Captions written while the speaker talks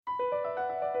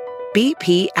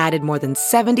BP added more than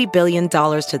 $70 billion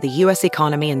to the U.S.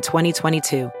 economy in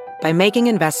 2022 by making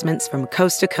investments from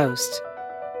coast to coast.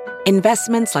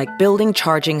 Investments like building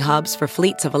charging hubs for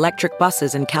fleets of electric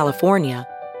buses in California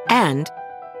and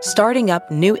starting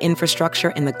up new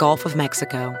infrastructure in the Gulf of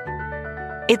Mexico.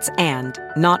 It's and,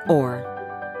 not or.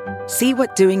 See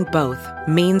what doing both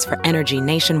means for energy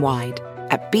nationwide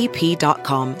at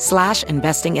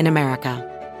bp.com/investing in America.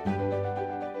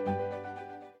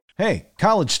 Hey,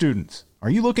 college students, are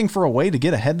you looking for a way to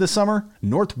get ahead this summer?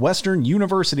 Northwestern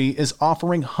University is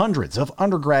offering hundreds of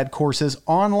undergrad courses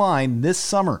online this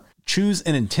summer. Choose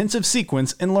an intensive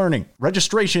sequence in learning.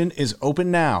 Registration is open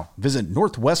now. Visit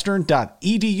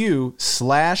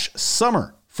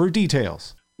northwestern.edu/summer for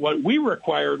details. What we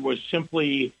required was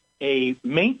simply a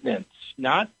maintenance,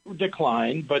 not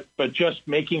decline, but just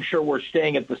making sure we're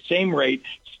staying at the same rate,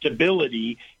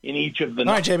 stability in each of the.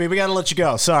 All right, JB, we got to let you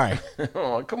go. Sorry.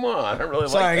 Oh, come on. I really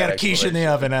Sorry, like that. I got a quiche in the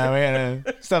oven now. We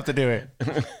got stuff to do it.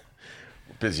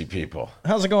 Busy people.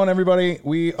 How's it going, everybody?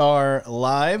 We are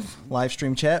live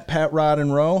stream chat. Pat, Rod,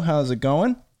 and Roe, how's it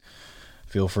going?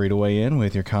 Feel free to weigh in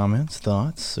with your comments,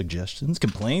 thoughts, suggestions,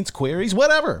 complaints, queries,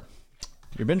 whatever.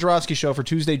 Your Ben Joravsky Show for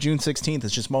Tuesday, June 16th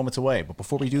is just moments away. But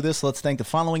before we do this, let's thank the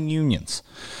following unions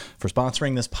for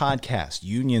sponsoring this podcast.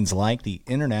 Unions like the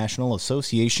International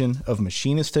Association of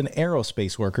Machinists and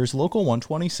Aerospace Workers, Local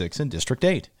 126 and District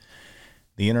 8.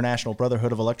 The International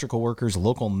Brotherhood of Electrical Workers,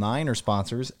 Local 9 are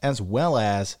sponsors, as well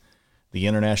as the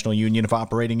International Union of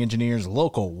Operating Engineers,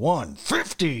 Local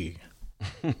 150.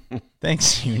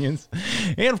 Thanks, unions.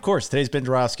 And, of course, today's Ben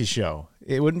Joravsky Show.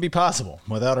 It wouldn't be possible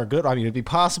without our good... I mean, it'd be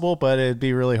possible, but it'd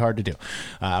be really hard to do.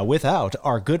 Without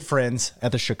our good friends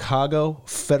at the Chicago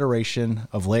Federation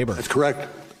of Labor. That's correct.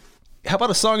 How about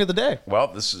a song of the day?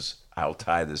 Well, I'll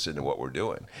tie this into what we're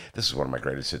doing. This is one of my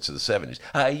greatest hits of the 70s.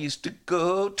 I used to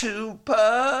go to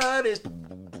parties.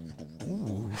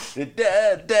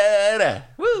 Da, da, da.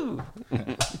 Woo.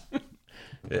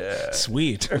 Yeah.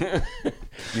 Sweet.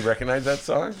 You recognize that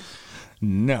song?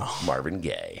 No. Marvin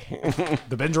Gaye.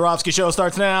 The Ben Joravsky Show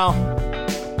starts now.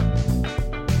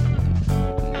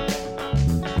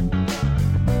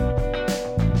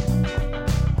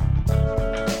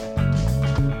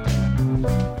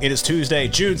 It is Tuesday,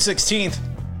 June 16th,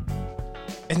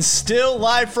 and still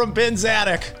live from Ben's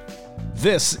attic.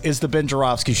 This is the Ben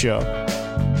Joravsky Show.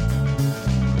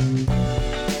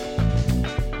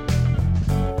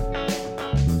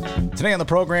 Today on the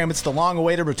program, it's the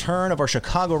long-awaited return of our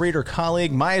Chicago Reader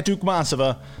colleague, Maya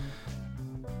Dukmasova,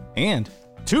 and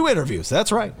 2 interviews.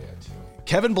 That's right.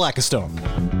 Kevin Blackistone.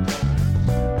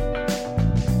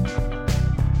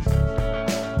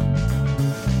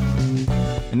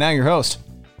 And now your host,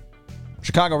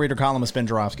 Chicago Reader columnist Ben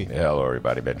Joravsky. Hello,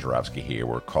 everybody. Ben Joravsky here.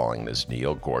 We're calling this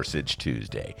Neil Gorsuch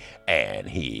Tuesday, and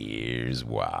here's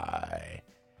why.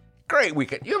 Great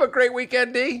weekend. You have a great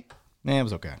weekend, D? Yeah, it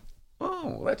was okay.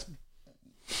 Oh,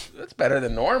 that's better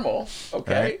than normal.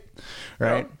 Okay.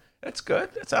 Right. Well, that's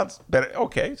good. That sounds better.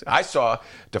 Okay. I saw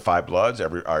Defy Bloods. I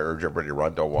urge everybody to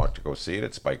run. Don't want to go see it.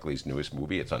 It's Spike Lee's newest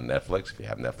movie. It's on Netflix. If you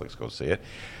have Netflix, go see it.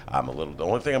 The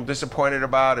only thing I'm disappointed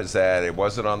about is that it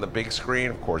wasn't on the big screen.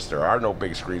 Of course, there are no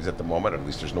big screens at the moment. At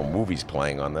least there's no movies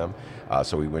playing on them.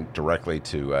 So we went directly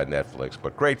to Netflix.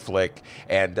 But great flick.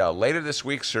 And later this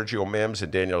week, Sergio Mims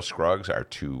and Danielle Scruggs, our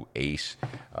 2 ace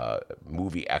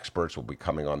movie experts, will be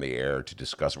coming on the air to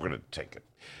discuss. We're going to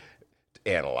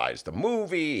analyze the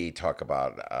movie, talk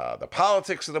about the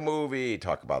politics of the movie,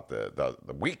 talk about the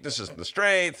weaknesses and the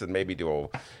strengths, and maybe do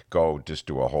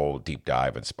a whole deep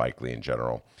dive in Spike Lee in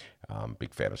general.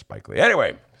 Big fan of Spike Lee.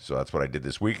 Anyway, so that's what I did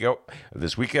this week.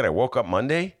 This weekend, I woke up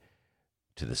Monday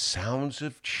to the sounds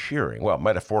of cheering. Well,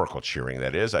 metaphorical cheering,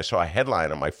 that is. I saw a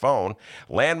headline on my phone.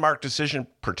 Landmark decision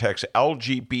protects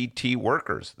LGBT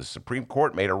workers. The Supreme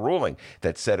Court made a ruling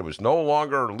that said it was no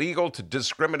longer legal to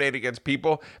discriminate against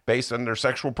people based on their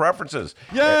sexual preferences.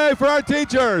 Yay for our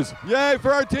teachers! Yay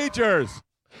for our teachers!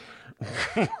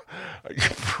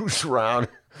 Bruce Rauner.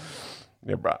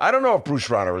 Yeah, I don't know if Bruce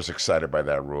Rauner was excited by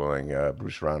that ruling.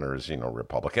 Bruce Rauner is,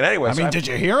 Republican. Anyway, did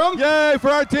you hear him? Yay for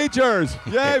our teachers!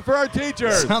 Yay for our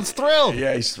teachers! Sounds thrilled.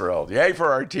 Yeah, he's thrilled. Yay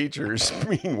for our teachers.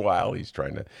 Meanwhile, he's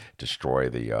trying to destroy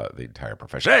the entire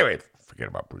profession. Anyway, forget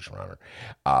about Bruce Rauner.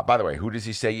 By the way, who does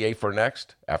he say yay for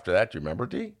next? After that, do you remember,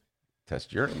 D?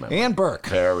 Test your memory. And Burke.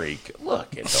 Very good.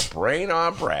 Look, it's a brain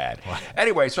on Brad.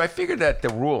 Anyway, so I figured that the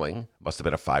ruling must have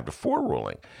been a 5-4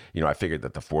 ruling. I figured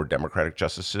that the 4 Democratic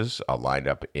justices lined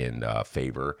up in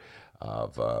favor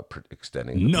of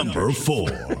extending the Number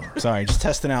 4. Sorry, just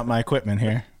testing out my equipment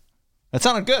here. That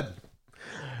sounded good.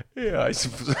 Yeah, I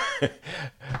suppose.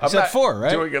 You said 4,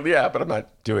 right? But I'm not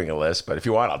doing a list. But if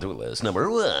you want, I'll do a list. Number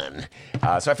 1.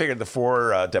 So I figured the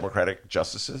 4 Democratic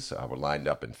justices were lined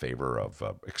up in favor of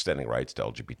extending rights to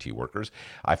LGBT workers.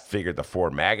 I figured the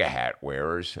 4 MAGA hat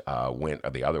wearers went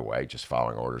the other way, just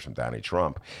following orders from Donald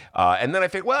Trump. And then I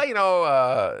figured,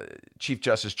 Chief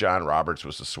Justice John Roberts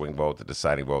was the swing vote, the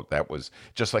deciding vote. That was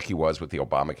just like he was with the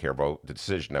Obamacare vote, the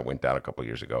decision that went down a couple of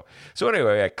years ago. So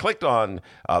anyway, I clicked on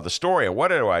the story, and what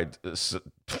do I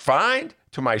find?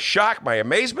 To my shock, my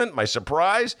amazement, my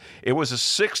surprise, it was a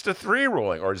 6-3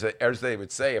 ruling, or as they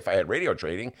would say if I had radio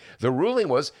trading, the ruling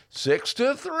was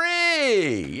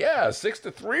 6-3. Yeah,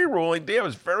 6-3 ruling. I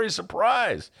was very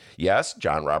surprised. Yes,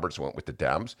 John Roberts went with the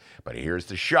Dems, but here's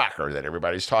the shocker that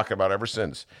everybody's talking about ever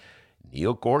since.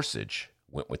 Neil Gorsuch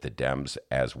went with the Dems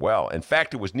as well. In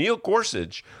fact, it was Neil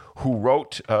Gorsuch who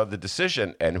wrote the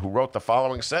decision and who wrote the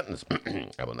following sentence.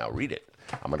 I will now read it.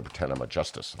 I'm going to pretend I'm a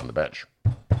justice on the bench.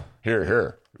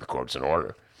 Here. The court's in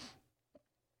order.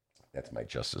 That's my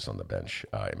justice on the bench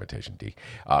imitation D.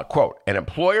 Quote, an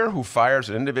employer who fires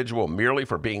an individual merely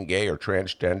for being gay or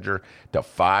transgender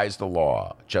defies the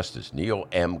law. Justice Neil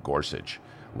M. Gorsuch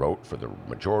wrote for the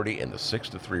majority in the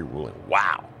 6-3 ruling.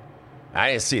 Wow.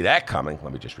 I didn't see that coming.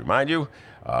 Let me just remind you,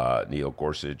 Neil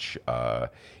Gorsuch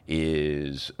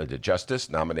is the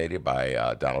justice nominated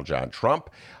by Donald John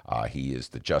Trump. He is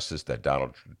the justice that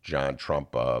Donald John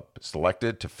Trump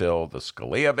selected to fill the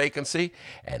Scalia vacancy,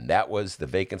 and that was the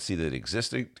vacancy that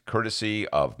existed courtesy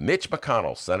of Mitch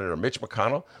McConnell, Senator Mitch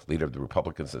McConnell, leader of the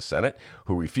Republicans in the Senate,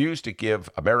 who refused to give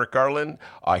Merrick Garland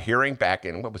a hearing back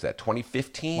in,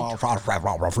 2015? Mitch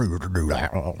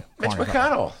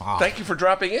McConnell, thank you for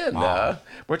dropping in.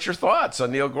 What's your thoughts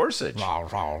on Neil Gorsuch?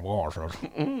 Hold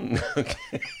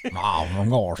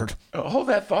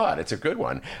that thought. It's a good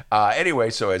one. Anyway,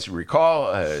 so as you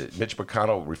recall, Mitch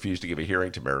McConnell refused to give a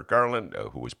hearing to Merrick Garland,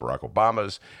 who was Barack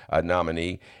Obama's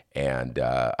nominee. And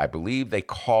I believe they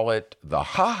call it the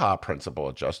ha-ha principle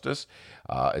of justice.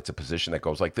 It's a position that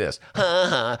goes like this.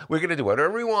 Ha-ha, we're going to do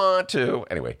whatever we want to.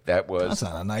 Anyway, that's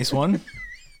not a nice one.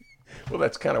 Well,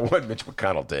 that's kind of what Mitch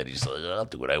McConnell did. He's like, I'll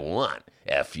do what I want.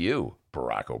 F you,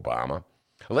 Barack Obama.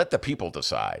 Let the people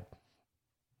decide.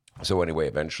 So anyway,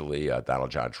 eventually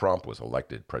Donald John Trump was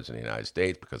elected president of the United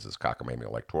States because of this cockamamie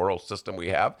electoral system we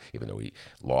have. Even though he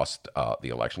lost the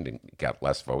election and got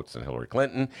less votes than Hillary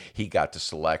Clinton, he got to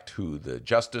select who the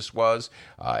justice was,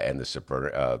 and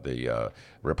the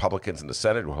Republicans in the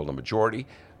Senate who hold a majority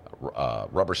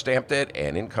rubber stamped it,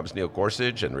 and in comes Neil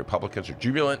Gorsuch, and the Republicans are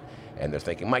jubilant, and they're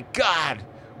thinking, my God,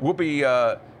 he'll be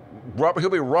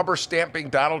rubber stamping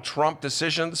Donald Trump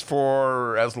decisions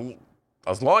for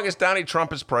as long as Donnie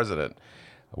Trump is president.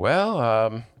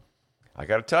 Well, I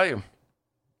got to tell you,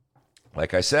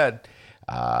 like I said,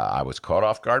 I was caught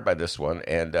off guard by this one.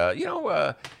 And,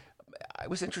 it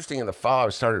was interesting in the fall. I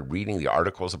started reading the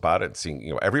articles about it and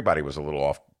seeing, everybody was a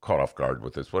little caught off guard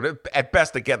with this one. At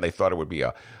best, again, they thought it would be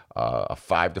a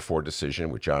 5-4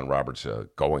 decision with John Roberts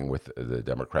going with the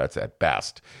Democrats at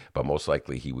best, but most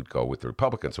likely he would go with the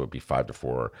Republicans, so it would be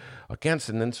 5-4 against.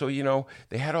 And then, so,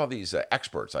 they had all these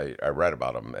experts. I read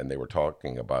about them, and they were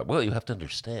talking about, well, you have to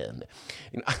understand.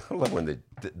 I love when the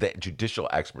judicial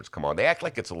experts come on. They act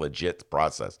like it's a legit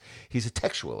process. He's a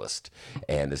textualist,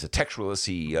 and as a textualist,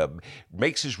 he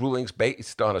makes his rulings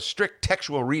based on a strict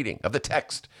textual reading of the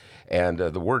text. And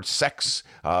the word sex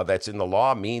that's in the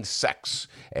law means sex.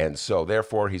 And so,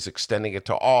 therefore, he's extending it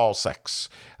to all sex,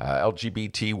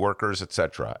 LGBT workers,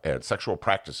 etc., and sexual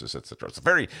practices, etc. It's a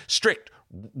very strict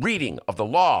reading of the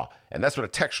law, and that's what a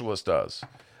textualist does.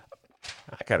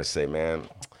 I got to say, man,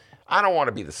 I don't want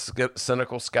to be the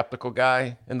cynical, skeptical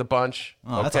guy in the bunch.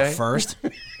 Oh, okay? That's a first.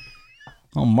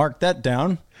 I'll mark that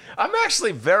down. I'm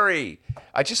actually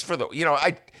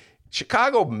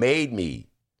Chicago made me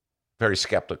very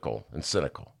skeptical and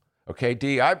cynical. Okay,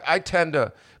 D, I tend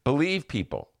to believe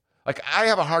people. Like, I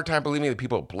have a hard time believing that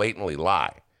people blatantly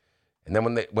lie. And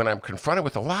then when I'm confronted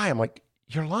with a lie, I'm like,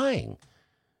 you're lying.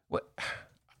 What?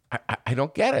 I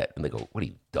don't get it. And they go, what are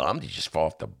you, dumb? Did you just fall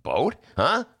off the boat?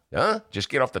 Huh? Just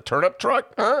get off the turnip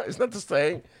truck? Huh? Isn't that the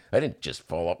saying? I didn't just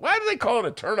fall off. Why do they call it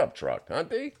a turnip truck, huh,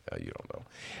 D? You don't know.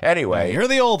 Anyway. You're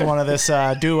the old one of this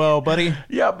duo, buddy.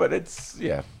 Yeah, but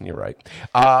you're right.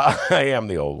 I am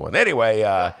the old one.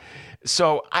 Anyway,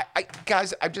 so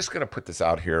guys, I'm just going to put this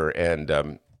out here, and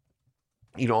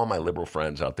all my liberal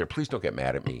friends out there, please don't get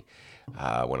mad at me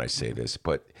when I say this,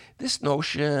 but this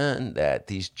notion that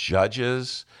these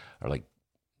judges are like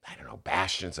I don't know,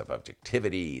 bastions of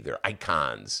objectivity. They're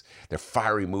icons. They're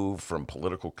far removed from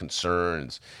political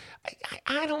concerns.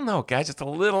 I don't know, guys. It's a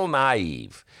little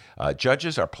naive.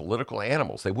 Judges are political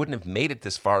animals. They wouldn't have made it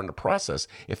this far in the process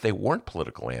if they weren't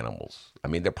political animals. I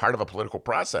mean, they're part of a political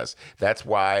process. That's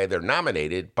why they're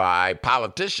nominated by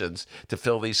politicians to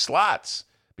fill these slots,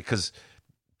 because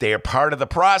they are part of the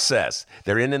process.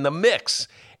 They're in the mix.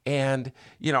 And,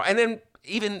 and then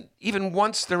even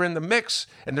once they're in the mix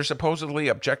and they're supposedly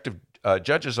objective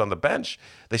judges on the bench,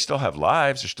 they still have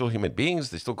lives. They're still human beings.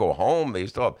 They still go home. They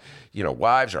still have,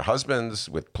 wives or husbands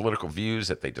with political views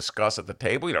that they discuss at the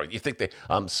table. You think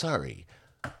I'm sorry,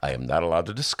 I am not allowed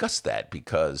to discuss that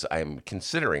because I'm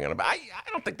considering it. I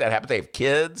don't think that happens. They have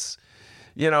kids,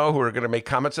 who are going to make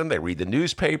comments on them. They read the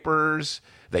newspapers.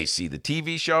 They see the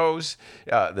TV shows,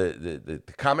 the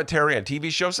commentary on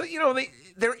TV shows. So,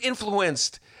 they're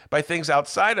influenced by things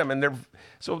outside them, and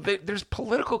there's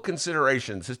political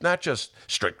considerations. It's not just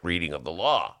strict reading of the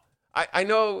law. I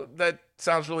know that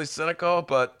sounds really cynical,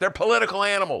 but they're political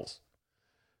animals.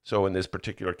 So in this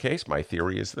particular case, my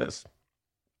theory is this.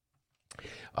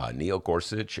 Neil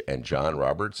Gorsuch and John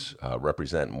Roberts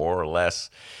represent more or less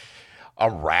a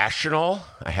rational,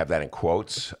 I have that in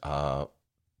quotes,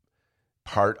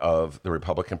 part of the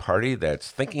Republican Party that's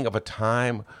thinking of a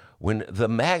time when the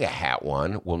MAGA hat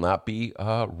one will not be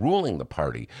ruling the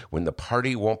party, when the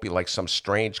party won't be like some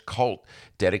strange cult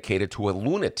dedicated to a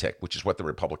lunatic, which is what the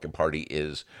Republican Party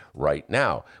is right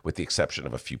now, with the exception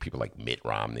of a few people like Mitt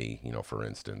Romney, for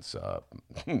instance.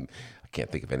 I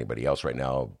can't think of anybody else right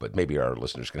now, but maybe our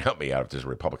listeners can help me out if there's a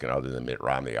Republican other than Mitt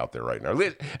Romney out there right now,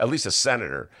 at least a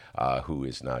senator who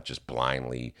is not just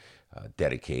blindly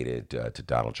dedicated to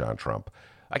Donald John Trump.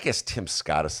 I guess Tim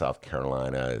Scott of South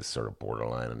Carolina is sort of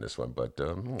borderline on this one, but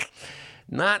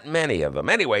not many of them.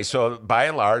 Anyway, so by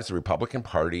and large, the Republican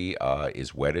Party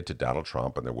is wedded to Donald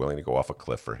Trump, and they're willing to go off a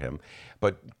cliff for him.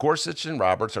 But Gorsuch and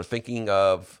Roberts are thinking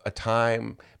of a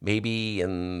time maybe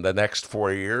in the next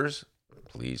 4 years,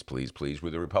 please, where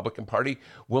the Republican Party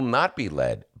will not be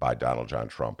led by Donald John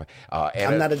Trump.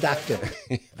 I'm not a doctor.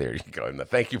 There you go.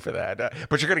 Thank you for that.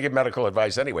 But you're going to give medical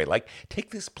advice anyway, like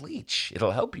take this bleach.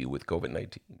 It'll help you with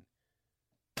COVID-19.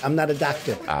 I'm not a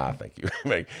doctor. Thank you.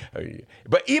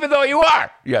 But even though you are,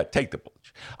 take the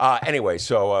bleach. Anyway,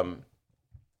 so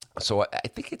I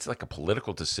think it's like a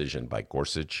political decision by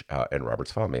Gorsuch and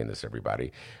Roberts. Follow me in this,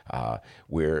 everybody,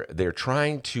 where they're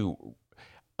trying to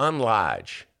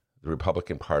unlodge the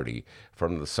Republican Party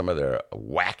from some of their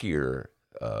wackier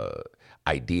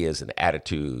ideas and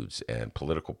attitudes and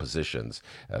political positions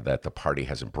that the party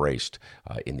has embraced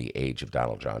in the age of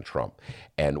Donald John Trump.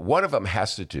 And one of them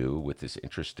has to do with this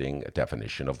interesting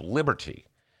definition of liberty.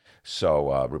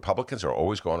 So Republicans are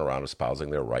always going around espousing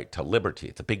their right to liberty.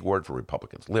 It's a big word for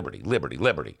Republicans. Liberty, liberty,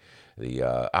 liberty. The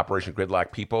Operation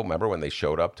Gridlock people, remember when they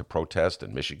showed up to protest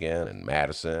in Michigan and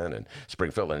Madison and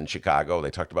Springfield and in Chicago, they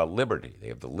talked about liberty. They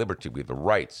have the liberty, we have the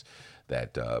rights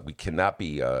that we cannot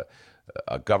be, a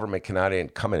government cannot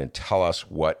come in and tell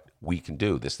us what we can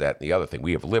do, this, that, and the other thing.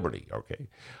 We have liberty, okay?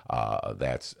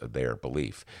 That's their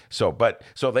belief. So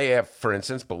they have, for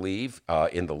instance, believe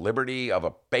in the liberty of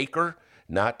a baker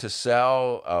not to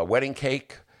sell a wedding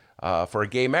cake for a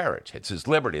gay marriage. It's his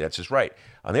liberty. That's his right.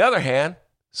 On the other hand,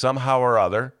 somehow or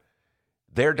other,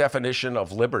 their definition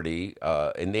of liberty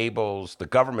enables the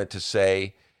government to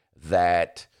say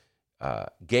that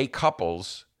gay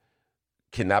couples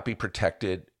cannot be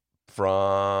protected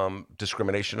from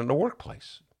discrimination in the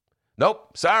workplace.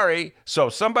 Nope, sorry. So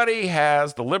somebody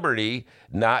has the liberty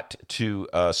not to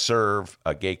serve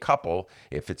a gay couple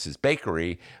if it's his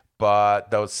bakery, but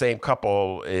the same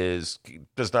couple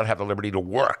does not have the liberty to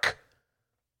work.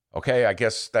 Okay, I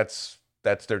guess that's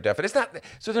their definition. It's not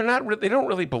so they don't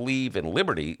really believe in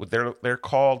liberty. They're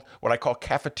called what I call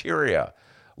cafeteria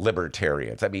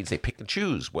libertarians. That means they pick and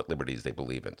choose what liberties they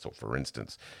believe in. So, for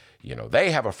instance,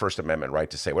 they have a First Amendment right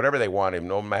to say whatever they want,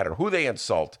 no matter who they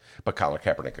insult. But Colin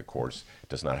Kaepernick, of course,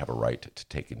 does not have a right to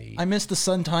take a knee. I missed the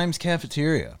Sun-Times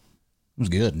cafeteria. It was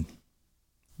good.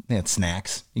 They had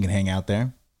snacks. You can hang out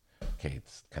there. Okay,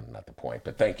 it's kind of not the point,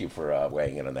 but thank you for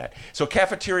weighing in on that. So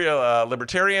cafeteria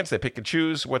libertarians, they pick and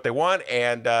choose what they want,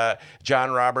 and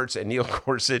John Roberts and Neil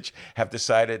Gorsuch have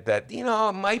decided that,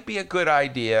 it might be a good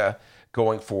idea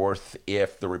going forth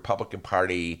if the Republican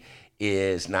Party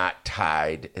is not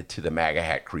tied to the MAGA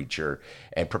hat creature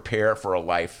and prepare for a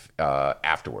life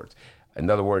afterwards. In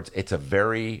other words, it's a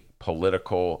very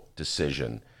political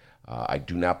decision. I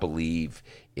do not believe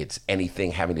it's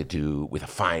anything having to do with a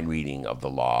fine reading of the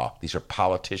law. These are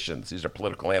politicians. These are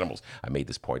political animals. I made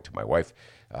this point to my wife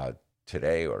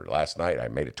today or last night. I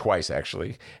made it twice,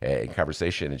 actually, in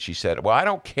conversation. And she said, well, I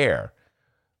don't care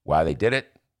why they did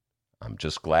it. I'm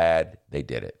just glad they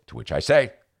did it. To which I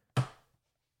say,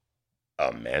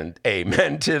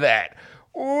 amen to that.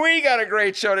 We got a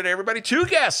great show today, everybody. 2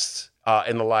 guests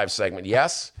in the live segment.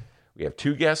 Yes, we have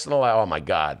 2 guests in the live. Oh, my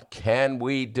God. Can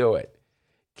we do it?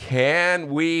 Can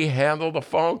we handle the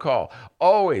phone call?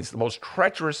 Always the most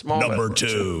treacherous moment. Number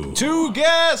 2. 2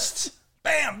 guests.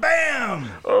 Bam, bam.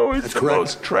 Always the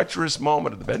most treacherous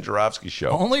moment of the Ben Joravsky Show.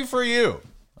 Only for you.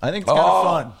 I think it's kind of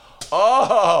fun.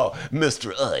 Oh,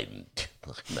 Mr. I'm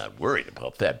not worried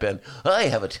about that, Ben. I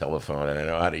have a telephone and I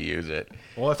know how to use it.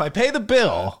 Well, if I pay the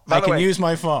bill, By I the can way, use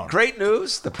my phone. Great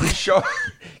news. The pre-show.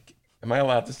 Am I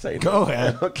allowed to say that? Go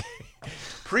ahead. Okay.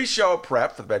 Pre-show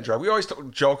prep for the Ben Joravsky. We always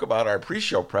joke about our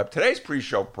pre-show prep. Today's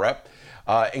pre-show prep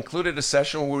included a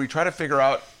session where we try to figure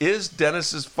out, is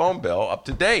Dennis's phone bill up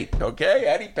to date? Okay,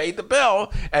 had he paid the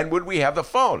bill, and would we have the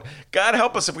phone? God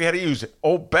help us if we had to use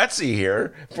old Betsy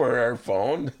here for our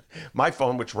phone. My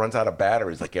phone, which runs out of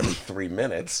batteries like every 3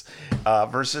 minutes,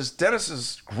 versus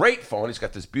Dennis's great phone. He's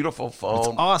got this beautiful phone. It's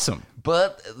awesome.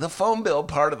 But the phone bill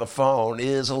part of the phone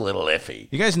is a little iffy.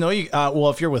 You guys know well,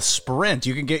 if you're with Sprint,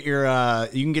 you can get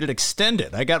it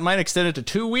extended. I got mine extended to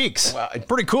 2 weeks. Well,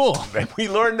 pretty cool. We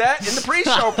learned that in the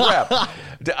pre-show prep.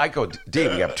 I go,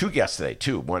 Dave, we have 2 guests today,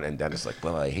 too. One, and Dennis like,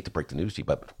 well, I hate to break the news to you,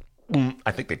 but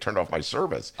I think they turned off my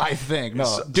service. I think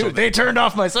they turned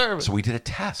off my service. So we did a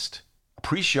test, a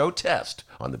pre-show test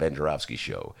on the Ben Joravsky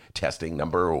Show. Testing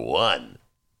number 1.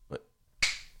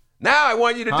 Now I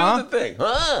want you to do the thing.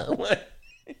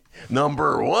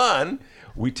 Number 1,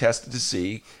 we tested to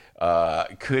see,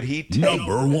 could he take...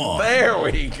 Number 1. There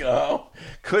we go.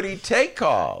 Could he take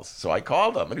calls? So I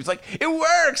called him, and he was like, it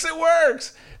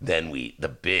works. Then the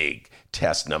big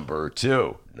test number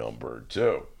 2.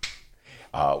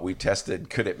 We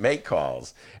tested, could it make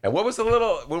calls? And what was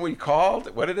when we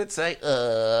called, what did it say?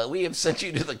 We have sent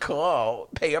you to the call.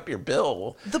 Pay up your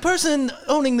bill. The person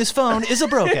owning this phone is a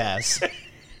broke ass.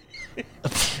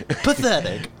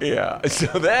 Pathetic. Yeah.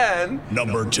 So then...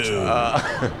 Number 2.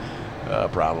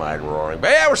 Brown line roaring. But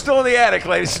yeah, we're still in the attic,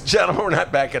 ladies and gentlemen. We're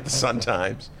not back at the Sun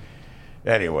Times.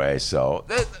 Anyway, so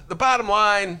the bottom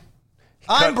line...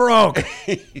 I'm broke.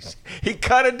 He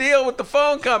cut a deal with the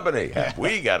phone company.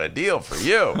 We got a deal for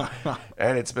you.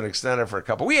 And it's been extended for a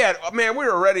couple. We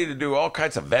were ready to do all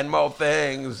kinds of Venmo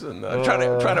things and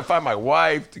trying to find my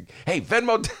wife. Hey,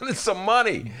 Venmo Dennis some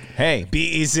money. Hey, be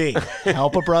easy.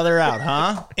 Help a brother out,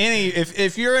 huh?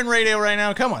 If you're in radio right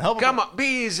now, come on, help. Come on,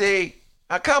 be easy.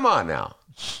 Come on now.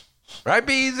 Right,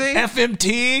 be easy?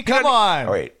 FMT, come on.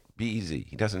 Oh, wait. Be easy.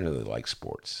 He doesn't really like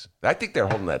sports. I think they're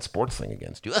holding that sports thing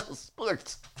against you. Oh,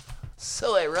 sports.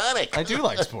 So ironic. I do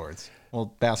like sports.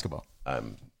 Well, basketball.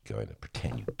 I'm going to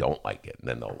pretend you don't like it, and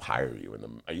then they'll hire you.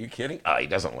 Are you kidding? He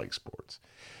doesn't like sports.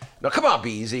 Now, come on,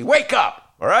 be easy. Wake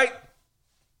up, all right?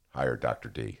 Hire Dr.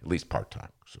 D, at least part-time.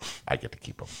 So I get to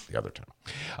keep him the other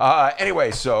time.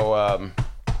 Anyway, so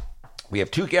we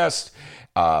have 2 guests.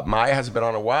 Maya hasn't been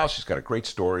on in a while. She's got a great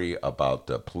story about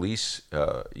police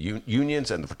unions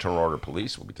and the Fraternal Order of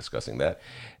Police. We'll be discussing that.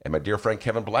 And my dear friend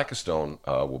Kevin Blackistone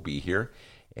will be here.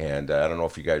 And I don't know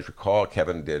if you guys recall,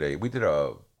 Kevin it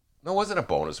wasn't a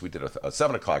bonus. We did a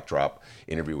 7 o'clock drop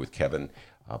interview with Kevin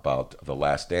about The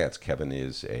Last Dance. Kevin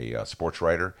is a sports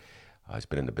writer. He's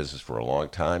been in the business for a long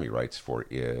time. He writes for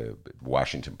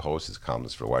Washington Post, his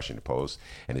columnist for the Washington Post,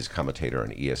 and he's a commentator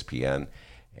on ESPN.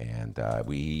 And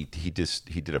he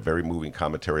did a very moving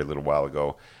commentary a little while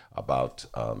ago about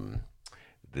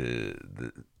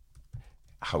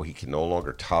how he can no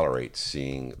longer tolerate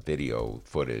seeing video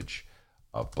footage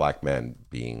of black men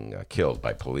being killed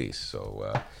by police.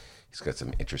 So he's got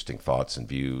some interesting thoughts and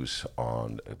views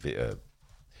on.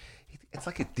 It's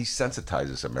like it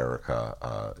desensitizes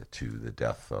America to the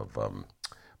death of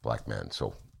black men.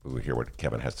 So we'll hear what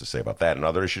Kevin has to say about that and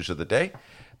other issues of the day.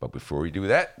 But before we do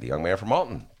that, the young man from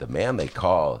Alton, the man they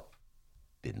call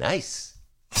Denice.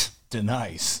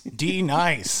 Denice.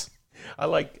 D-Nice. I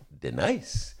like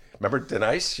Denice. Remember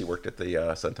Denice? She worked at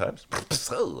the Sun-Times.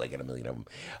 I got a million of them.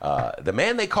 The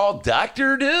man they call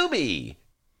Dr. Doobie.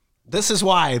 This is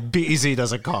why BZ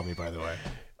doesn't call me, by the way.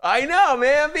 I know,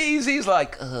 man. BZ's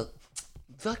like,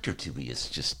 Dr. Doobie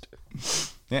is just...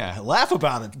 Yeah, laugh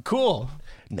about it. Cool.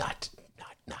 Not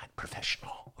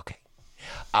professional.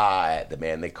 The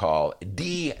man they call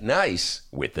D-Nice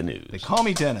with the news. They call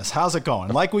me Dennis. How's it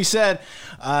going? Like we said,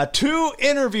 2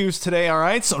 interviews today, all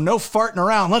right? So no farting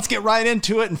around. Let's get right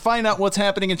into it and find out what's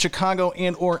happening in Chicago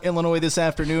and or Illinois this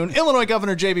afternoon. Illinois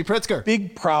Governor J.B. Pritzker.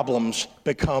 Big problems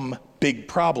become big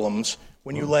problems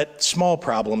when you let small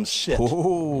problems sit.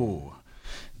 Ooh.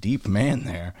 Deep man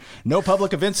there. No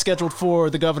public events scheduled for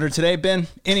the governor today. Ben,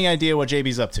 any idea what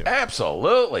JB's up to?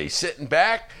 Absolutely. Sitting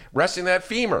back, resting that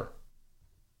femur.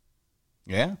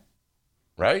 Yeah.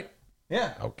 Right?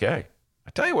 Yeah. Okay.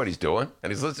 I tell you what he's doing,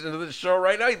 and he's listening to this show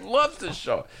right now. He loves this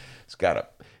show.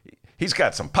 He's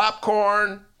got some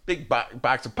popcorn, big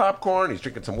box of popcorn. He's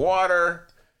drinking some water.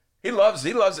 He loves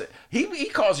it. He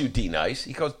calls you D-Nice.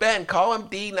 He goes, Ben, call him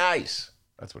D-Nice.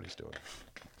 That's what he's doing.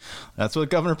 That's what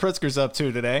Governor Pritzker's up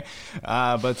to today.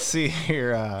 But see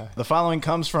here, the following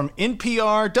comes from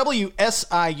NPR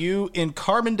WSIU in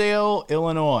Carbondale,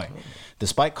 Illinois.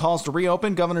 Despite calls to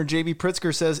reopen, Governor J.B.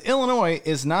 Pritzker says Illinois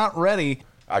is not ready.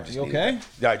 You okay?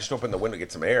 I just opened the window to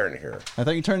get some air in here. I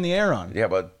thought you turned the air on. Yeah,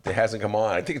 but it hasn't come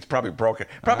on. I think it's probably broken.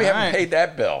 Probably haven't paid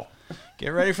that bill. Get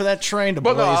ready for that train to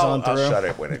blaze on through. I'll shut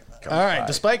it when it comes. All right.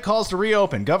 Despite calls to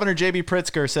reopen, Governor J.B.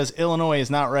 Pritzker says Illinois is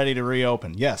not ready to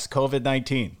reopen. Yes,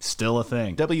 COVID-19 still a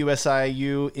thing.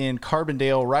 WSIU in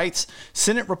Carbondale writes,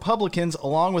 Senate Republicans,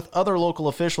 along with other local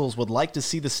officials, would like to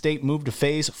see the state move to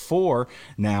phase 4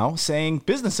 now, saying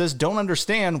businesses don't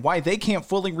understand why they can't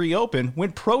fully reopen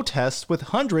when protests with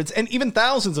hundreds and even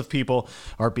thousands of people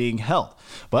are being held.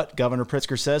 But Governor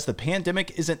Pritzker says the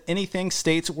pandemic isn't anything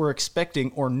states were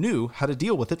expecting or knew how to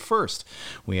deal with it first.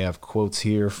 We have quotes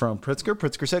here from Pritzker.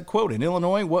 Pritzker said, quote, in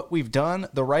Illinois, what we've done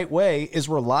the right way is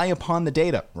rely upon the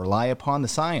data, rely upon the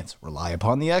science, rely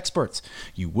upon the experts.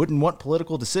 You wouldn't want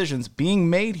political decisions being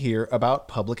made here about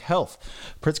public health.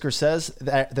 Pritzker says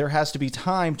that there has to be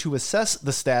time to assess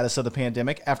the status of the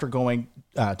pandemic after going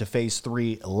to phase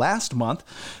 3 last month.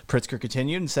 Pritzker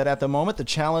continued and said, at the moment, the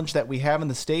challenge that we have in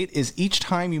the state is each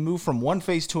time you move from one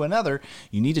phase to another,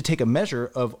 you need to take a measure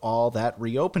of all that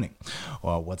reopening.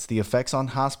 Well, what's the effects on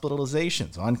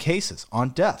hospitalizations, on cases, on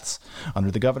deaths?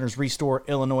 Under the governor's Restore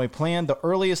Illinois plan, the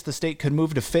earliest the state could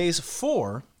move to phase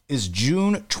 4 is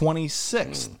June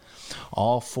 26th.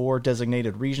 All 4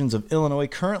 designated regions of Illinois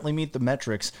currently meet the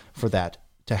metrics for that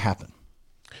to happen.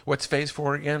 What's phase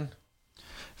 4 again?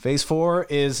 Phase 4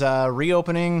 is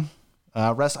reopening.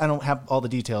 I don't have all the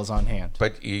details on hand.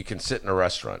 But you can sit in a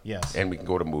restaurant. Yes. And we can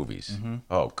go to movies. Mm-hmm.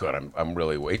 Oh, good. I'm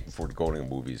really waiting for going to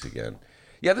movies again.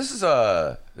 Yeah, this is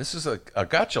a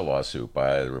gotcha lawsuit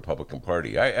by the Republican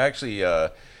Party. I actually I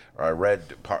read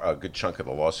a good chunk of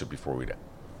the lawsuit before we did.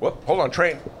 Whoop! Hold on,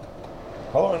 train.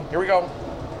 Hold on. Here we go.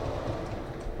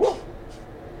 Whoop!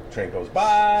 Train goes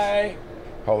by.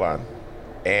 Hold on.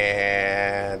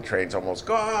 And train's almost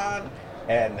gone.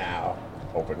 And now,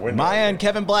 open window. Maya and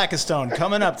Kevin Blackistone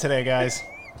coming up today, guys.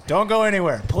 Don't go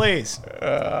anywhere, please.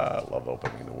 I love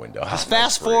opening the window. Just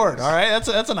fast forward, all right?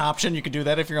 That's an option. You can do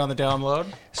that if you're on the download.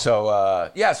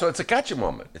 So, so it's a gotcha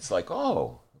moment. It's like,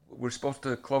 oh, we're supposed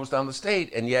to close down the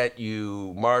state, and yet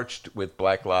you marched with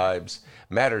Black Lives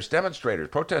Matters demonstrators,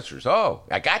 protesters. Oh,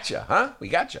 I gotcha, huh? We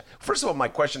gotcha. First of all, my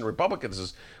question to Republicans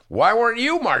is, why weren't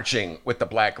you marching with the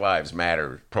Black Lives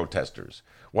Matter protesters?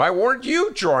 Why weren't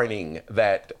you joining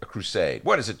that crusade?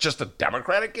 What, is it just a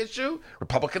Democratic issue?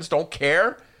 Republicans don't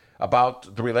care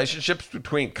about the relationships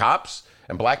between cops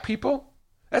and black people?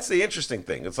 That's the interesting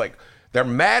thing. It's like they're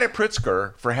mad at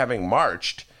Pritzker for having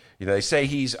marched. You know, they say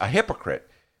he's a hypocrite.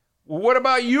 Well, what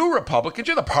about you, Republicans?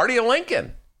 You're the party of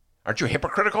Lincoln. Aren't you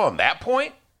hypocritical on that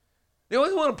point? They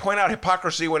only want to point out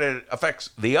hypocrisy when it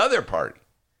affects the other party.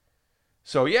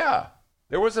 So, yeah,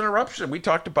 there was an eruption. We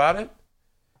talked about it.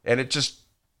 And it just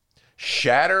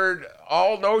shattered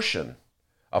all notion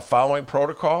of following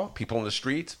protocol, people in the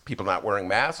streets, people not wearing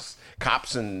masks,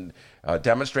 cops and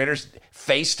demonstrators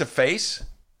face to face.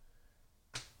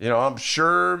 You know, I'm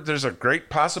sure there's a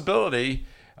great possibility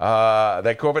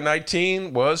that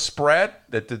COVID-19 was spread,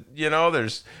 that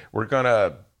we're going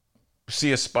to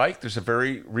see a spike. There's a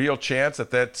very real chance that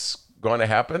that's going to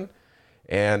happen.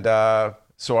 And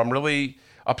so I'm really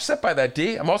upset by that,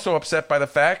 D. I'm also upset by the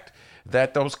fact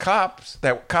that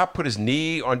that cop put his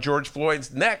knee on George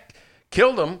Floyd's neck,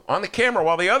 killed him on the camera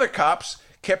while the other cops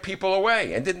kept people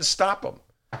away and didn't stop him.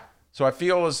 So I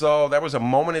feel as though that was a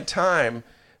moment in time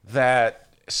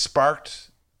that sparked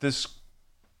this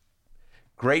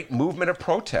great movement of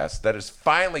protest that is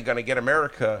finally going to get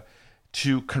America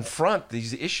to confront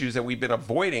these issues that we've been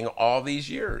avoiding all these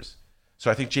years. So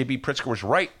I think J.B. Pritzker was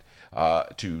right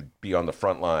to be on the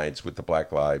front lines with the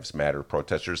Black Lives Matter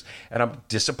protesters. And I'm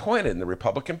disappointed in the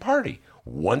Republican Party.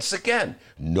 Once again,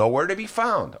 nowhere to be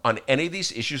found on any of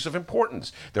these issues of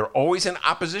importance. They're always in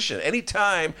opposition.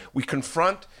 Anytime we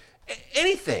confront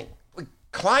anything, like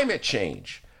climate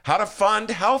change, how to fund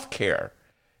health care,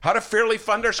 how to fairly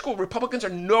fund our school, Republicans are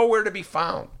nowhere to be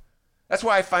found. That's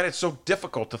why I find it so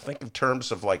difficult to think in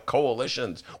terms of like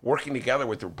coalitions working together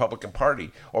with the Republican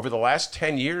Party. Over the last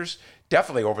 10 years,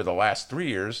 definitely over the last 3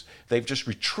 years, they've just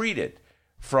retreated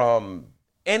from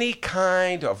any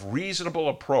kind of reasonable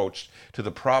approach to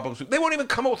the problems. They won't even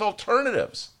come up with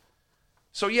alternatives.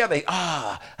 So yeah,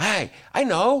 hey, I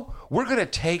know. We're going to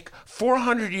take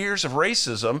 400 years of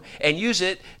racism and use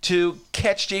it to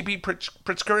catch J.B.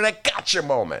 Pritzker in a gotcha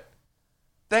moment.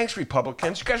 Thanks,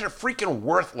 Republicans. You guys are freaking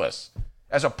worthless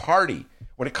as a party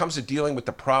when it comes to dealing with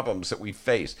the problems that we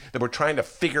face, that we're trying to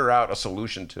figure out a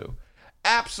solution to.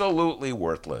 Absolutely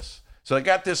worthless. So they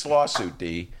got this lawsuit,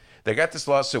 D. They got this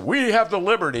lawsuit. We have the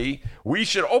liberty. We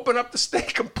should open up the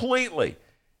state completely.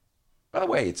 By the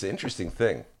way, it's an interesting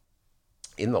thing.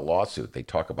 In the lawsuit, they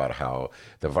talk about how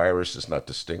the virus does not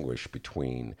distinguish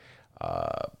between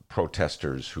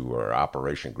protesters who are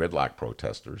Operation Gridlock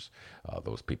protesters,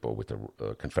 those people with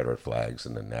the Confederate flags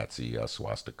and the Nazi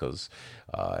swastikas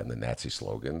and the Nazi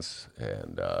slogans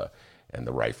and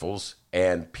the rifles,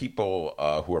 and people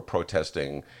who are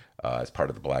protesting as part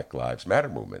of the Black Lives Matter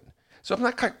movement. So I'm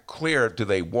not quite clear. Do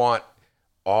they want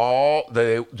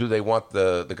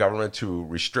the government to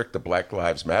restrict the Black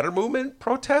Lives Matter movement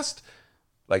protest,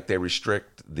 like they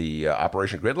restrict the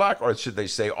Operation Gridlock, or should they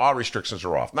say all restrictions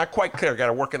are off? Not quite clear. Got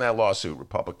to work in that lawsuit,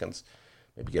 Republicans.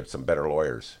 Maybe get some better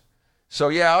lawyers. So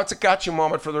yeah, it's a gotcha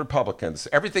moment for the Republicans.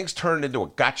 Everything's turned into a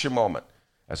gotcha moment,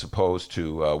 as opposed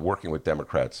to working with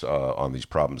Democrats on these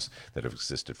problems that have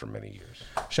existed for many years.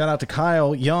 Shout out to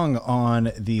Kyle Young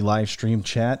on the live stream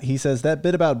chat. He says that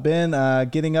bit about Ben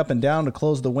getting up and down to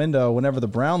close the window whenever the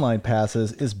brown light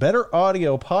passes is better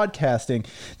audio podcasting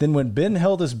than when Ben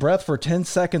held his breath for 10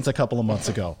 seconds a couple of months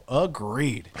ago.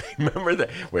 Agreed. Remember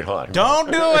that? Wait, hold on.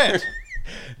 Don't do it.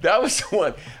 That was the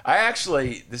one. I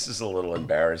actually, this is a little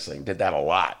embarrassing, did that a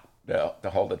lot, to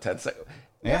hold the 10 seconds.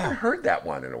 Yeah. I haven't heard that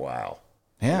one in a while.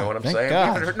 Yeah, you know what I'm thank saying?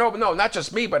 God. No, not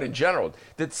just me, but in general.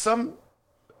 Did some...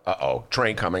 Uh-oh,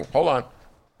 train coming. Hold on.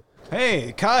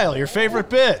 Hey, Kyle, your favorite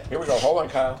bit. Here we go. Hold on,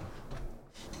 Kyle.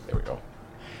 There we go.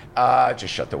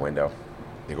 Just shut the window.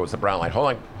 There goes the brown light.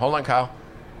 Hold on, Kyle.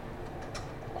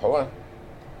 Hold on.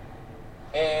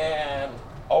 And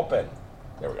open.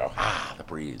 There we go. The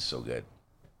breeze, so good.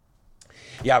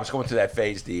 Yeah, I was going through that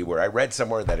phase, D, where I read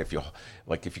somewhere that if you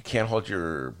can't hold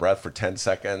your breath for 10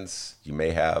 seconds, you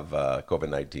may have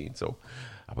COVID-19. So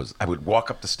I would walk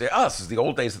up the stairs. This is the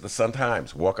old days of the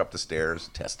Sun-Times. Walk up the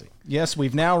stairs, testing. Yes,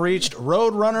 we've now reached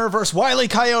Roadrunner versus Wile E.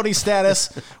 Coyote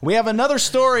status. We have another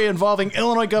story involving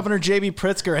Illinois Governor J.B.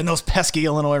 Pritzker and those pesky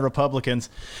Illinois Republicans.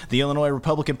 The Illinois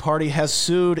Republican Party has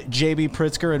sued J.B.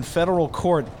 Pritzker in federal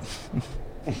court.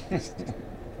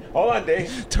 Hold on,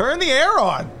 Dave. Turn the air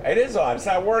on. It is on. It's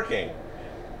not working.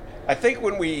 I think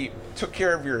when we took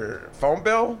care of your phone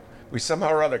bill, we somehow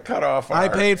or other cut off our... I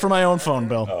paid for my own phone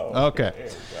bill. Oh, okay. There we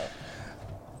go.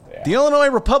 The Illinois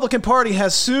Republican Party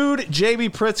has sued J.B.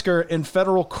 Pritzker in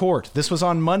federal court. This was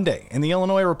on Monday, and the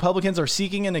Illinois Republicans are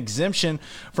seeking an exemption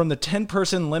from the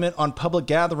 10-person limit on public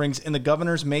gatherings in the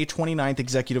governor's May 29th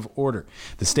executive order.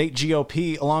 The state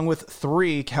GOP, along with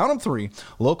three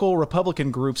local Republican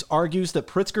groups, argues that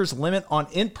Pritzker's limit on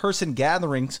in-person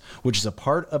gatherings, which is a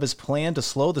part of his plan to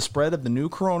slow the spread of the new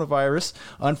coronavirus,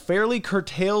 unfairly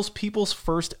curtails people's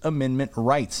First Amendment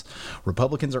rights.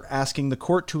 Republicans are asking the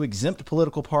court to exempt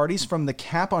political parties from the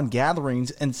cap on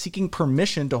gatherings and seeking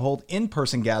permission to hold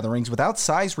in-person gatherings without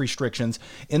size restrictions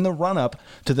in the run-up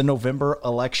to the November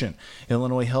election.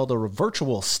 Illinois held a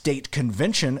virtual state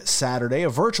convention Saturday, a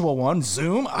virtual one.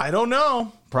 Zoom? I don't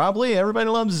know. Probably. Everybody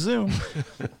loves Zoom.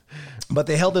 But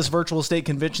they held this virtual state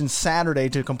convention Saturday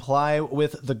to comply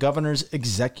with the governor's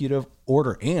executive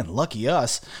order. And lucky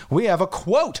us, we have a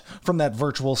quote from that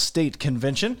virtual state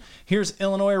convention. Here's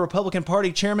Illinois Republican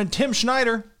Party Chairman Tim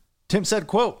Schneider. Tim said,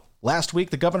 quote, "Last week,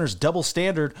 the governor's double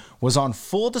standard was on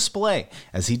full display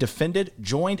as he defended,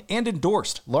 joined, and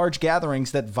endorsed large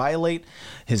gatherings that violate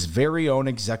his very own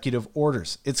executive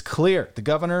orders. It's clear the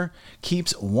governor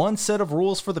keeps one set of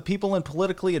rules for the people in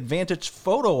politically advantaged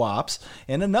photo ops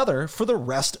and another for the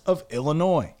rest of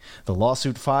Illinois." The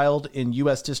lawsuit filed in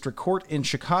U.S. District Court in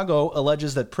Chicago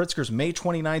alleges that Pritzker's May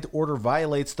 29th order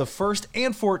violates the First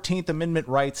and 14th Amendment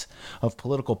rights of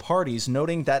political parties,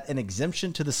 noting that an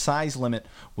exemption to the size limit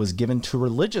was given to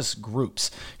religious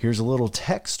groups. Here's a little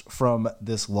text from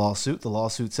this lawsuit. The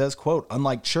lawsuit says, quote,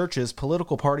 "Unlike churches,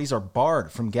 political parties are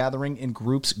barred from gathering in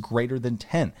groups greater than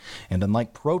 10. And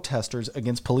unlike protesters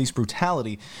against police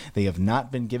brutality, they have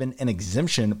not been given an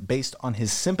exemption based on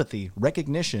his sympathy,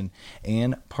 recognition,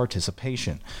 and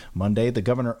participation." Monday, the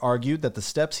governor argued that the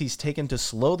steps he's taken to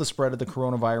slow the spread of the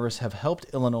coronavirus have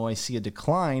helped Illinois see a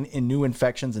decline in new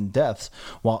infections and deaths,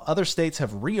 while other states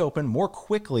have reopened more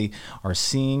quickly, are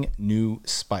seeing seeing new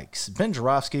spikes. Ben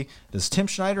Joravsky, does Tim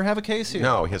Schneider have a case here?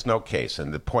 No, he has no case.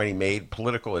 And the point he made,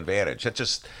 political advantage. That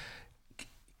just,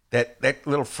 that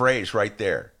little phrase right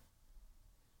there.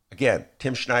 Again,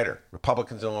 Tim Schneider,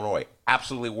 Republicans in Illinois,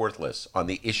 absolutely worthless on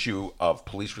the issue of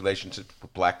police relationships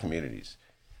with black communities.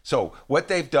 So what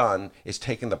they've done is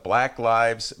taken the Black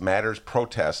Lives Matters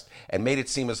protest and made it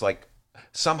seem as like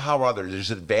somehow or other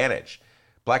there's an advantage.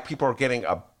 Black people are getting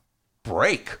a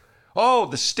break. Oh,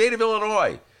 the state of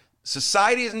Illinois,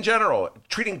 society in general,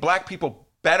 treating black people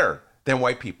better than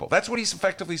white people. That's what he's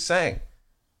effectively saying.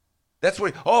 That's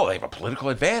what, they have a political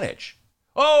advantage.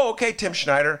 Oh, okay, Tim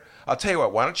Schneider, I'll tell you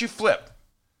what, why don't you flip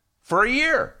for a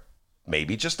year,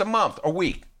 maybe just a month, a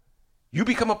week. You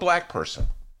become a black person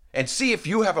and see if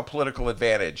you have a political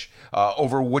advantage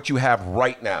over what you have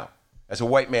right now as a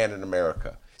white man in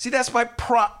America. See, that's my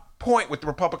point with the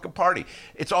Republican Party.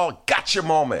 It's all gotcha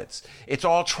moments. It's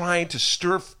all trying to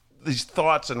stir these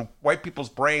thoughts in white people's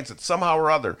brains that somehow or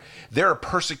other they're a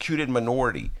persecuted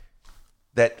minority,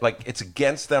 that like it's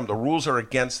against them. The rules are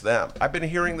against them. I've been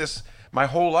hearing this my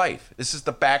whole life. This is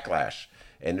the backlash.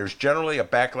 And there's generally a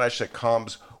backlash that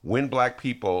comes when black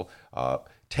people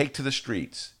take to the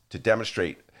streets to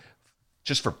demonstrate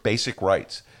just for basic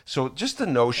rights. So just the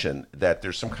notion that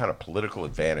there's some kind of political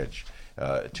advantage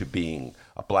to being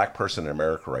a black person in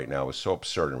America right now is so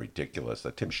absurd and ridiculous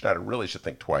that Tim Schneider really should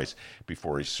think twice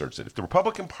before he asserts it. If the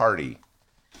Republican Party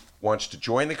wants to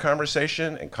join the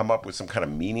conversation and come up with some kind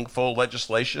of meaningful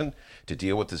legislation to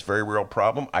deal with this very real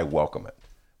problem, I welcome it.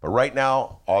 But right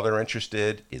now, all they're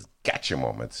interested is gotcha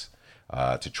moments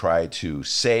to try to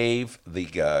save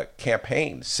the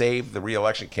campaign, save the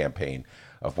re-election campaign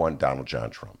of one Donald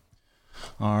John Trump.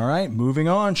 All right, moving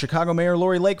on. Chicago Mayor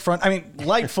Lori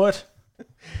Lightfoot.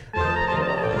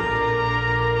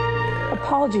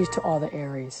 Apologies to all the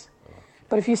Aries.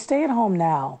 But if you stay at home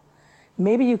now,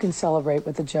 maybe you can celebrate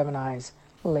with the Geminis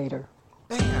later.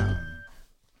 Bam.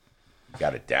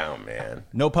 Got it down, man.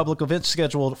 No public events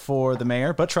scheduled for the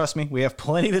mayor, but trust me, we have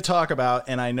plenty to talk about,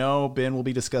 and I know Ben will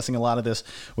be discussing a lot of this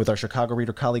with our Chicago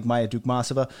Reader colleague Maya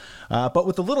Dukmasova. But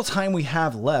with the little time we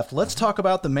have left, let's talk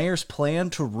about the mayor's plan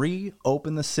to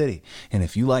reopen the city. And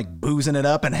if you like boozing it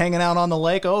up and hanging out on the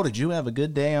lake, did you have a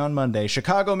good day on Monday?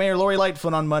 Chicago Mayor Lori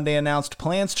Lightfoot on Monday announced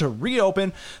plans to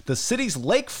reopen the city's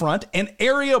lakefront and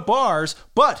area bars,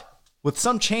 but with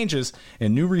some changes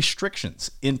and new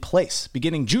restrictions in place.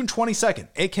 Beginning June 22nd,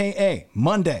 a.k.a.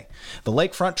 Monday, the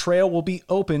Lakefront Trail will be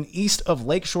open east of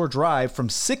Lakeshore Drive from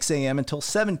 6 a.m. until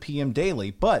 7 p.m. daily,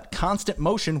 but constant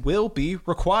motion will be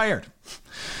required.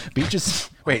 Beaches...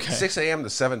 Wait, 6 a.m.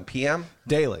 to 7 p.m.?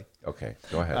 Daily. Okay,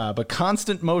 go ahead. But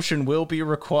constant motion will be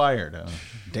required.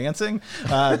 Dancing?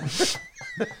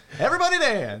 Everybody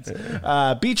dance.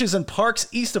 Beaches and parks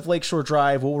east of Lakeshore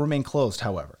Drive will remain closed,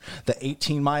 however. The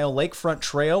 18-mile Lakefront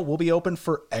Trail will be open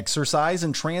for exercise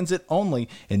and transit only,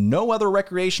 and no other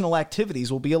recreational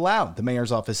activities will be allowed, the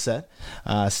mayor's office said,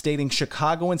 stating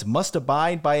Chicagoans must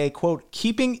abide by a, quote,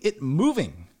 keeping it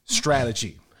moving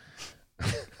strategy.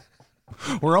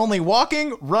 We're only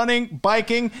walking, running,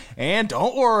 biking, and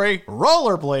don't worry,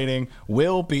 rollerblading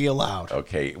will be allowed.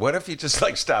 Okay, what if you just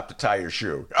stop to tie your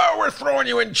shoe? Oh, we're throwing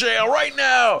you in jail right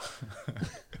now.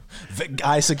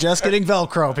 I suggest getting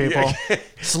Velcro, people.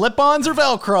 Slip-ons or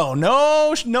Velcro.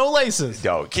 No laces.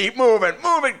 No, keep moving.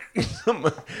 Move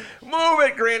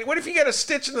it, Granny. What if you got a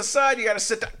stitch in the side? You got to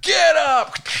sit down. Get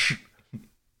up.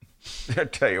 I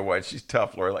tell you what, she's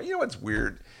tough, Lori. You know what's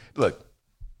weird? Look.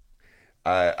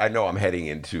 I know I'm heading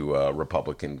into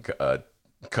Republican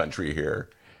country here,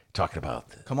 talking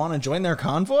about this. Come on and join their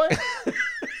convoy?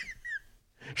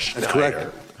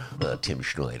 Schneider. Tim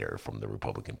Schneider from the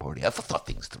Republican Party. I've thought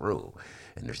things through,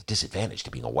 and there's a disadvantage to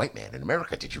being a white man in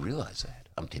America. Did you realize that?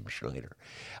 I'm Tim Schneider.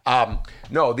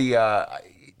 No, the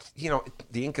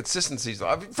inconsistencies.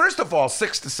 First of all,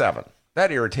 6 to 7.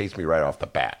 That irritates me right off the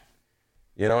bat.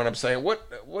 You know what I'm saying?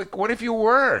 What if you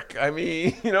work? I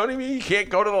mean, you know what I mean? You can't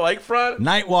go to the lakefront?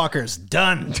 Night walkers,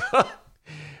 done.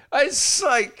 It's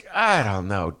like, I don't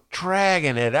know,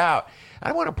 dragging it out.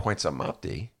 I want to point something out,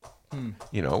 D.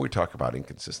 You know, we talk about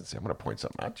inconsistency. I'm going to point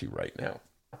something out to you right now.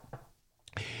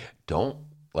 Don't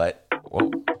let...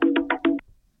 Whoa.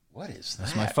 What is that?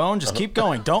 That's my phone. Just keep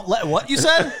going. Don't let... What you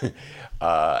said?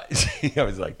 I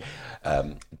was like,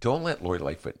 don't let Lori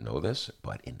Lightfoot know this,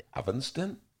 but in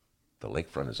Evanston... the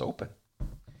lakefront is open.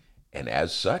 And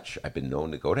as such, I've been known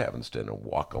to go to Evanston and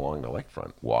walk along the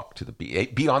lakefront, walk to the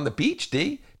beach, be on the beach,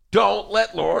 D. Don't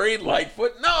let Lori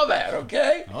Lightfoot know that,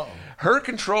 okay? Uh-oh. Her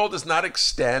control does not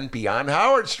extend beyond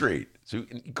Howard Street. So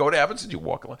you go to Evanston, you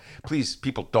walk along. Please,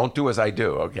 people, don't do as I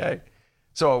do, okay?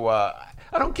 So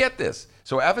I don't get this.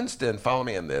 So Evanston, follow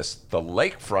me on this. The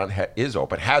lakefront is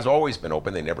open, has always been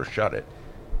open. They never shut it.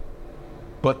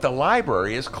 But the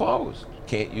library is closed. You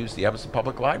can't use the Evanston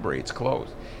Public Library. It's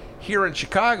closed. Here in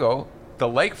Chicago, the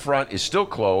lakefront is still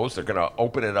closed. They're going to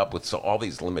open it up with all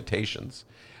these limitations.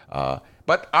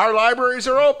 But our libraries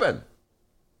are open.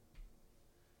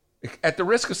 At the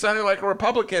risk of sounding like a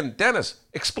Republican, Dennis,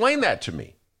 explain that to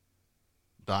me.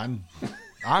 I'm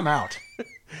out.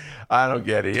 I don't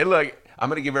get it. Look, I'm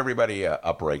going to give everybody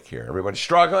a break here. Everybody's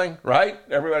struggling, right?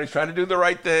 Everybody's trying to do the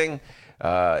right thing.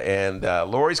 And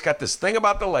Lori's got this thing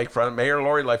about the lakefront. Mayor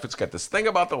Lori Lightfoot's got this thing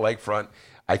about the lakefront.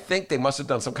 I think they must have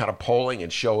done some kind of polling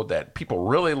and showed that people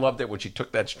really loved it when she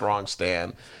took that strong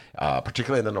stand,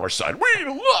 particularly in the north side. We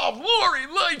love Lori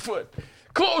Lightfoot.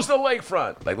 Close the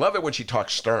lakefront. They love it when she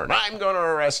talks stern. I'm going to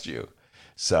arrest you.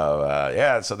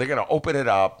 So, so they're going to open it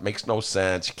up. Makes no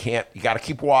sense. You got to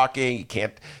keep walking. You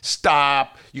can't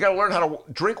stop. You got to learn how to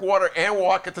drink water and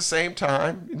walk at the same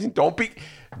time.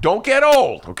 Don't get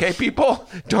old, okay, people?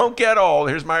 Don't get old.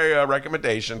 Here's my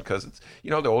recommendation, because it's,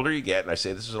 the older you get, and I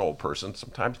say this is an old person,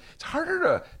 sometimes it's harder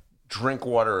to drink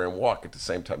water and walk at the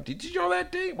same time. Did you know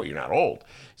that, Dave? Well, you're not old.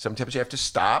 Sometimes you have to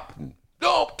stop and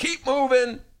keep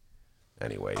moving.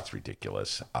 Anyway, it's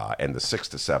ridiculous. And the 6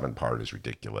 to 7 part is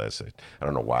ridiculous. I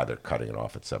don't know why they're cutting it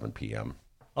off at 7 p.m.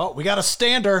 Oh, we got a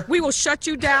stander. We will shut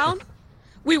you down.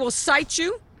 We will cite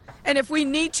you. And if we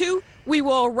need to, we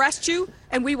will arrest you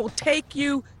and we will take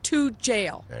you to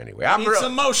jail. Anyway, I need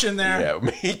some motion there.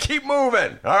 Yeah, keep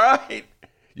moving. All right.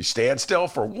 You stand still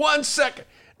for 1 second.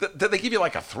 Did they give you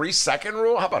like a 3-second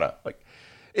rule? How about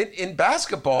in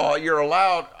basketball, you're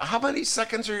allowed, how many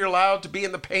seconds are you allowed to be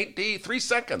in the paint, D? 3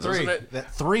 seconds, 3. Isn't it?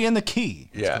 That 3 in the key.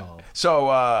 Yeah.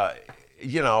 So,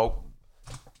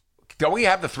 don't we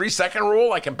have the 3-second rule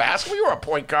like in basketball? You were a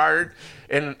point guard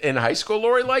in high school,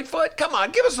 Lori Lightfoot. Come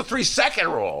on, give us the 3-second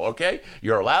rule, okay?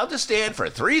 You're allowed to stand for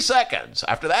 3 seconds.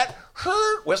 After that,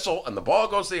 whistle, and the ball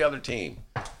goes to the other team.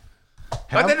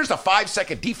 But then there's the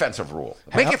 5-second defensive rule.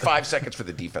 Make it 5 seconds for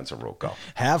the defensive rule. Go.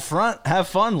 Have fun,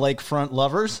 lakefront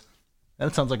lovers.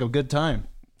 That sounds like a good time.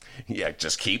 Yeah,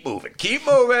 just keep moving. Keep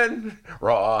moving.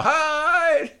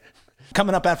 Rawhide.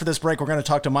 Coming up after this break, we're going to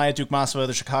talk to Maya Dukmasova,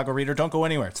 the Chicago Reader. Don't go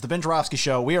anywhere. It's the Ben Joravsky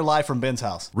Show. We are live from Ben's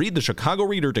house. Read the Chicago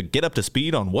Reader to get up to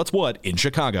speed on what's what in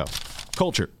Chicago.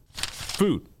 Culture,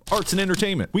 food, arts and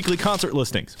entertainment, weekly concert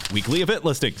listings, weekly event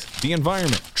listings, the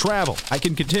environment, travel. I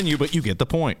can continue, but you get the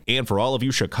point. And for all of you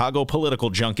Chicago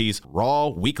political junkies, raw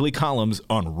weekly columns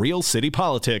on real city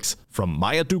politics from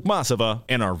Maya Dukmasova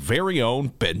and our very own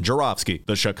Ben Joravsky.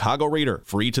 The Chicago Reader,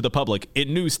 free to the public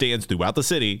in newsstands throughout the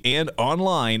city and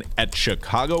online at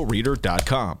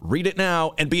chicagoreader.com. Read it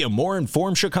now and be a more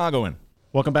informed Chicagoan.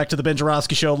 Welcome back to the Ben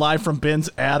Joravsky Show, live from Ben's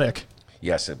attic.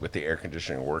 Yes, with the air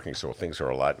conditioning working, so things are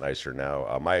a lot nicer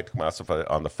now. Maya Dukmasova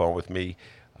on the phone with me,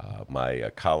 my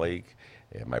colleague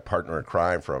and my partner in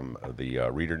crime from the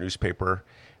Reader newspaper.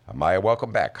 Maya,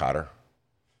 welcome back, Cotter.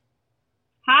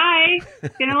 Hi,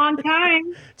 it's been a long time.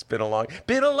 It's been a long,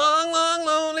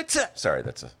 lonely time. Sorry,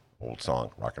 that's an old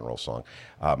song, rock and roll song.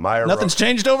 Maya, nothing's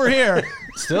changed over here.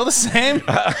 Still the same.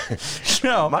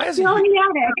 No,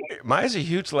 Maya's a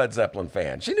huge Led Zeppelin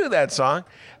fan. She knew that song.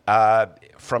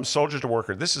 From Soldier to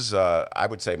Worker. This is, I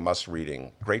would say,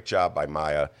 must-reading. Great job by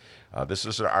Maya. This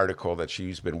is an article that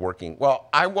she's been working. Well,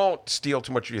 I won't steal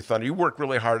too much of your thunder. You work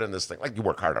really hard on this thing. Like, you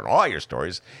work hard on all your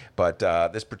stories, but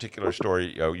this particular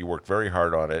story, you worked very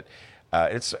hard on it.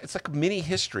 It's like a mini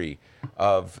history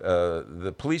of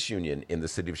the police union in the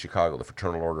city of Chicago, the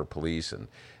Fraternal Order of Police, and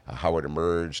how it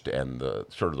emerged and the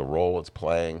sort of the role it's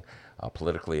playing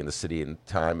politically in the city and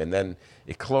time. And then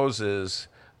it closes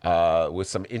with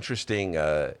some interesting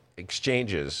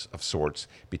exchanges of sorts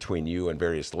between you and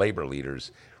various labor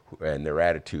leaders and their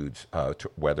attitudes to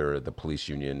whether the police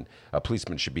union,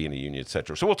 policemen should be in a union, et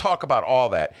cetera. So we'll talk about all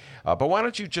that. But why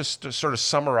don't you just sort of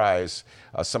summarize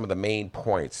some of the main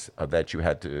points that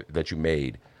you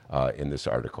made in this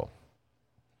article?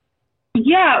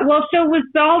 Yeah, well, so with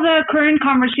all the current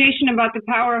conversation about the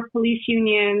power of police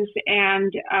unions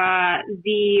and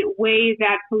the way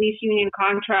that police union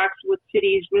contracts with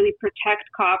cities really protect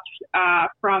cops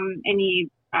from any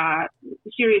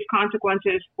serious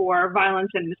consequences for violence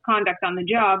and misconduct on the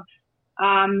job,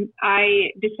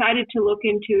 I decided to look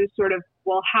into sort of,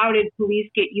 well, how did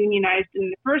police get unionized in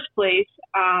the first place?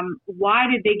 Why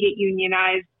did they get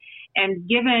unionized? And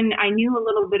given I knew a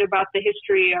little bit about the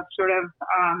history of sort of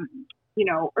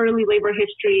early labor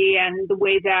history and the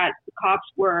way that the cops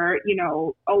were,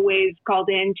 always called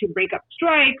in to break up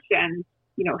strikes and,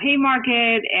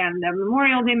 Haymarket and the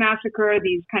Memorial Day Massacre,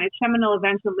 these kind of seminal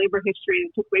events of labor history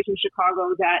that took place in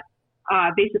Chicago that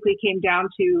basically came down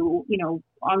to,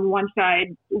 on one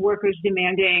side, workers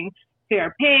demanding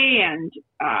fair pay and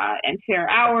fair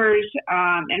hours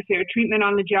and fair treatment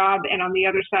on the job, and on the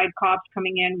other side, cops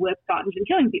coming in with guns and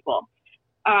killing people.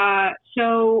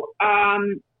 So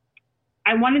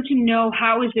I wanted to know,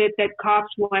 how is it that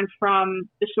cops went from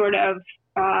the sort of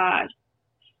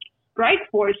strike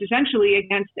force essentially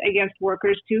against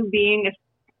workers to being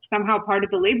somehow part of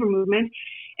the labor movement?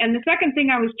 And the second thing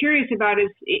I was curious about is,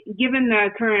 given the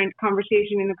current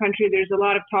conversation in the country, there's a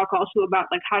lot of talk also about,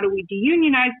 like, how do we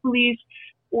deunionize police?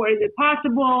 Or is it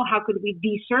possible? How could we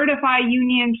decertify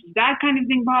unions? Is that kind of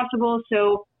thing possible?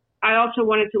 So I also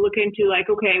wanted to look into, like,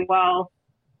 okay, well,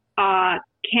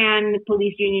 can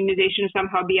police unionization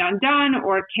somehow be undone,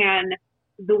 or can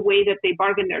the way that they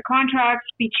bargain their contracts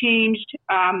be changed?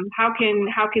 How can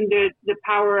the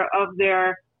power of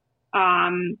their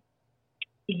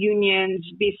unions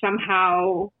be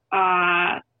somehow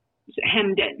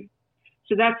hemmed in?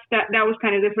 So that was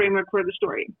kind of the framework for the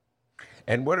story.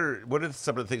 And what are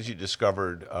some of the things you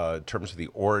discovered in terms of the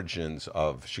origins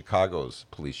of Chicago's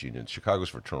police unions, Chicago's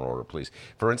Fraternal Order Police?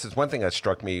 For instance, one thing that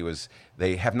struck me was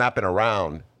they have not been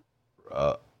around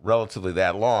relatively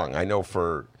that long. I know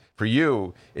for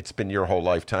you, it's been your whole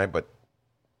lifetime, but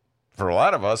for a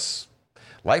lot of us,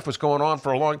 life was going on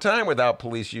for a long time without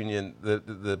police union,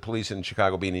 the police in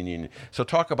Chicago being in union. So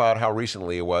talk about how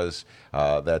recently it was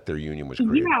that their union was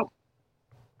created. Yeah.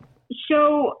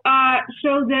 So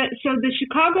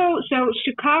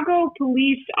Chicago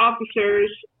police officers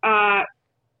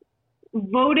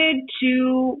voted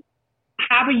to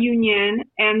have a union,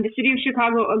 and the city of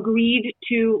Chicago agreed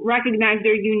to recognize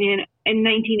their union in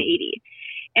 1980.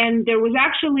 And there was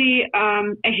actually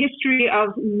a history of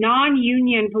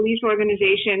non-union police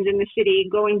organizations in the city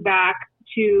going back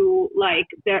to, like,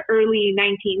 the early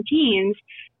 19-teens.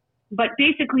 But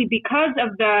basically, because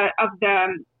of the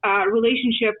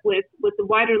relationship with the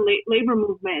wider labor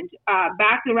movement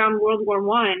back around World War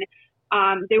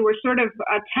I, there were sort of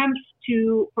attempts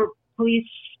for police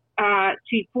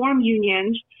to form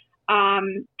unions,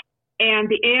 and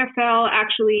the AFL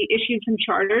actually issued some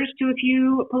charters to a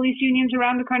few police unions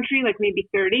around the country, like maybe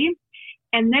 30.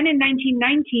 And then in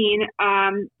 1919,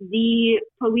 the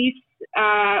police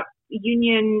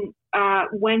union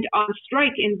went on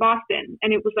strike in Boston,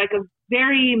 and it was like a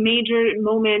very major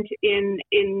moment in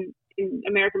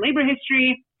American labor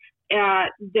history.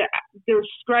 The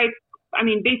strike, I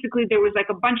mean, basically there was like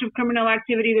a bunch of criminal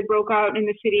activity that broke out in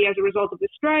the city as a result of the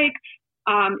strike.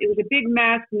 It was a big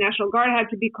mess. The National Guard had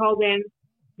to be called in.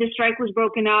 The strike was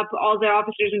broken up. All the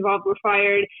officers involved were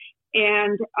fired.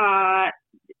 And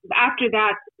after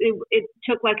that, it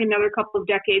took like another couple of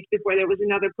decades before there was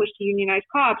another push to unionize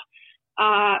cops.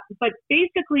 But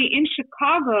basically in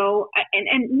Chicago,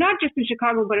 and not just in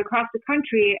Chicago, but across the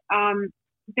country,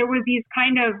 there were these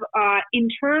kind of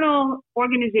internal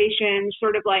organizations,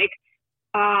 sort of like,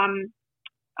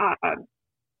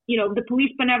 the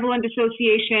Police Benevolent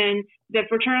Association, the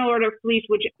Fraternal Order of Police,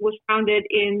 which was founded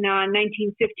in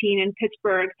 1915 in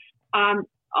Pittsburgh,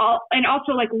 and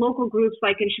also like local groups,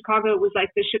 like in Chicago, it was like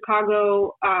the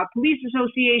Chicago Police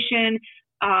Association.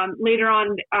 Later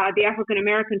on, the African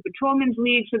American Patrolmen's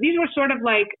League. So these were sort of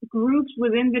like groups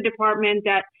within the department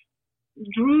that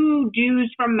drew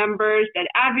dues from members, that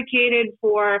advocated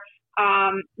for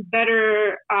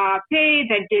better pay,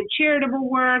 that did charitable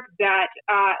work, that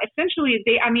essentially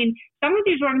some of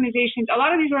these organizations, a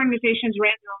lot of these organizations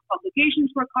ran their own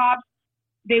publications for cops.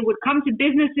 They would come to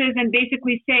businesses and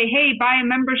basically say, hey, buy a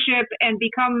membership and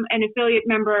become an affiliate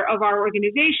member of our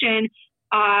organization.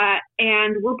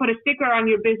 And we'll put a sticker on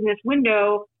your business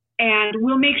window, and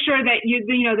we'll make sure that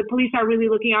the police are really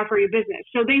looking out for your business.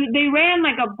 So they ran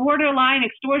like a borderline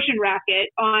extortion racket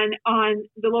on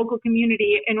the local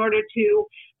community in order to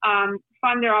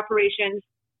fund their operations.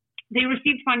 They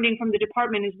received funding from the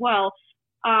department as well,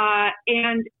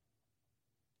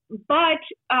 but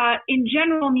in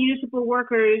general, municipal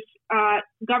workers,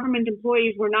 government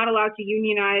employees were not allowed to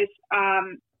unionize.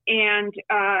 And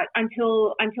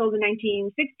until the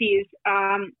 1960s,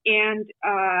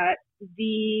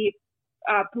 the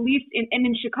police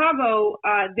in Chicago,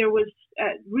 there was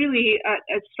really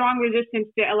a strong resistance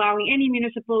to allowing any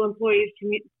municipal employees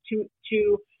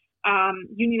to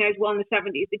unionize well in the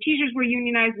 70s. The teachers were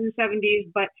unionized in the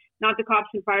 70s, but not the cops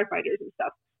and firefighters and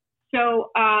stuff. So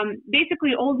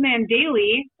basically, Old Man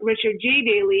Daley, Richard J.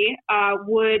 Daley,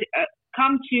 would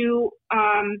come to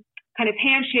kind of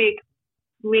handshake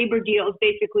labor deals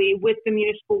basically with the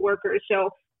municipal workers. So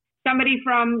somebody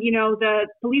from, the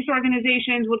police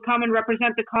organizations would come and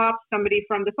represent the cops. Somebody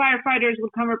from the firefighters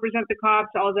would come represent the cops,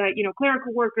 all the,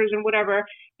 clerical workers and whatever.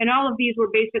 And all of these were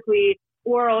basically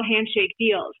oral handshake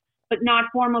deals, but not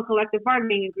formal collective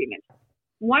bargaining agreements.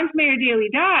 Once Mayor Daley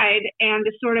died and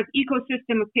the sort of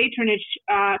ecosystem of patronage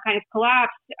kind of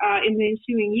collapsed in the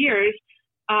ensuing years,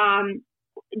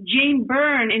 Jane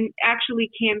Byrne actually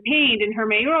campaigned in her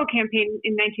mayoral campaign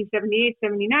in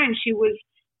 1978-79. She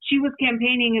was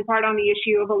campaigning in part on the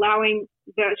issue of allowing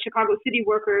the Chicago city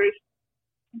workers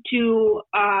to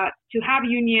have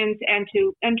unions and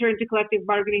to enter into collective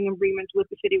bargaining agreements with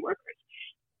the city workers.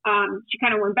 She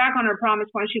kind of went back on her promise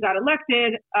when she got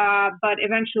elected, but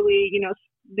eventually,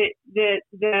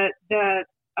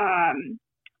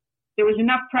 there was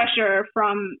enough pressure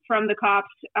from the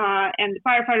cops and the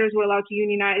firefighters were allowed to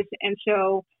unionize, and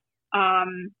so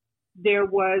there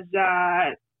was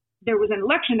an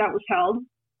election that was held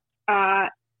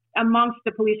amongst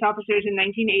the police officers in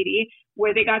 1980,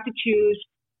 where they got to choose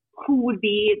who would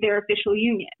be their official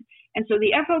union. And so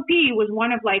the FOP was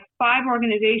one of like 5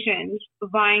 organizations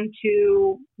vying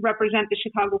to represent the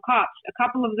Chicago cops. A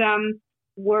couple of them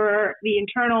were the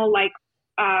internal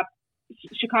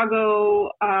Chicago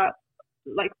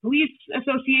Police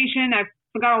Association. I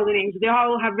forgot all the names. They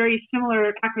all have very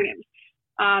similar acronyms.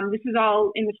 This is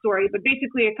all in the story, but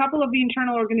basically a couple of the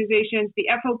internal organizations, the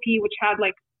FOP, which had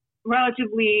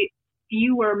relatively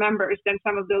fewer members than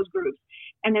some of those groups,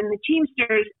 and then the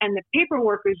Teamsters and the Paper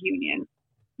Workers Union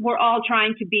were all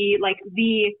trying to be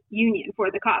the union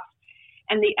for the cops.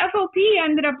 And the FOP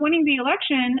ended up winning the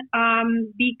election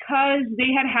because they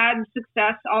had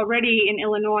success already in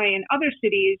Illinois and other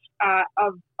cities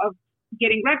of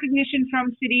getting recognition from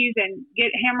cities and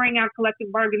hammering out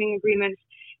collective bargaining agreements,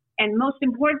 and most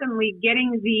importantly,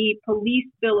 getting the police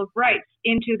Bill of Rights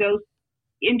into those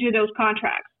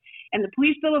contracts. And the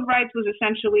police Bill of Rights was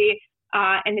essentially,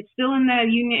 and it's still in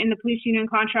the police union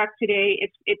contract today.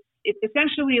 It's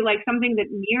essentially like something that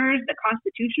mirrors the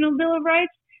constitutional Bill of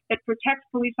Rights that protects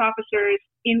police officers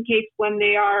in case when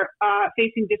they are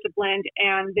facing discipline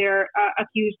and they're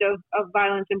accused of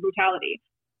violence and brutality.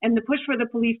 And the push for the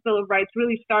police Bill of Rights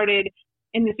really started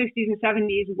in the 60s and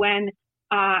 70s when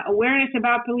awareness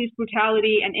about police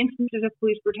brutality and instances of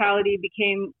police brutality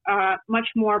became much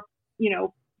more,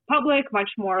 public,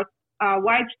 much more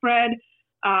widespread.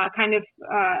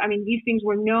 These things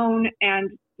were known and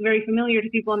very familiar to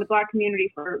people in the Black community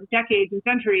for decades and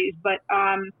centuries. But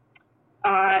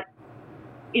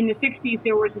in the 60s,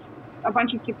 there was a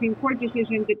bunch of Supreme Court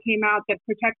decisions that came out that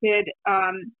protected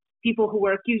people who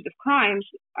were accused of crimes.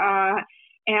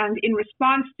 And in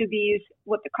response to these,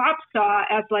 what the cops saw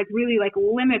as really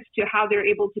limits to how they're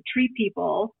able to treat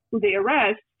people who they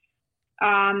arrest,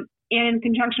 in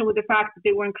conjunction with the fact that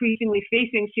they were increasingly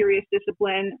facing serious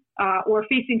discipline or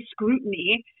facing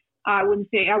scrutiny. I wouldn't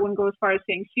go as far as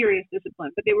saying serious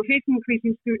discipline, but they were facing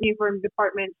increasing scrutiny from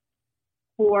departments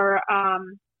for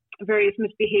various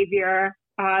misbehavior.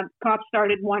 Cops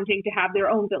started wanting to have their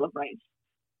own Bill of Rights.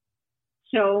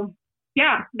 So,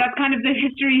 yeah, that's kind of the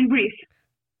history in brief.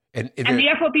 And the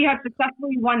FOP had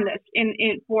successfully won this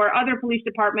for other police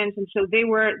departments, and so they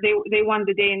won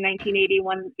the day in 1980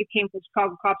 when it came to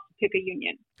Chicago cops to pick a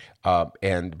union.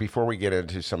 And before we get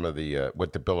into some of the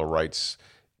what the Bill of Rights,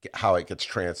 how it gets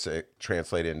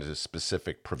translated into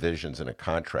specific provisions in a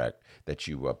contract that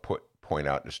you point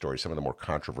out in the story, some of the more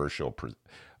controversial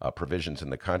provisions in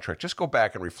the contract. Just go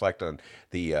back and reflect on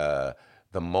the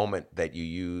moment that you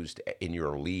used in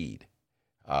your lead,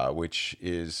 which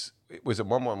is. It was a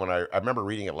moment when I remember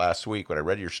reading it last week when I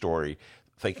read your story,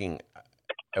 thinking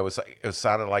it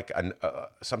sounded like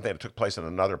something that took place on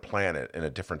another planet in a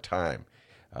different time,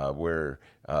 where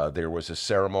there was a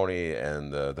ceremony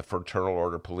and the Fraternal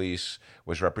Order Police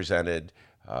was represented.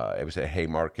 It was a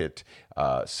Haymarket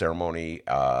ceremony.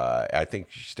 I think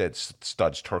you said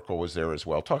Studs Terkel was there as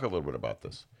well. Talk a little bit about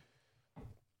this.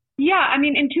 Yeah,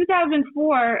 in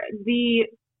 2004, the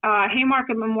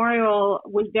Haymarket Memorial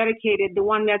was dedicated, the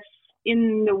one that's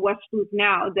in the West Loop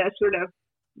now, the sort of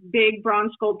big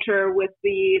bronze sculpture with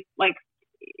the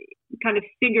kind of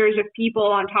figures of people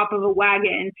on top of a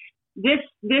wagon. This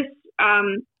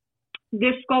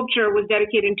sculpture was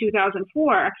dedicated in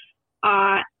 2004.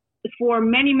 For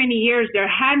many, many years, there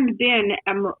hadn't been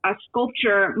a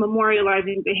sculpture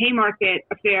memorializing the Haymarket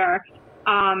affair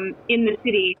in the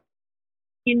city.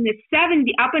 In the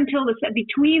 70s, up until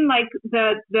between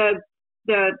the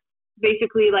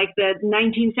basically the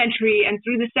 19th century and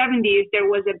through the 70s, there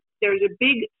was a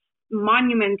big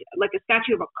monument, like a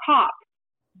statue of a cop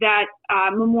that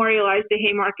memorialized the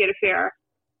Haymarket affair.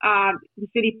 The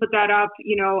city put that up,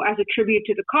 as a tribute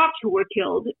to the cops who were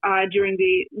killed during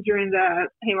the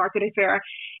Haymarket affair,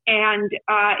 and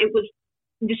it was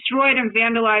destroyed and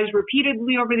vandalized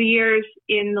repeatedly over the years.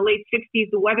 In the late 60s,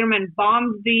 the Weathermen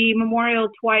bombed the memorial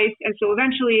twice, and so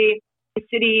eventually the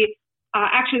city.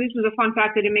 Actually, this was a fun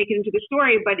fact that didn't make it into the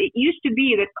story, but it used to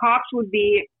be that cops would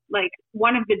be like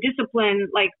one of the discipline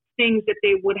things that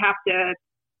they would have to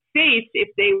face if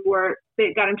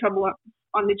they got in trouble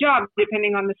on the job,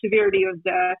 depending on the severity of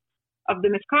the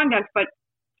misconduct. But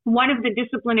one of the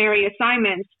disciplinary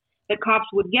assignments that cops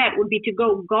would get would be to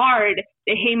go guard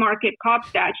the Haymarket cop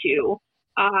statue,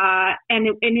 and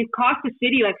it cost the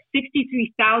city like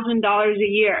 $63,000 a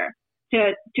year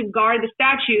to guard the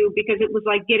statue because it was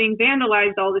getting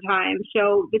vandalized all the time.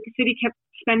 So the city kept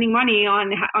spending money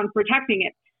on protecting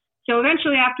it. So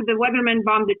eventually, after the Weathermen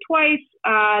bombed it twice,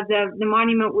 the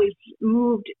monument was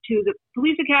moved to the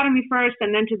police academy first,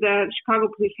 and then to the Chicago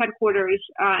Police Headquarters,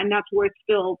 and that's where it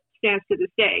still stands to this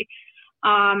day.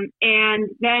 And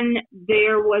then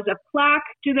there was a plaque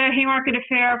to the Haymarket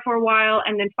affair for a while,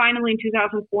 and then finally in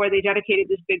 2004 they dedicated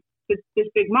this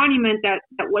big monument that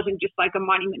wasn't just like a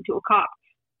monument to a cop.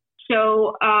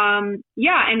 So on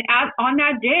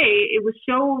that day, it was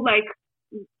so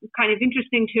kind of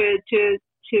interesting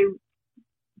to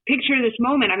picture this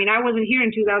moment. I mean, I wasn't here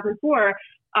in 2004,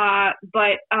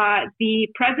 but the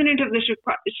president of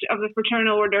the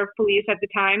Fraternal Order of Police at the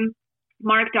time,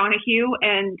 Mark Donahue,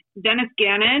 and Dennis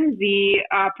Gannon, the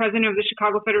president of the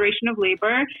Chicago Federation of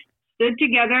Labor, stood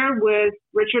together with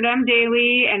Richard M.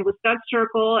 Daley and with Stud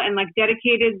Circle and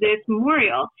dedicated this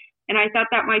memorial. And I thought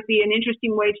that might be an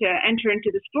interesting way to enter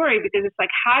into the story, because it's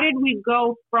how did we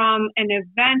go from an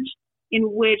event in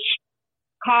which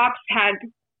cops had,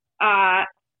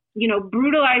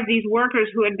 brutalized these workers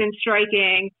who had been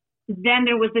striking. Then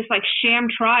there was this sham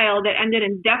trial that ended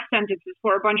in death sentences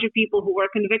for a bunch of people who were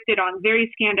convicted on very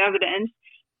scant evidence.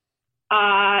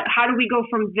 How do we go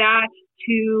from that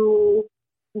to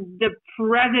the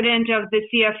president of the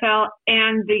CFL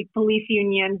and the police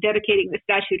union dedicating the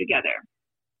statue together?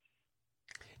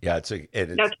 Yeah,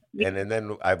 and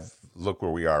then I've looked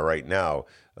where we are right now.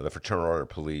 The Fraternal Order of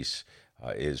Police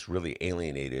is really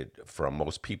alienated from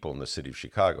most people in the city of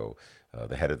Chicago.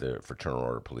 The head of the Fraternal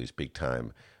Order of Police, big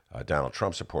time Donald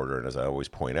Trump supporter, and as I always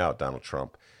point out, Donald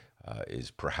Trump is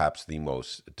perhaps the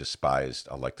most despised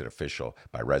elected official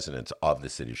by residents of the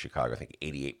city of Chicago. I think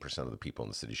 88% of the people in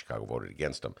the city of Chicago voted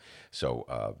against him. So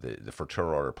the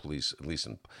Fraternal Order of Police, at least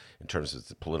in terms of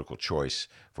the political choice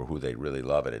for who they really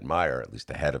love and admire, at least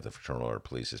the head of the Fraternal Order of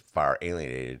Police is far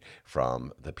alienated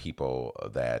from the people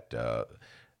that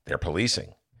they're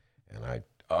policing. And I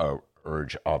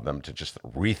urge all of them to just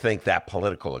rethink that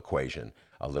political equation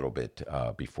a little bit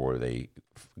before they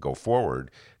go forward,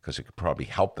 because it could probably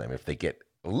help them if they get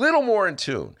a little more in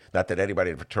tune. Not that anybody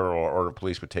in the Fraternal Order of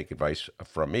Police would take advice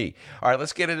from me. All right,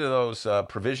 let's get into those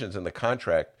provisions in the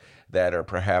contract that are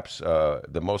perhaps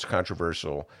the most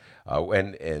controversial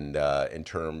in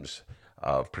terms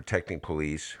of protecting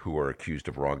police who are accused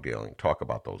of wrongdoing. Talk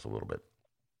about those a little bit.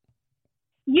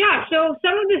 Yeah, so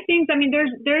some of the things, I mean,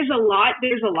 there's a lot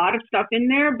of stuff in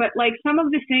there, but some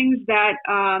of the things that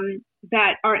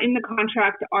are in the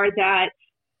contract are that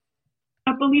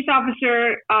a police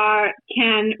officer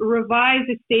can revise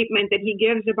a statement that he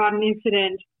gives about an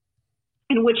incident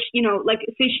in which,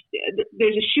 say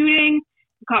there's a shooting,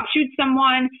 the cop shoots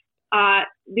someone,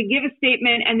 they give a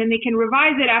statement, and then they can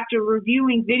revise it after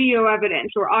reviewing video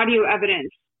evidence or audio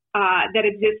evidence that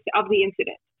exists of the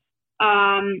incident.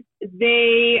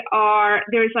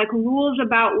 There's rules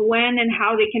about when and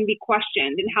how they can be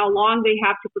questioned and how long they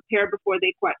have to prepare before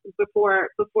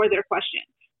they're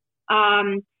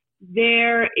questioned.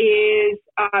 There is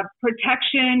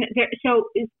protection there,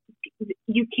 so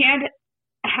you can't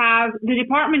have, the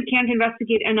department can't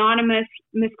investigate anonymous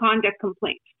misconduct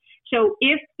complaints. So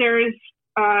if there's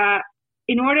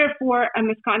in order for a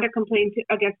misconduct complaint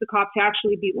against the cop to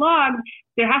actually be logged,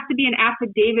 there has to be an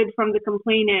affidavit from the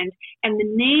complainant, and the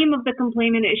name of the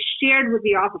complainant is shared with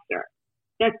the officer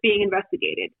that's being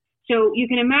investigated. So you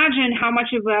can imagine how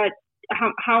much that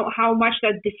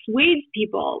dissuades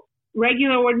people,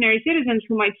 regular ordinary citizens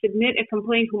who might submit a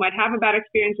complaint, who might have a bad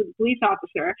experience with a police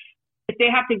officer. If they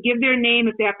have to give their name,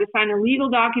 if they have to sign a legal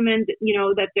document,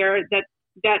 that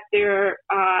they're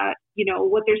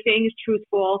what they're saying is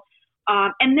truthful.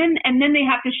 And then they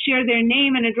have to share their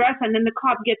name and address, and then the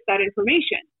cop gets that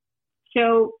information.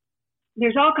 So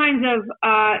there's all kinds of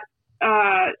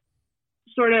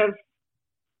sort of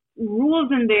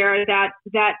rules in there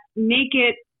that make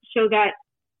it so that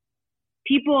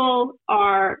people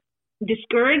are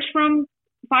discouraged from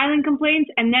filing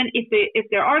complaints. And then if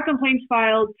there are complaints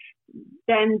filed,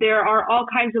 then there are all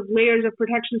kinds of layers of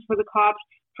protections for the cops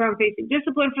from facing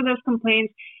discipline for those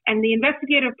complaints. And the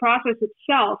investigative process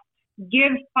itself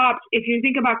gives cops, if you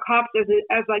think about cops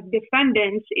as like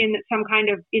defendants in some kind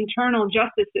of internal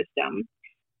justice system,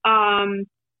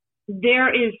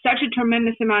 there is such a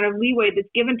tremendous amount of leeway that's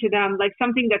given to them, like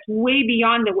something that's way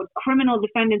beyond what criminal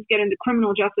defendants get in the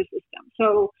criminal justice system.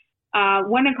 So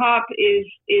when a cop is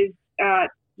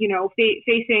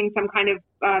facing some kind of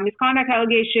misconduct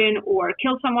allegation or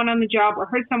killed someone on the job or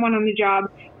hurt someone on the job,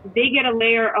 they get a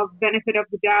layer of benefit of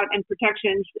the doubt and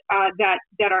protections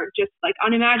that are just like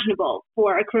unimaginable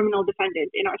for a criminal defendant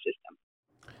in our system.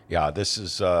 Yeah,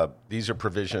 these are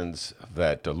provisions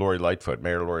that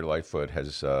Mayor Lori Lightfoot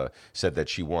has said that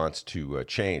she wants to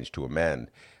change, to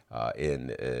amend in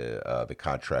the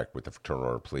contract with the Fraternal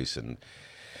Order of Police, and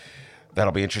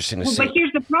that'll be interesting to see. But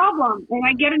here's the problem, and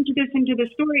I get into the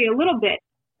story a little bit.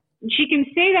 She can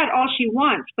say that all she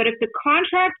wants, but if the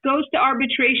contract goes to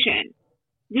arbitration,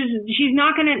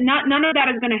 none of that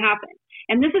is going to happen.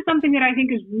 And this is something that I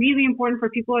think is really important for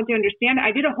people to understand.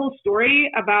 I did a whole story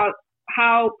about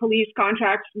how police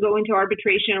contracts go into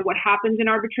arbitration and what happens in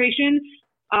arbitration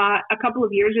a couple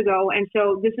of years ago. And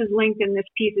so this is linked in this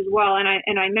piece as well. And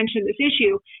I mentioned this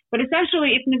issue. But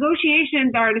essentially, if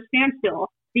negotiations are at a standstill,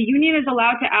 the union is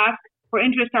allowed to ask for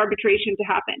interest arbitration to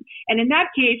happen. And in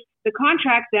that case, the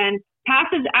contract then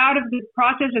passes out of the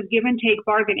process of give and take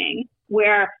bargaining,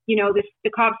 where,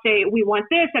 the cops say, we want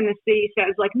this, and the city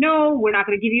says, like, no, we're not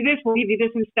going to give you this, we'll give you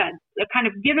this instead. A kind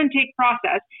of give and take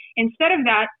process. Instead of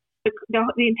that,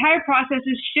 the entire process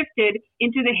is shifted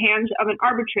into the hands of an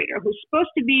arbitrator who's supposed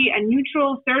to be a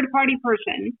neutral third-party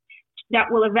person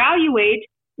that will evaluate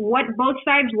what both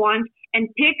sides want and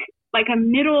pick like a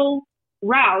middle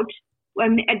route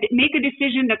and make a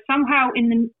decision that somehow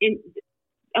in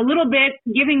a little bit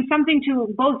giving something to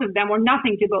both of them or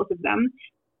nothing to both of them.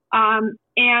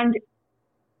 And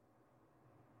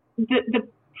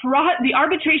the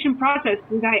arbitration process,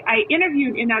 I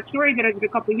interviewed in that story that I did a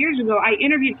couple of years ago, I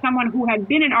interviewed someone who had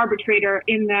been an arbitrator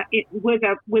with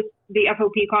the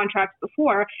FOP contracts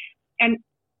before. And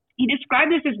he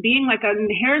described this as being like an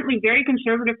inherently very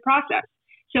conservative process.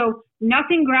 So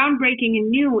nothing groundbreaking and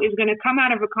new is going to come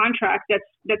out of a contract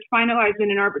that's finalized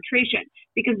in an arbitration,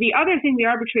 because the other thing the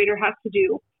arbitrator has to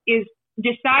do is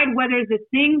decide whether the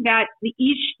thing that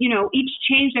each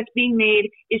change that's being made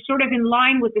is sort of in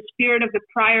line with the spirit of the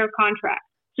prior contract.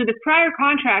 So the prior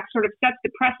contract sort of sets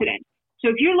the precedent. So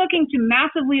if you're looking to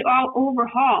massively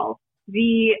overhaul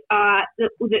the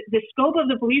scope of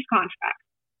the police contract,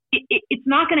 it's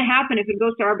not going to happen if it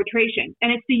goes to arbitration.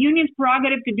 And it's the union's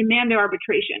prerogative to demand their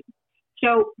arbitration.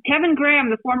 So Kevin Graham,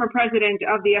 the former president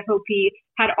of the FOP,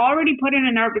 had already put in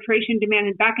an arbitration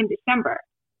demand back in December.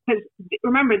 Because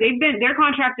remember, their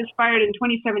contract expired in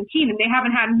 2017, and they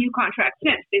haven't had a new contract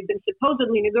since. They've been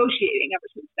supposedly negotiating ever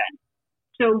since then.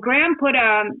 So Graham put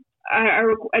a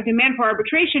demand for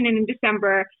arbitration in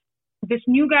December. This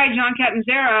new guy, John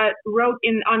Catanzara, wrote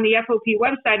on the FOP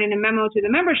website in a memo to the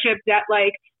membership that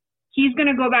he's going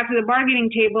to go back to the bargaining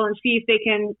table and see if they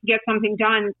can get something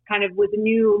done kind of with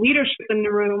new leadership in the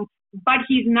room, but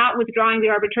he's not withdrawing the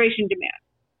arbitration demand.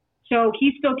 So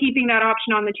he's still keeping that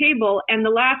option on the table. And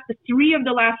three of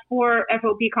the last four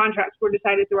FOP contracts were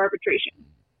decided through arbitration.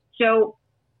 So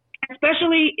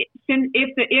especially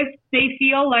if they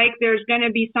feel like there's going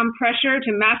to be some pressure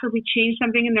to massively change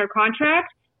something in their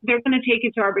contract, they're going to take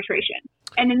it to arbitration.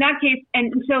 And in that case,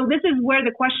 and so this is where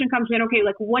the question comes in. Okay,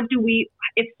 what do we?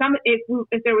 If something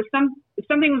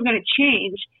was going to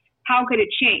change, how could it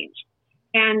change?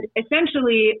 And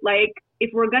essentially, if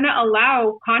we're going to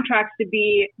allow contracts to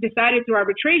be decided through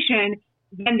arbitration,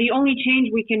 then the only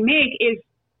change we can make is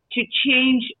to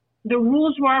change the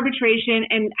rules for arbitration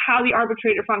and how the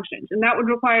arbitrator functions, and that would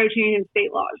require a change in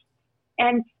state laws.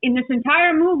 And in this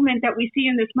entire movement that we see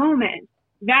in this moment,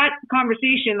 that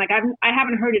conversation, I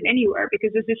haven't heard it anywhere,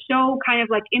 because this is so kind of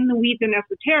in the weeds and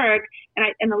esoteric,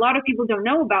 and a lot of people don't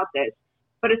know about this.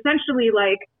 But essentially,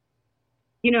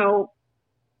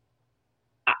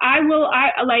 I'm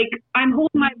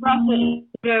holding my breath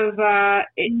of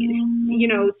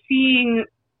seeing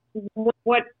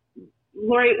what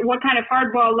kind of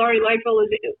hardball Lori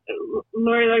Lightfoot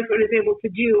is able to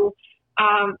do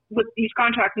with these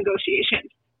contract negotiations.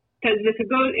 Because if it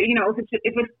goes,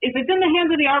 if it's in the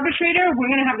hands of the arbitrator, we're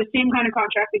going to have the same kind of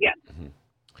contract again. Mm-hmm.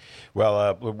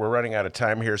 Well, we're running out of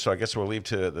time here, so I guess we'll leave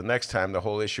to the next time the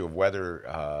whole issue of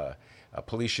whether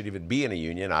police should even be in a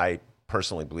union. I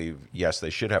personally believe, yes, they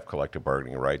should have collective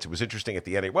bargaining rights. It was interesting at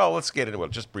the end. Well, let's get into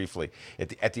it just briefly.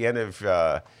 At the end of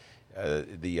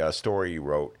the story you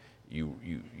wrote,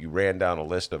 you ran down a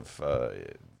list of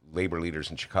labor leaders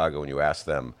in Chicago, and you asked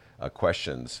them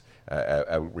questions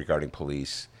regarding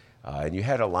police, and you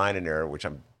had a line in there which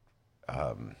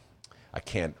I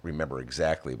can't remember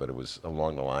exactly, but it was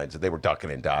along the lines that they were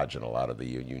ducking and dodging. A lot of the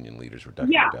union leaders were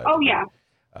ducking and dodging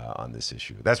on this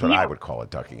issue. That's what I would call it,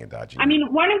 ducking and dodging. I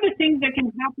mean, one of the things that can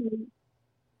happen,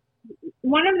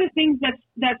 one of the things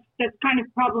that's kind of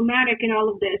problematic in all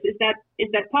of this is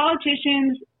that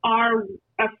politicians are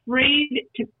afraid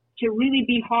to really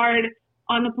be hard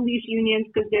on the police unions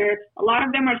because a lot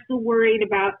of them are still worried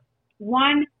about,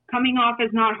 one, coming off as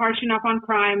not harsh enough on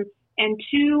crime, and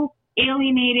two,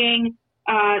 alienating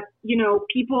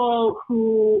people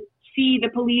who see the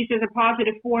police as a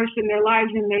positive force in their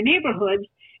lives and their neighborhoods,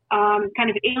 kind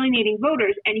of alienating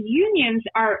voters. And unions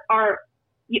are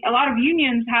a lot of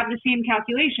unions have the same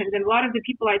calculations, and a lot of the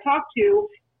people I talk to,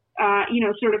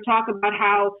 sort of talk about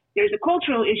how there's a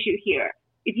cultural issue here.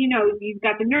 If you've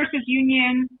got the nurses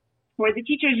union or the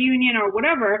teachers union or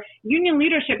whatever, union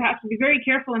leadership has to be very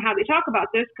careful in how they talk about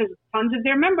this because tons of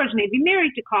their members may be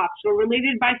married to cops or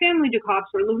related by family to cops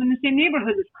or live in the same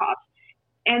neighborhood as cops.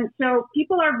 And so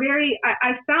people are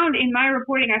I found in my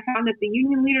reporting, I found that the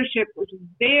union leadership was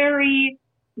very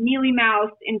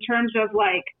mealy-mouthed in terms of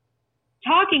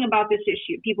talking about this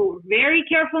issue. People were very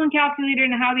careful and calculated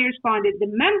in how they responded. The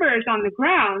members on the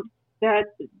ground,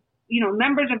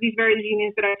 members of these various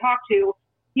unions that I talked to,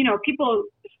 people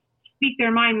speak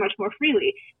their mind much more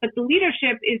freely, but the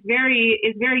leadership is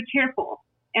very careful.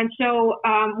 And so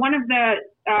one of the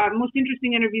most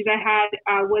interesting interviews I had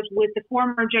was with the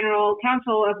former general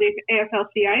counsel of the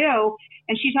AFL-CIO,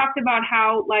 and she talked about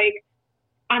how,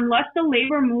 unless the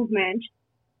labor movement,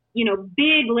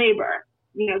 big labor,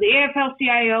 the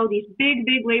AFL-CIO, these big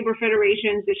labor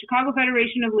federations, the Chicago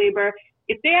Federation of Labor,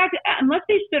 unless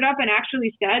they stood up and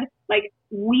actually said,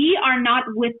 we are not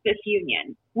with this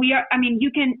union. We are,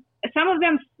 some of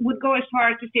them would go as far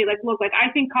as to say, look, I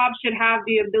think cops should have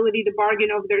the ability to bargain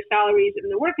over their salaries and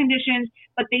their work conditions,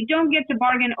 but they don't get to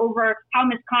bargain over how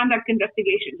misconduct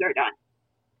investigations are done.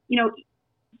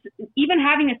 Even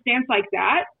having a stance like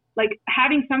that,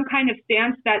 having some kind of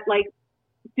stance that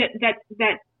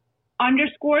that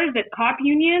underscores that cop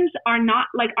unions are not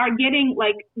are getting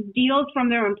deals from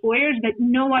their employers that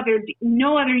no other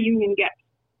union gets.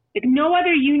 No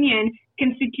other union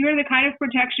can secure the kind of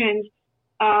protections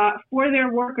for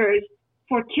their workers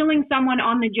for killing someone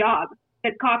on the job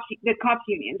that cops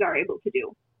unions are able to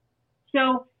do.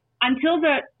 So until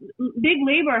the big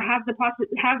labor has the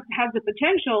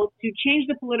potential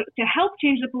to help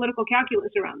change the political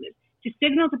calculus around this, to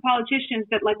signal to politicians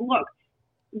that look,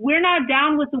 we're not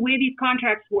down with the way these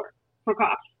contracts work for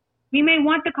cops. We may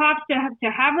want the cops to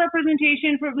have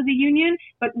representation with the union,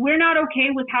 but we're not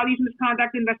okay with how these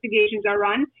misconduct investigations are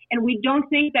run, and we don't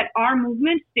think that our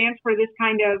movement stands for this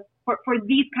for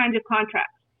these kinds of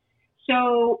contracts.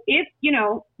 So if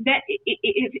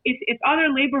if other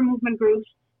labor movement groups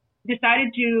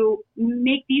decided to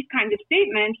make these kinds of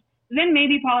statements, then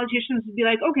maybe politicians would be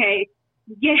like, okay,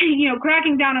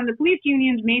 cracking down on the police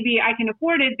unions, maybe I can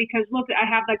afford it because look, I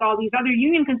have all these other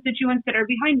union constituents that are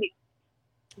behind me.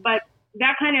 But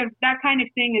that kind of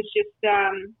thing is just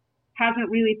hasn't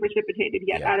really precipitated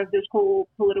yet out of this whole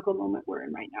political moment we're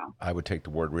in right now. I would take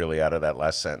the word really out of that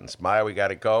last sentence. Maya, we got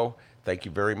to go. Thank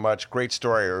you very much. Great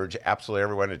story. I urge absolutely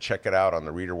everyone to check it out on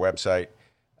the Reader website.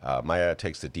 Maya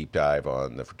takes the deep dive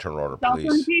on the Fraternal Order of Police.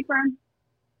 It's also in the paper.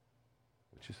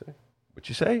 What'd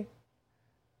you say?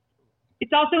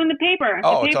 It's also in the paper.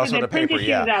 It's also in the paper,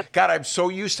 yeah. God, I'm so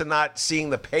used to not seeing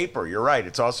the paper. You're right.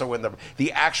 It's also in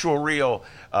the actual real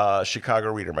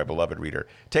Chicago Reader, my beloved Reader.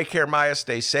 Take care, Maya.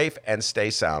 Stay safe and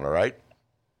stay sound, all right?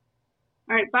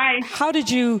 All right, bye. How did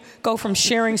you go from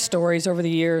sharing stories over the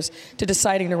years to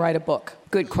deciding to write a book?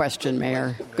 Good question,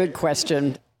 Mayor. Good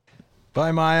question.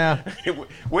 Bye, Maya.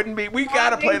 Wouldn't be. We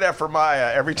got to play that for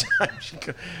Maya every time.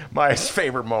 Maya's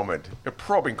favorite moment. A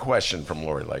probing question from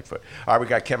Lori Lightfoot. All right, we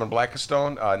got Kevin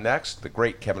Blackistone next. The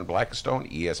great Kevin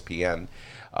Blackistone, ESPN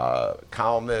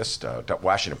columnist,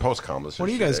 Washington Post columnist. What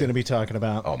are you guys going to be talking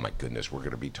about? Oh, my goodness. We're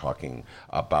going to be talking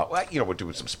about, we're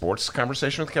doing some sports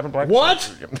conversation with Kevin Blackistone.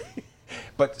 What?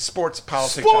 But sports,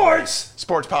 politics,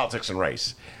 sports, politics, and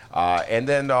race. And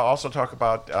then also talk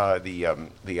about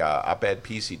the op-ed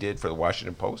piece he did for the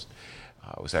Washington Post.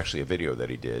 It was actually a video that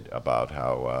he did about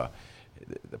how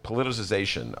the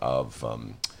politicization of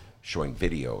showing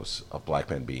videos of black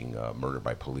men being murdered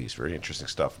by police. Very interesting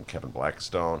stuff from Kevin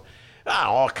Blackistone.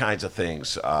 All kinds of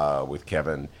things with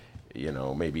Kevin.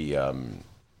 Maybe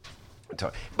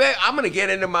But I'm going to get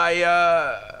into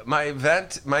my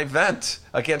vent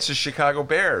against the Chicago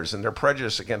Bears and their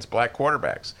prejudice against black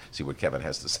quarterbacks. See what Kevin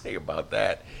has to say about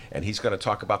that. And he's going to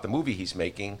talk about the movie he's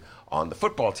making on the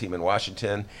football team in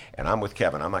Washington. And I'm with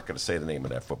Kevin. I'm not going to say the name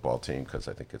of that football team because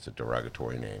I think it's a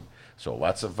derogatory name. So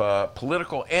lots of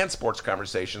political and sports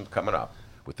conversations coming up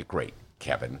with the great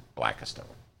Kevin Blackistone.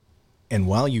 And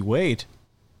while you wait,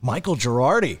 Michael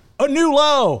Girardi, a new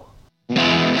low.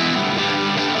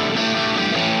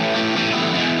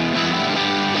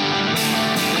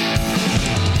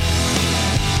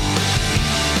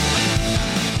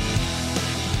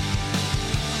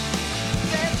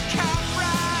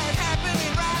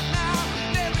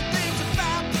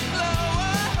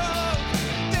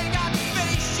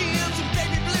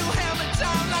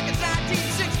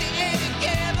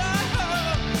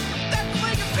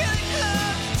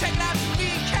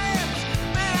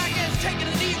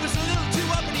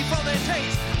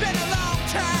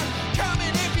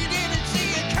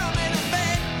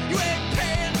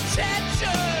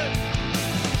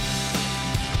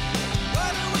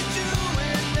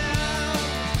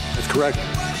 Correct.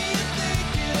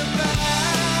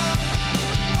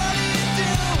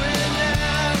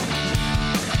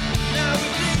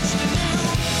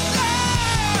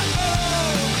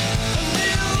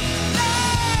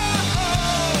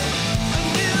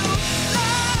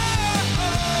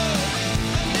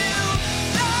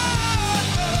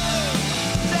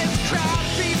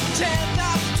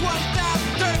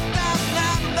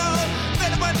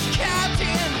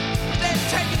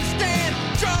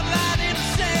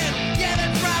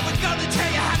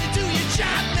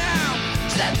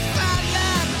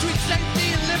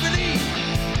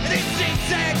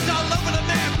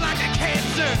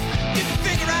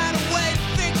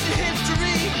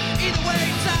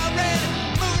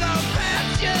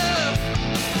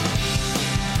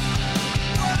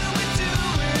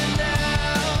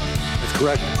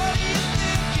 Correct.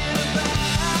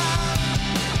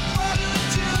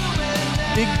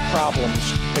 Big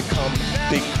problems become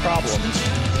big problems.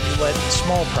 You let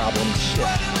small problems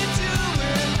shift.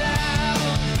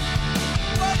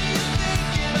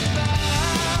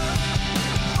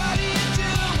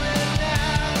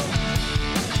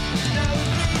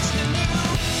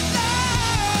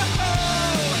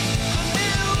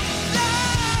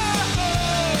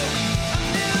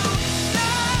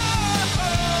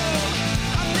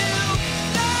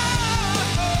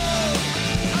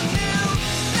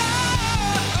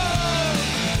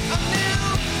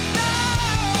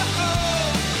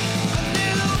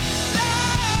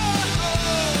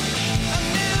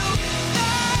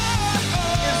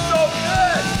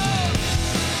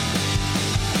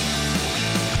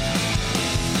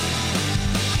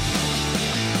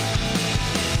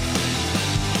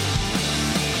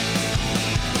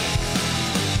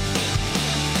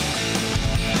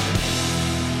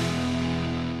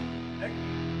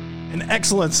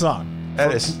 Excellent song.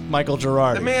 That is Michael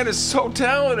Girardi. The man is so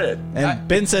talented. And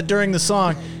Ben said during the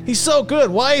song, he's so good.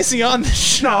 Why is he on the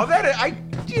show? No,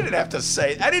 you didn't have to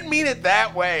say it. I didn't mean it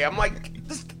that way. I'm like,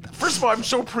 first of all, I'm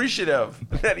so appreciative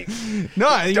that he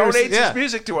donates his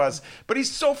music to us. But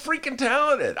he's so freaking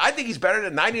talented. I think he's better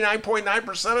than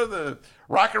 99.9% of the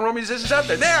rock and roll musicians out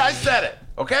there. There, I said it.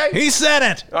 Okay? He said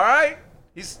it. All right?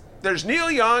 There's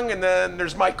Neil Young and then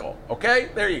there's Michael. Okay?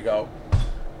 There you go.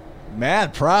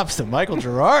 Mad props to Michael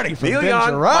Girardi from Neil Ben Young,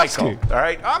 Jarofsky. Michael. All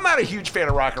right, I'm not a huge fan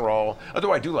of rock and roll,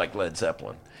 although I do like Led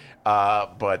Zeppelin.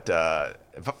 But as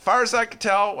far as I can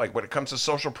tell, like when it comes to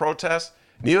social protest,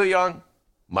 Neil Young,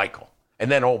 Michael, and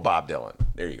then old Bob Dylan.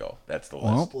 There you go. That's the list.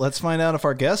 Well, let's find out if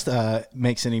our guest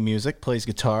makes any music, plays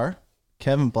guitar.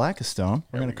 Kevin Blackistone.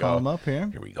 We're going to call him up here.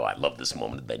 Here we go. I love this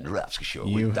moment of the Ben Jarofsky Show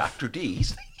with Dr. D. You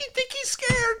think he's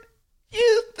scared?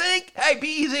 You think? Hey, be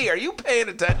easy. Are you paying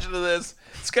attention to this?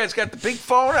 This guy's got the big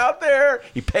phone out there.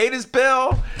 He paid his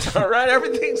bill. All right,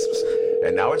 everything's...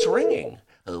 And now it's ringing.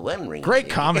 Oh, I'm ringing. Great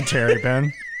commentary,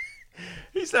 Ben.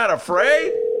 He's not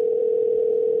afraid.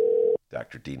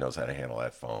 Dr. D knows how to handle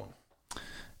that phone.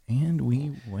 And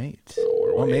we wait.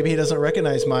 Well, maybe he doesn't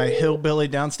recognize my hillbilly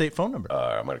downstate phone number.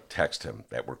 I'm going to text him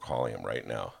that we're calling him right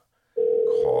now.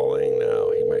 Calling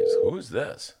now. He might... Who is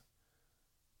this?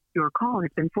 Your call has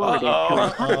been forwarded.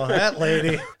 Oh, that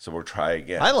lady. So we'll try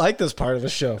again. I like this part of the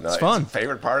show. It's fun. It's a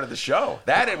favorite part of the show.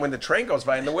 That and when the train goes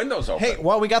by and the window's open. Hey,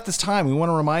 while we got this time, we want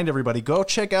to remind everybody, go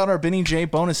check out our Benny J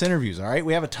bonus interviews, all right?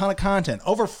 We have a ton of content.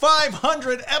 Over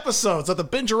 500 episodes of the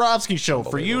Ben Jarofsky Show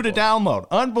for you to download.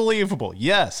 Unbelievable.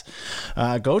 Yes.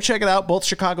 Go check it out, both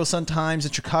Chicago Sun-Times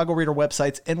and Chicago Reader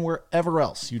websites and wherever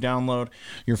else you download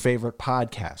your favorite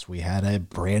podcast. We had a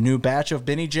brand new batch of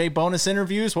Benny J bonus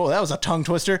interviews. Well, that was a tongue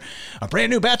twister. A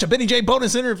brand new batch of Benny J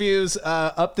bonus interviews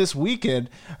up this weekend.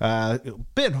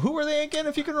 Ben, who are they again,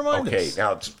 if you can remind us? Okay,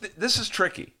 now this is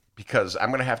tricky because I'm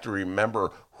going to have to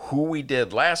remember who we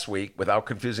did last week without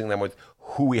confusing them with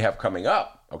who we have coming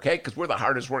up, okay? Because we're the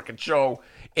hardest working show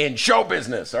in show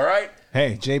business, all right?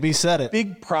 Hey, JB said it.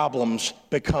 Big problems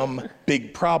become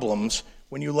big problems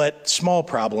when you let small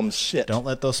problems sit. Don't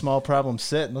let those small problems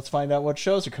sit, and let's find out what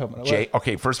shows are coming up.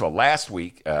 Okay, first of all, last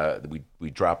week we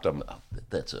dropped them.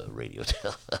 That's a radio,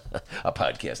 a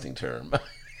podcasting term.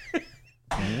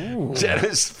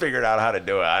 Dennis figured out how to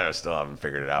do it. I still haven't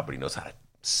figured it out, but he knows how to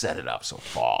set it up so it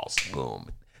falls.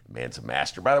 Boom. Man's a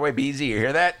master. By the way, BZ, you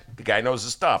hear that? The guy knows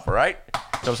his stuff, all right?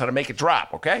 Knows how to make it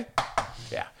drop, okay?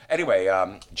 Yeah. Anyway,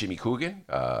 Jimmy Coogan,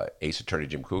 Ace Attorney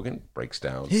Jim Coogan, breaks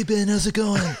down. Hey, Ben, how's it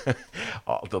going?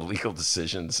 All the legal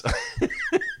decisions.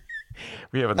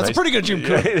 We have That's a pretty good Jim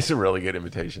Coogan. It's a really good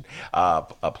invitation.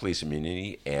 Police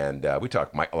immunity, and we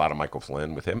talked a lot of Michael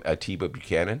Flynn with him. Atiba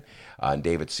Buchanan and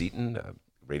David Seaton,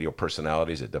 radio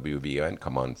personalities at WVN,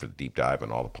 come on for the deep dive on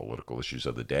all the political issues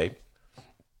of the day.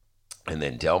 And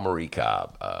then Del Marie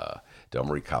Cobb. Del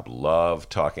Marie Cobb loved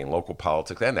talking local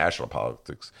politics and national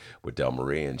politics with Del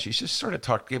Marie, and she just sort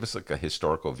of gave us like a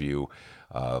historical view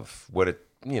of what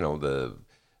the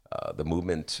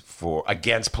movement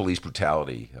against police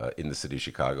brutality in the city of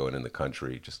Chicago and in the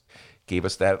country. Just gave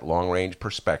us that long-range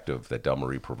perspective that Del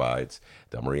Marie provides.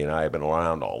 Del Marie and I have been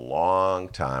around a long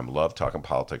time. Love talking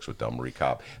politics with Del Marie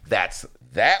Cobb. That's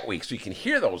that week, so you can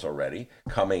hear those already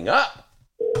coming up.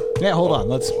 Yeah, hold on.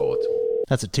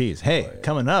 That's a tease. Hey,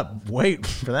 coming up. Wait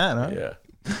for that, huh?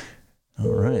 Yeah.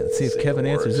 All right. Let's see if Kevin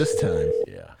answers this time.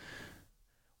 Yeah.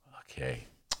 Okay.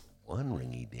 1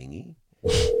 ringy dingy. 2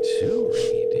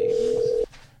 ringy dings.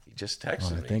 He just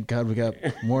texted me. Thank God we got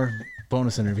more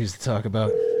bonus interviews to talk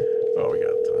about. Oh, we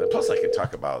got. Plus, I could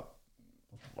talk about.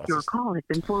 Your call has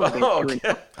been forwarded.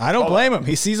 I don't blame him.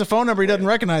 He sees a phone number he doesn't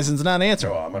recognize and is not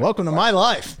answering. Welcome to my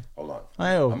life. Hold on.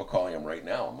 I'm calling him right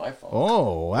now on my phone.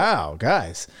 Oh, wow,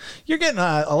 guys. You're getting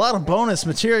a lot of bonus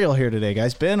material here today,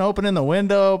 guys. Ben opening the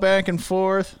window back and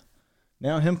forth.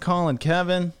 Now him calling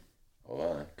Kevin. Hold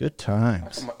on. Good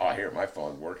times. Here, my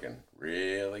phone's working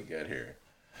really good here.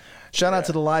 Shout out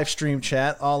to the live stream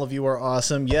chat. All of you are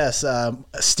awesome. Yes,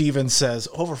 Steven says,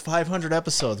 over 500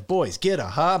 episodes. Boys, get a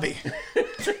hobby.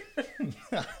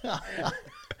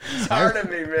 It's hard on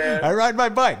me, man. I ride my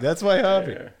bike. That's my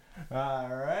hobby. Yeah. All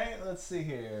right, let's see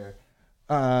here.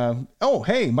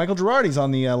 Hey, Michael Girardi's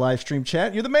on the live stream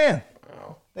chat. You're the man.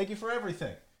 Oh. Thank you for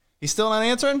everything. He's still not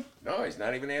answering? No, he's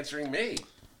not even answering me.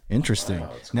 Interesting.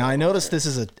 Wow, now, I noticed this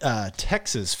is a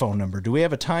Texas phone number. Do we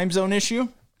have a time zone issue?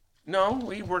 No,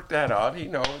 we worked that out. He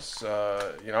knows.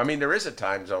 There is a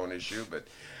time zone issue, but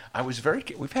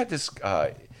we've had this.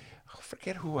 I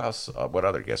forget who else, what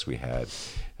other guests we had.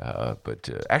 But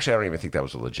actually, I don't even think that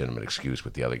was a legitimate excuse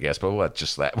with the other guests, but we'll let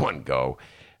just that one go.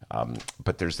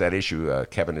 But there's that issue.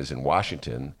 Kevin is in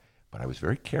Washington, but I was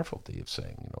very careful, Dave,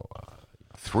 saying,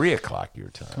 3 o'clock your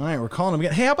time. All right, we're calling him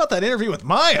again. Hey, how about that interview with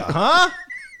Maya, huh?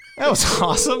 That was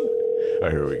awesome. All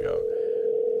right, here we go.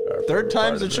 Third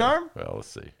time's the charm? Well, let's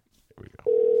see. Here we go.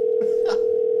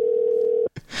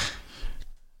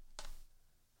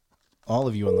 All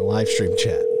of you on the live stream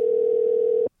chat.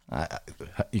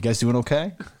 You guys doing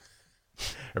okay?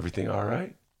 Everything all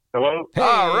right? Hello? Hey.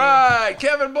 All right,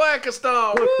 Kevin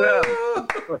Blackistone. What's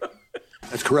up?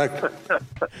 That's correct.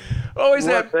 Always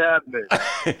What's happening?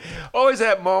 Always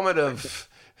that moment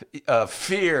of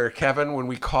fear, Kevin, when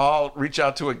we reach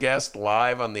out to a guest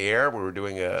live on the air. We were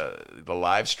doing the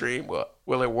live stream.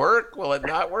 Will it work? Will it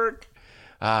not work?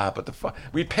 But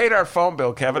we paid our phone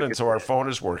bill, Kevin, and so our phone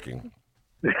is working.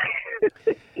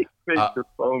 Pay the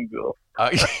phone bill.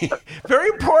 Very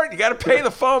important. You got to pay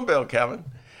the phone bill, Kevin.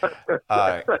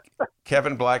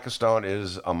 Kevin Blackistone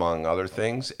is, among other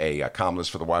things, a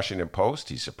columnist for the Washington Post.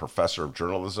 He's a professor of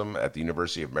journalism at the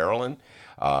University of Maryland.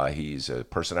 He's a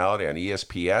personality on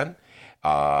ESPN.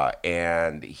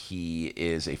 And he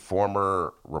is a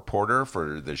former reporter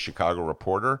for the Chicago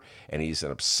Reporter, and he's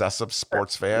an obsessive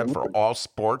sports fan for all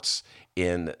sports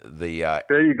in the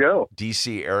there you go.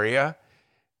 D.C. area,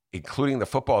 including the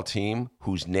football team,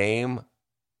 whose name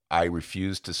I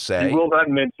refuse to say. You will not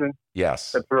mention.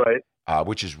 Yes. That's right.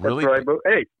 Which is really... That's right. But,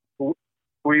 hey,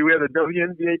 we are the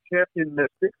WNBA champion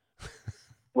Mystics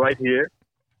right here.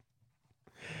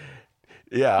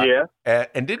 Yeah. Yeah.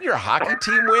 And didn't your hockey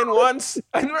team win once?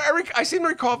 I seem to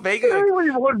recall vaguely.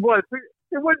 We won once.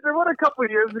 They won a couple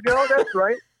of years ago. That's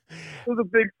right. It was a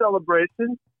big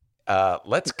celebration.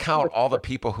 Let's count all the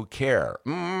people who care.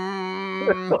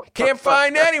 Can't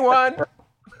find anyone.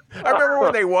 I remember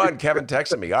when they won, Kevin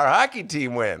texted me, our hockey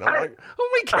team win. I'm like,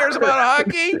 who cares about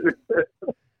hockey?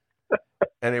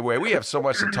 Anyway, we have so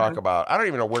much to talk about. I don't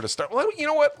even know where to start. Well, you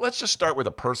know what? Let's just start with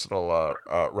a personal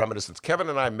reminiscence. Kevin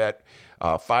and I met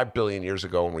 5 billion years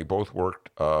ago when we both worked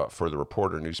for the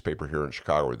Reporter newspaper here in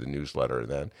Chicago, or the newsletter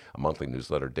then, a monthly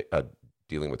newsletter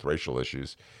dealing with racial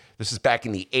issues. This is back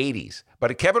in the 80s.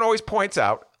 But Kevin always points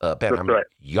out, Ben, I'm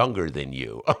younger than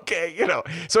you. Okay,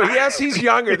 So yes, he's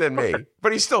younger than me,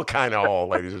 but he's still kind of old,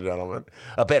 ladies and gentlemen.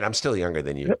 Ben, I'm still younger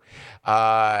than you.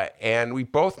 And we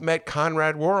both met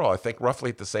Conrad Worrell, I think roughly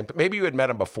at the same time. Maybe you had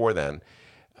met him before then.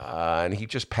 And he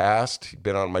just passed. He'd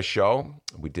been on my show.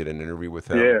 We did an interview with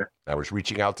him. Yeah. I was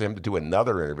reaching out to him to do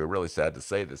another interview. Really sad to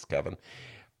say this, Kevin.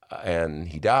 And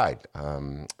he died.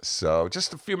 So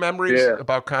just a few memories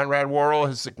about Conrad Worrell,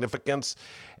 his significance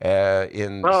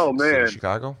in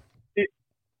Chicago.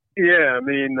 Yeah, I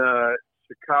mean,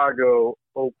 Chicago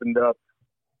opened up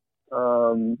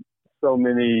so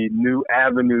many new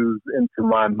avenues into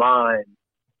my mind,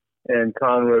 and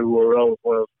Conrad Worrell was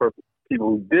one of the first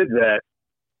people who did that,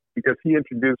 because he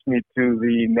introduced me to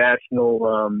the national,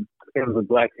 it was a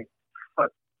Black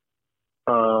Front,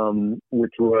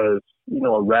 which was,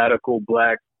 a radical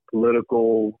Black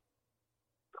political,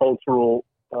 cultural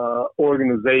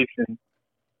organization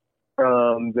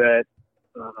that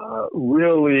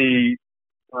really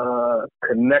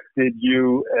connected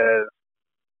you as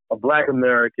a Black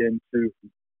American to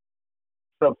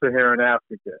sub-Saharan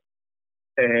Africa.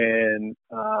 And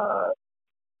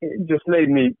it just made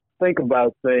me think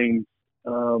about things,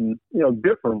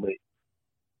 differently.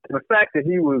 And the fact that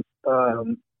he was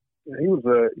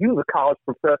a college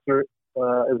professor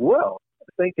as well. I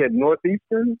think at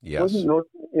Northeastern. Yes. Wasn't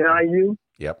NIU?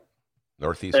 Yep.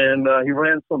 Northeastern. And he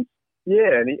ran some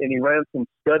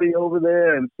study over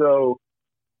there, and so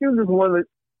he was just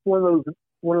one of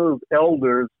those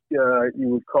elders, you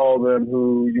would call them,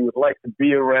 who you would like to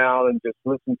be around and just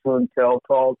listen to him tell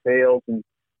tall tales and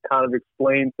kind of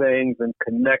explain things and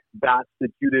connect dots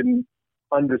that you didn't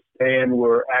understand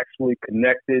were actually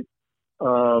connected.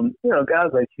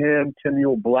 Guys like him,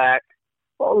 Timuel Black,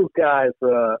 all those guys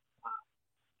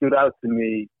stood out to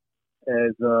me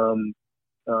as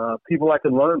people I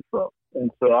could learn from. And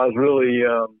so I was really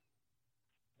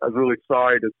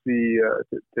sorry to see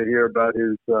to hear about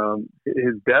his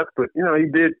death. But he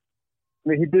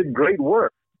did great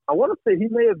work. I want to say he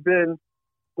may have been,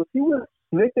 was he with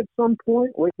SNCC at some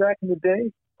point way back in the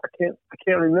day? I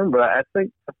can't remember. I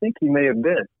think he may have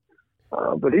been.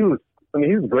 But he was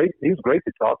great. He was great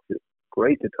to talk to.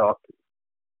 Great to talk to.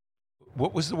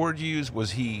 What was the word you used?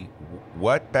 Was he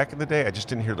what back in the day? I just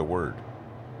didn't hear the word.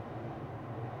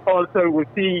 Oh, so was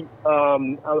he? I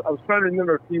was trying to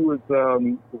remember if he was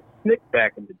SNCC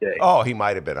back in the day. Oh, he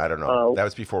might have been. I don't know. That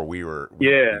was before we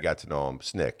got to know him.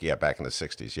 SNCC, yeah, back in the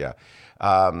 60s, yeah.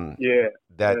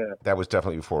 That was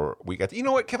definitely before we got to, you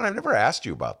know what, Kevin, I've never asked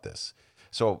you about this.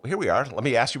 So here we are. Let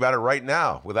me ask you about it right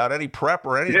now without any prep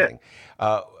or anything.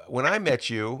 Yeah. When I met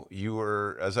you, you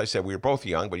were, as I said, we were both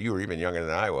young, but you were even younger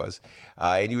than I was.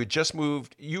 And you had just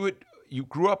moved. You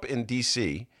grew up in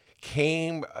D.C.,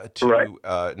 came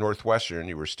to Northwestern.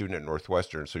 You were a student at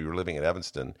Northwestern, so you were living in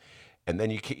Evanston. And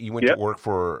then you went to work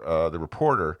for the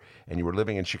Reporter, and you were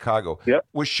living in Chicago. Yep.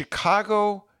 Was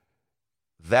Chicago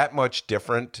that much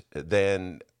different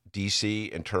than D.C.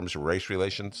 in terms of race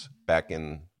relations back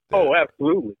in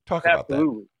absolutely. Talk about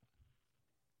that.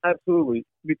 Absolutely.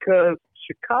 Because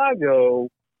Chicago,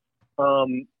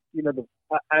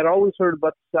 I'd always heard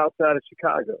about the South Side of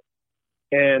Chicago.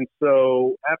 And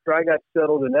so after I got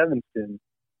settled in Evanston,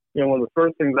 one of the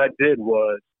first things I did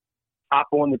was hop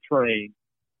on the train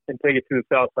and take it to the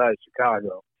South Side of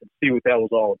Chicago and see what that was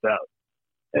all about.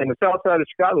 And the South Side of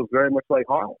Chicago was very much like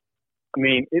Harlem. I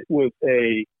mean, it was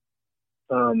a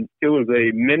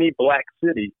mini Black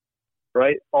city,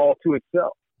 right, all to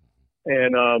itself.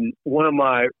 And one of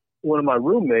my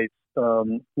roommates,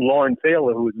 Lauren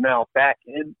Taylor, who is now back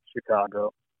in Chicago,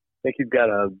 I think he's got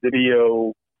a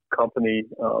video company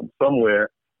somewhere,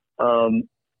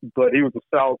 but he was a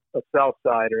South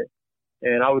Sider,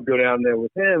 and I would go down there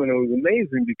with him, and it was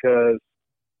amazing because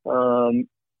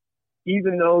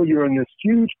even though you're in this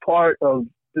huge part of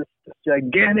this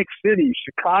gigantic city,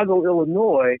 Chicago,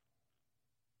 Illinois,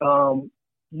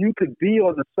 you could be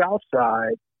on the South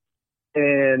Side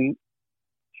and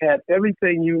have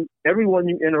everyone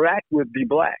you interact with be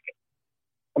Black.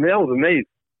 I mean, that was amazing.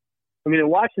 I mean, in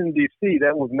Washington, D.C.,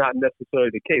 that was not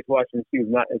necessarily the case. Washington, D.C.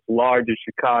 was not as large as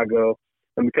Chicago.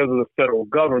 And because of the federal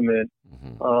government,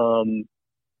 there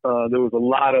was a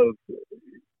lot of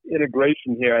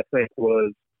integration here, I think,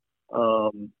 was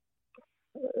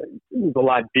was a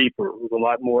lot deeper. It was a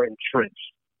lot more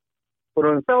entrenched. But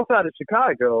on the south side of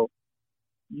Chicago,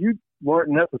 you weren't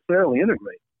necessarily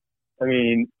integrated. I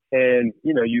mean, and,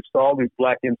 you know, you saw these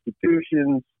black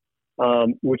institutions,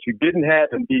 which you didn't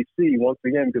have in D.C., once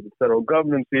again, because the federal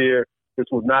government's here. This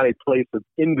was not a place of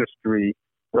industry,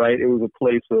 right? It was a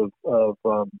place of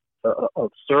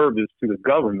service to the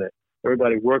government.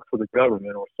 Everybody worked for the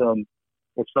government or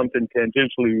something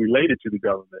tangentially related to the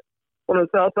government. On the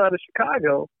south side of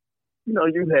Chicago, you know,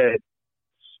 you had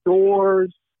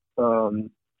stores,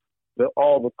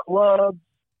 all the clubs,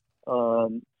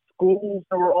 schools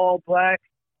that were all black.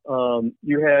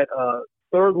 You had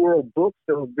Third World Books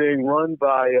that was being run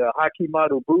by Hakeem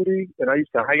Booty, and I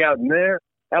used to hang out in there.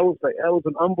 That was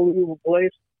an unbelievable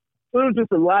place. So there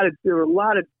were a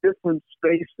lot of different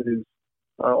spaces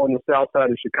on the south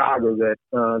side of Chicago that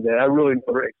I really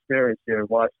never experienced here in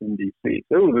Washington D.C.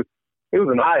 So it was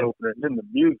an eye opener. And then the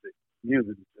music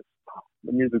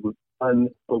was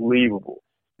unbelievable.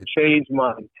 It changed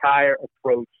my entire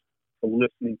approach to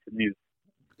listening to music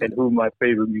and who my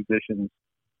favorite musicians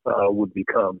would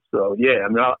become. So yeah, I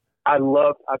mean,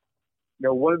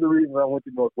 one of the reasons I went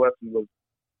to Northwestern was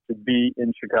to be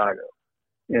in Chicago,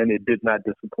 and it did not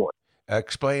disappoint.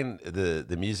 Explain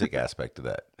the music aspect of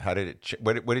that. How did it?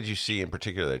 What did you see in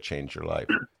particular that changed your life?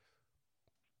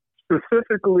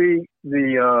 Specifically,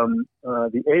 the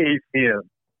AACM,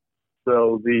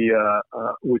 so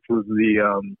which was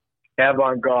the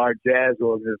avant-garde jazz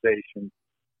organization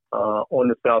on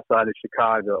the south side of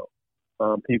Chicago.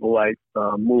 People like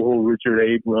Moohol Richard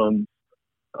Abrams,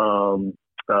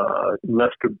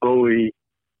 Lester Bowie,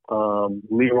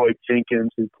 Leroy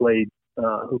Jenkins, who played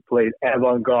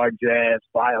avant-garde jazz,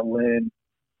 violin.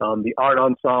 The Art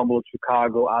Ensemble of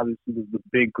Chicago obviously was the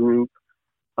big group.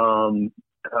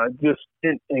 Just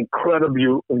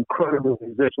incredible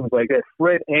musicians like that.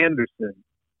 Fred Anderson,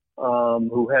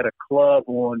 who had a club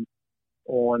on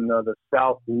the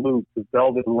South Loop, the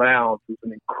Velvet Lounge, was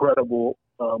an incredible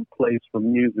place for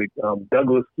music.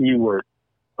 Douglas Ewart,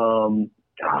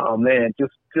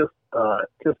 just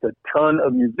a ton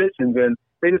of musicians, and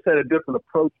they just had a different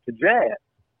approach to jazz.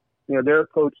 You know, their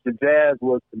approach to jazz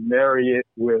was to marry it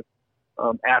with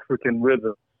African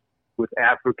rhythms, with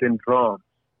African drums,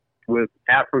 with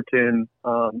African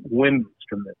wind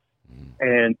instruments,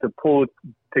 and to pull it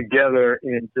together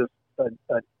in just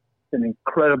an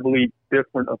incredibly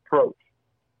different approach.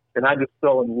 And I just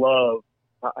fell in love.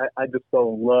 I just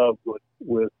fell in love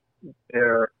with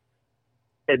their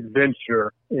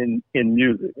adventure in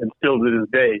music, and still to this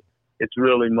day, it's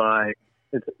really my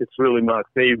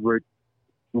favorite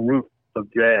root of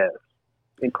jazz.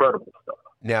 Incredible stuff.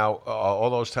 Now, all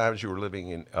those times you were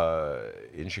living in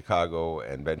Chicago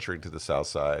and venturing to the South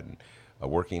Side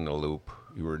and working the Loop,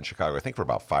 you were in Chicago, I think, for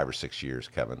about 5 or 6 years,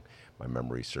 Kevin. My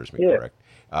memory serves me correct.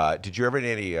 Did you ever have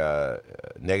any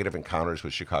negative encounters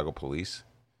with Chicago police?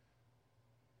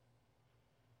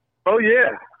 Oh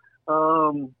yeah,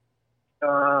 a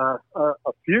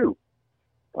few.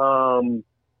 One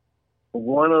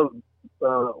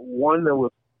that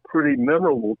was pretty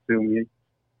memorable to me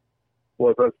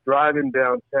was I was driving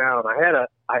downtown. I had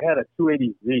a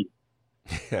 280Z.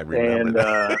 I remember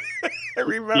that. I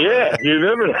remember. Yeah, that. you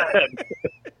remember that?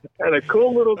 Had a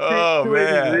cool little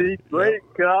 280Z, great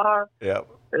car. Yep.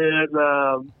 And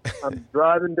I'm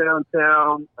driving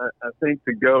downtown, I think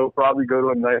probably go to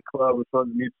a nightclub or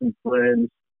something, meet some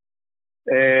friends.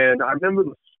 And I remember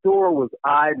the store was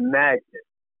iMagnet.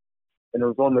 And it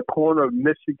was on the corner of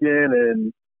Michigan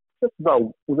and just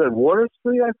about, was that Water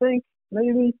Street, I think,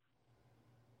 maybe?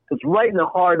 It's right in the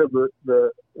heart of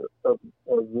the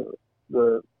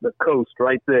coast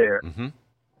right there. Mm-hmm.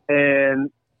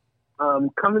 And I'm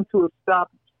coming to a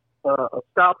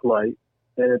stoplight,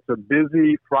 and it's a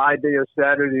busy Friday or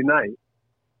Saturday night.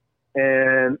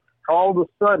 And all of a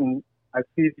sudden, I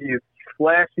see these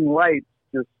flashing lights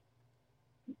just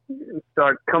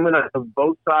start coming out of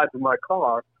both sides of my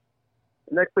car.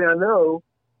 The next thing I know,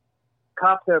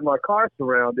 cops have my car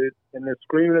surrounded, and they're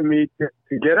screaming at me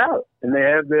to get out. And they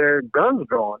have their guns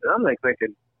drawn. And I'm like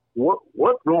thinking,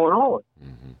 what's going on?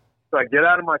 Mm-hmm. So I get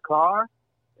out of my car,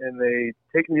 and they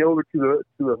take me over to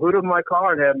the hood of my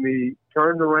car and have me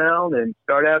turned around and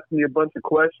start asking me a bunch of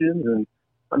questions. And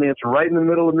I mean, it's right in the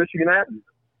middle of Michigan Avenue.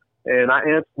 And I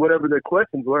answered whatever their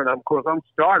questions were. And of course, I'm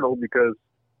startled because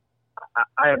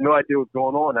I have no idea what's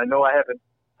going on. I know I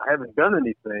haven't done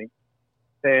anything.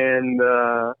 And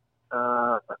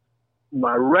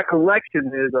my recollection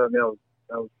is, I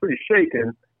was pretty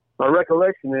shaken. My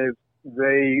recollection is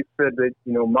they said that,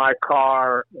 my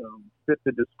car fit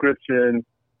the description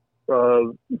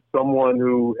of someone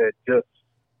who had just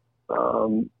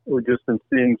or just been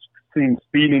seen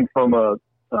speeding from an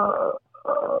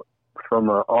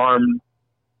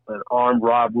armed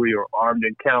robbery or armed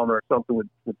encounter or something with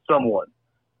someone.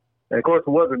 And of course,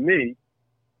 it wasn't me.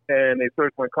 And they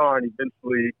searched my car, and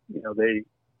eventually, they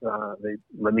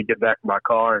let me get back in my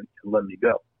car and let me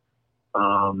go.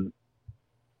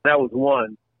 That was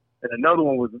one. And another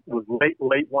one was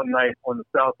late one night on the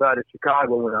south side of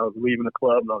Chicago when I was leaving the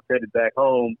club and I was headed back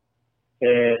home.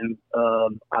 And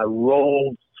I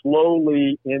rolled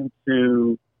slowly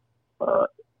into a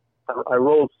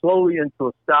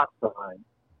stop sign.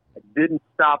 I didn't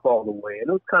stop all the way, and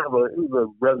it was a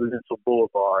residential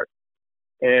boulevard,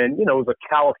 and it was a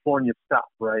California stop,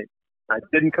 right? I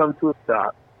didn't come to a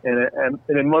stop, and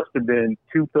it must have been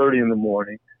 2:30 in the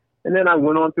morning, and then I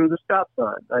went on through the stop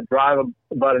sign. I drive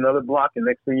about another block, and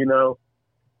next thing you know,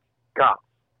 cops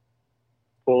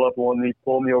pull up on me,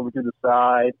 pull me over to the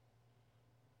side,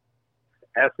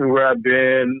 ask me where I've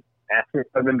been, ask me if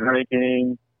I've been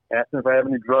drinking, ask me if I have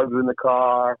any drugs in the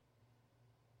car,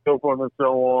 so forth and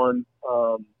so on.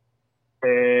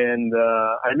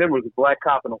 I remember it was a black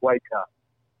cop and a white cop.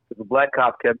 The black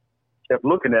cop kept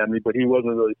looking at me, but he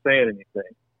wasn't really saying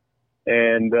anything.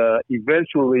 And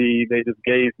eventually, they just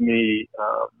gave me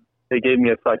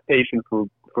a citation for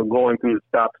going through the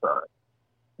stop sign.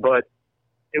 But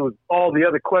it was all the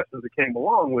other questions that came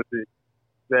along with it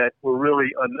that were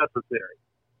really unnecessary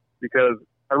because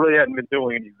I really hadn't been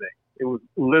doing anything. It was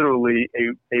literally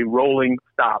a rolling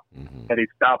stop at a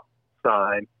stop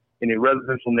sign in a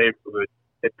residential neighborhood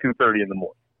at 2:30 in the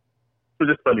morning. So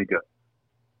just let me go.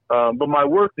 But my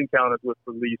worst encounters with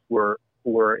police were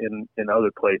in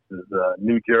other places.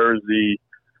 New Jersey.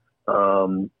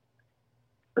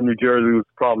 New Jersey was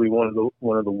probably one of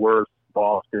the worst.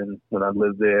 Boston, when I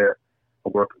lived there, I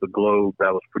worked for the Globe.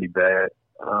 That was pretty bad.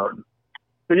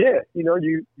 But yeah, you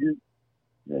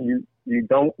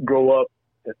don't grow up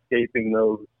escaping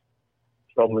those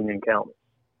troubling encounters.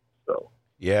 So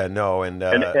yeah, no, and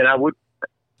I would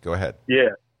go ahead.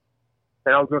 Yeah,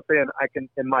 and I was going to say,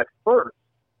 in my first,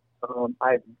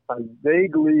 I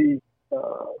vaguely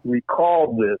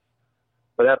recalled this,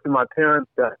 but after my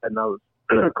parents died, and I was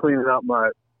cleaning out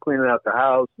the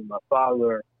house, and my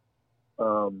father,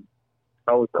 I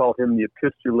always called him the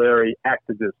epistolary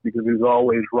activist because he was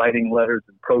always writing letters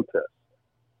in protest,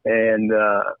 and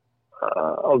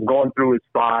I was going through his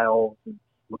files and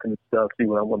looking at stuff, see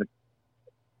what I wanted to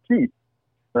keep.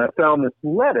 And I found this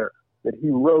letter that he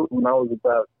wrote when I was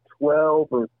about 12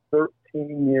 or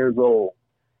 13 years old.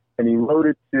 And he wrote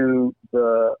it to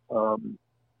the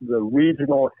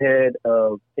regional head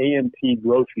of A&P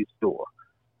Grocery Store,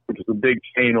 which is a big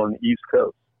chain on the East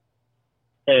Coast.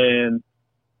 And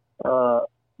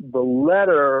the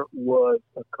letter was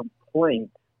a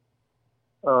complaint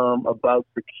about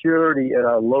security at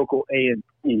our local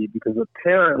A&P because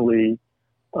apparently,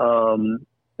 and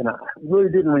I really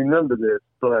didn't remember this,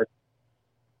 but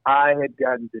I had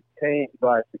gotten detained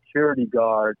by security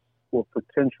guards for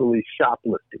potentially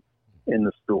shoplifting in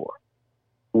the store,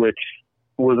 which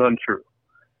was untrue.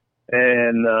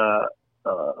 And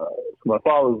my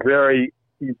father was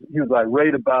he was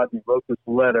irate about it. He wrote this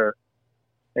letter,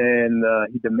 and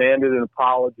he demanded an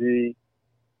apology.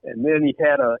 And then he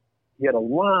had a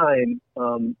line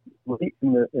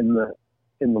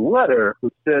in the letter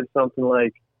which said something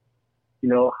like,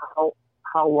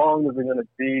 how long is it going to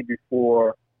be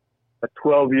before a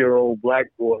 12-year-old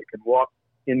black boy can walk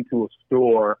into a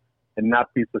store and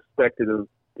not be suspected of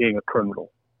being a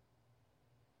criminal?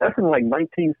 That's in like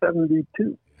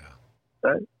 1972,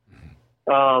 right?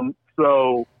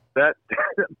 So that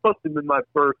must have been my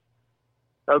first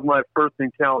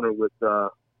encounter with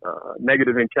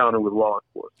negative encounter with law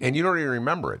enforcement. And you don't even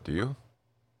remember it, do you?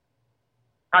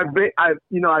 I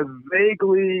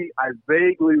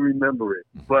vaguely remember it,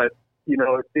 but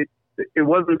it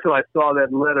wasn't until I saw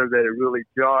that letter that it really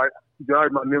jarred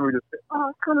my memory to say, oh,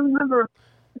 I kind of remember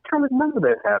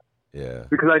that happened. Yeah.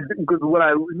 Because what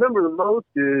I remember the most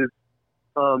is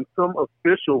some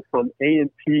official from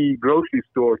A&P Grocery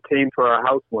Store came to our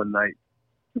house one night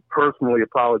to personally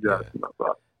apologize to my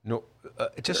father. No,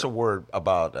 just a word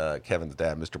about Kevin's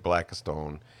dad, Mr.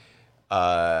 Blackistone.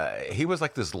 He was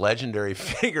like this legendary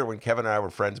figure when Kevin and I were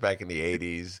friends back in the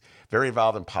 80s, very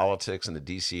involved in politics in the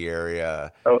D.C.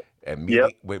 area, and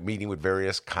meeting with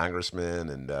various congressmen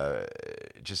and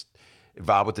just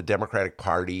involved with the Democratic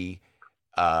Party.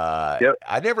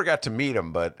 I never got to meet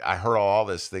him, but I heard all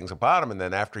these things about him. And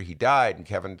then after he died and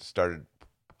Kevin started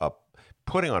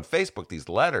putting on Facebook these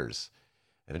letters,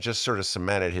 And it just sort of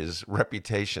cemented his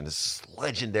reputation as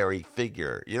legendary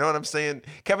figure. You know what I'm saying?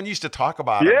 Kevin used to talk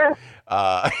about him.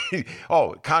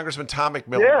 Oh, Congressman Tom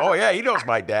McMillan. Yeah. Oh, yeah, he knows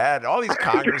my dad. All these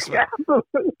congressmen. Can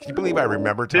you believe I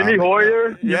remember Tom Jimmy McMillan? Hoyer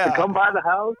used Yeah. to come by the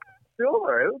house.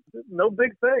 Sure. It was no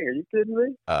big thing. Are you kidding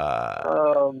me?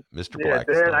 Mr. Yeah,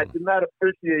 Blackistone. Dad, I did not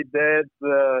appreciate Dad's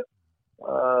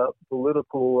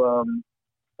political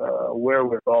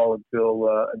wherewithal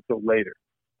until later.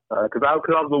 Because I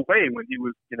was away when he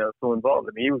was, so involved.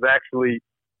 I mean,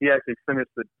 he actually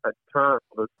finished a term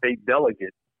of a state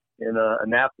delegate in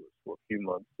Annapolis for a few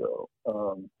months. So,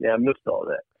 I missed all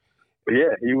that. But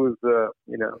yeah, he was,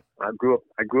 I grew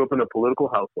up in a political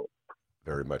household.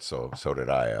 Very much so. So did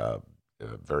I.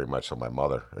 Very much so. My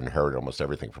mother inherited almost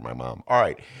everything from my mom. All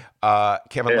right,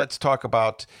 Kevin, let's talk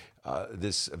about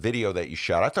this video that you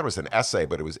shot. I thought it was an essay,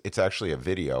 but it's actually a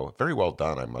video. Very well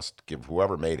done. I must give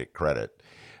whoever made it credit.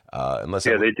 They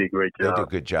did a great job. They did a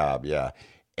good job, yeah.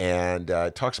 And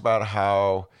it talks about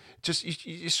how just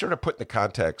you sort of put in the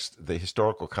context, the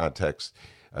historical context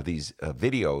of these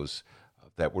videos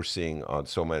that we're seeing on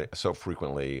so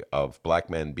frequently of black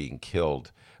men being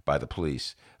killed by the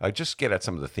police. Just get at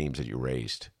some of the themes that you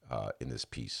raised in this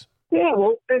piece. Yeah,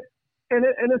 well, it's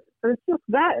just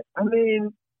that. I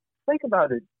mean, think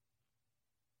about it.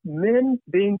 Men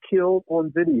being killed on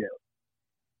video.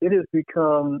 It has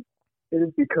become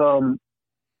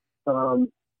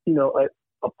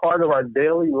a part of our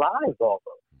daily lives almost.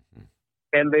 Mm-hmm.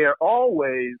 And they are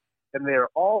always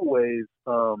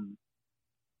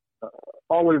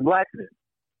black men.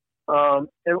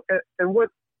 And what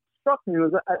struck me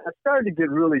was I started to get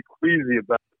really queasy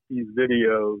about these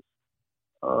videos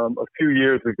a few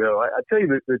years ago. I tell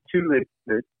you the two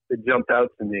that jumped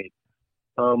out to me.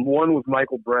 One was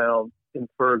Michael Brown in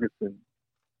Ferguson.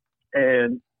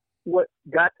 And what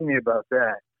got to me about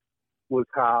that was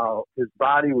how his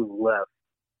body was left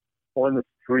on the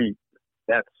street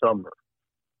that summer,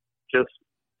 just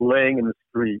laying in the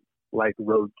street like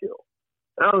roadkill.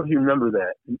 I don't know if you remember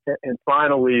that. And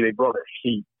finally, they brought a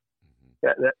sheet.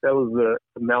 That was the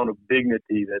amount of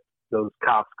dignity that those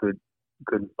cops could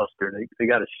muster. They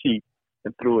got a sheet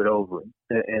and threw it over him,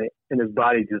 and his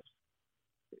body just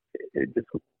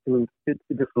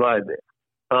lied there.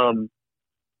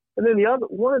 And then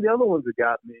one of the other ones that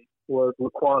got me was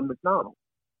Laquan McDonald,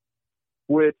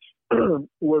 which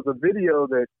was a video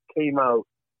that came out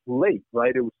late,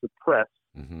 right? It was suppressed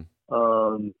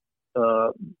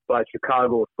by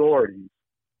Chicago authorities.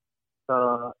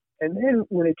 And then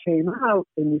when it came out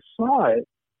and you saw it,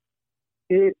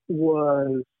 it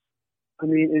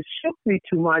shook me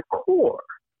to my core.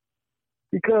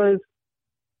 Because,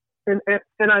 and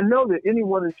I know that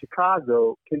anyone in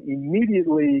Chicago can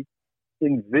immediately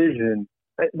envision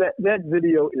that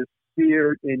video is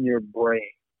seared in your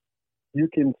brain. You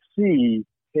can see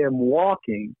him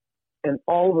walking and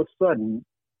all of a sudden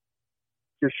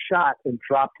just shot and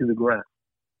dropped to the ground.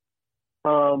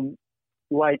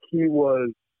 Like he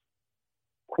was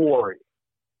quarry,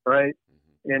 right?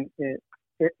 In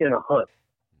a hunt.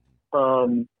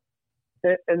 And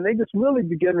they just really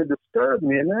began to disturb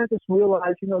me. And I just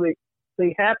realized,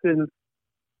 they happen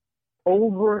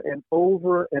over and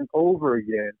over and over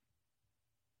again.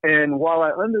 And while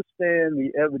I understand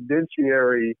the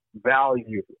evidentiary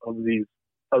value of these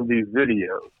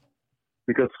videos,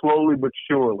 because slowly but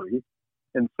surely,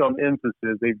 in some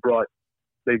instances, they brought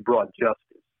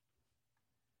justice.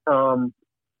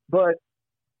 But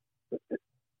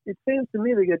it seems to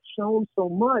me they get shown so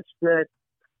much that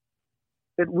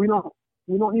we don't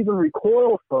even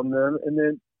recoil from them, and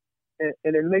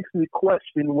it makes me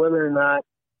question whether or not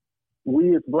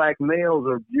we as black males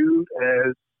are viewed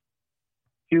as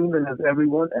human as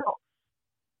everyone else.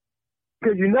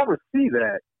 Because you never see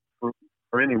that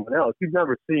for anyone else. You've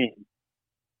never seen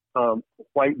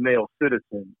white male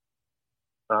citizens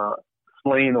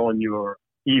slain on your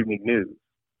evening news.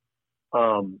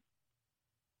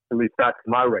 At least that's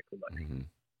my recollection.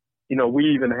 Mm-hmm. We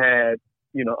even had,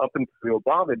 up into the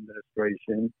Obama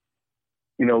administration,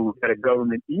 we had a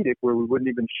government edict where we wouldn't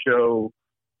even show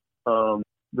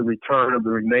the return of the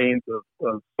remains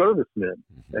of servicemen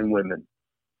and women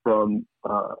from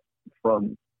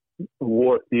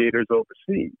war theaters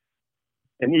overseas.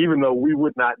 And even though we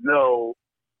would not know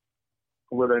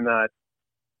whether or not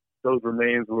those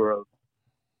remains were of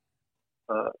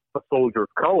a soldier of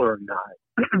color or not,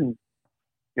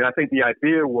 I think the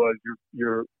idea was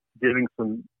you're giving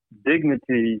some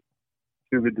dignity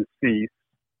to the deceased,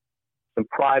 some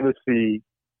privacy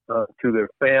to their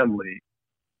family,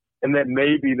 and that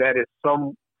maybe that is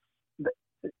one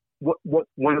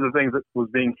of the things that was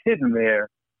being hidden there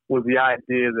was the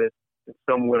idea that in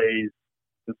some ways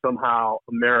and somehow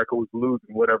America was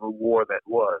losing whatever war that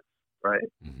was, right?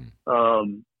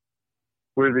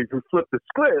 Whereas if you flip the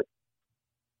script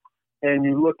and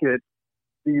you look at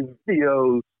these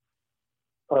videos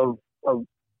of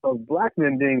black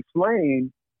men being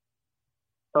slain,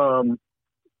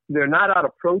 they're not out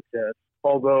of protest,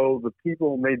 although the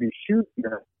people may be shooting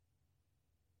them.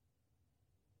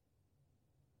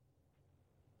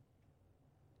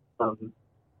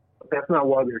 That's not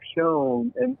why they're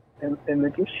shown, and they're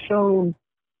just shown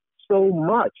so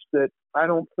much that I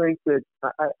don't think that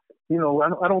I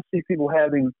don't see people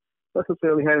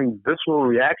necessarily having visceral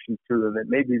reactions to them that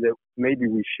maybe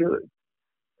we should.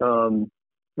 And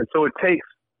so it takes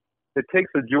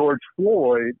a George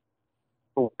Floyd,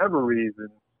 for whatever reason,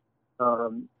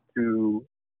 to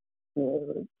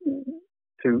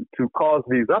cause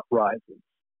these uprisings.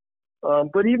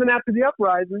 But even after the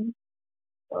uprising,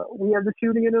 we had the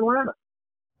shooting in Atlanta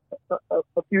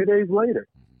a few days later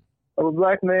of a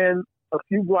black man a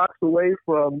few blocks away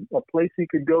from a place he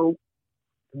could go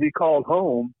to be called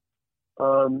home,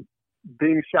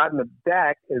 being shot in the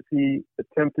back as he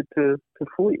attempted to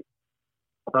flee,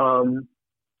 holding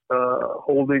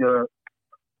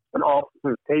an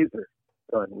officer's taser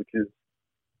gun, which is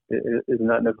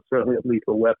not necessarily a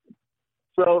lethal weapon.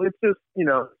 So it's just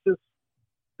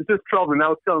troubling. I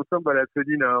was telling somebody, I said,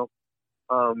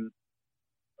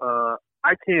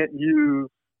 I can't use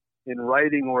in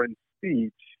writing or in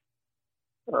speech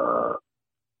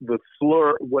the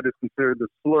slur, what is considered the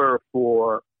slur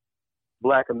for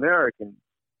Black Americans,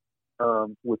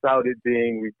 without it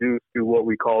being reduced to what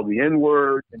we call the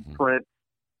N-word in print,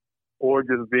 or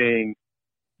just being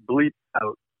bleeped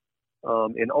out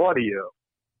in audio.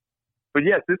 But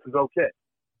yes, this is okay.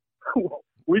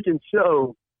 we can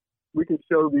show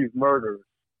these murders.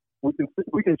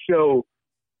 We can show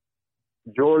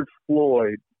George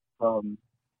Floyd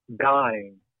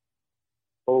dying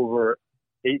over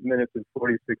 8 minutes and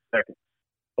 46 seconds,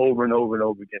 over and over and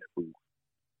over again if we want.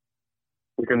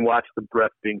 We can watch the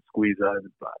breath being squeezed out of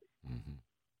his body.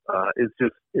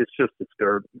 It's just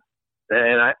disturbing,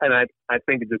 and I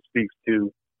think it just speaks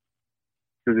to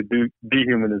the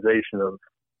dehumanization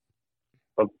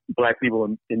of Black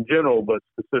people in general, but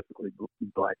specifically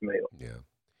Black males. Yeah,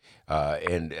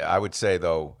 and I would say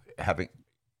though, having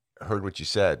heard what you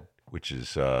said, which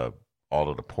is all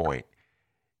to the point,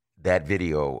 that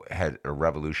video had a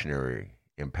revolutionary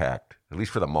impact, at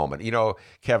least for the moment.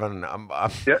 Kevin, I'm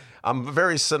a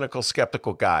very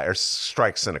skeptical guy, or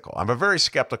strike cynical. I'm a very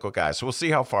skeptical guy, so we'll see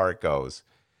how far it goes.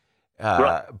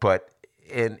 Right. But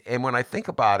when I think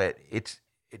about it, it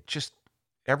just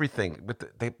everything with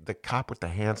the cop with the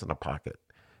hands in the pocket.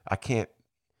 I can't,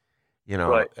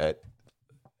 Right.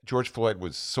 George Floyd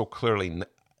was so clearly,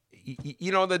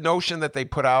 the notion that they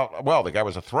put out. Well, the guy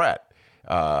was a threat.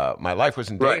 My life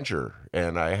was in danger,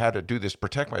 and I had to do this to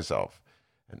protect myself.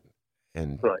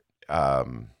 And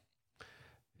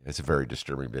it's a very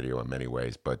disturbing video in many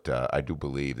ways, but I do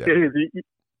believe that.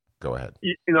 Go ahead.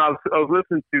 I was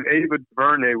listening to Ava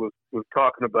DuVernay was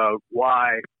talking about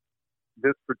why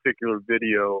this particular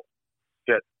video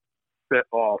set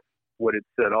off what it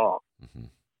set off,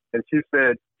 and she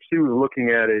said she was looking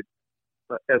at it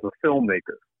as a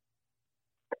filmmaker.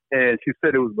 And she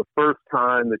said it was the first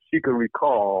time that she could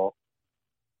recall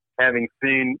having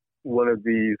seen one of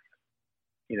these,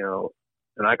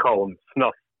 and I call them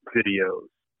snuff videos,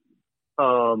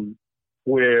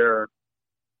 where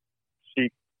she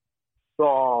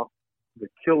saw the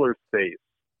killer's face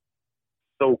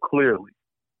so clearly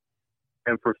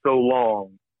and for so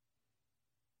long,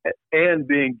 and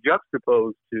being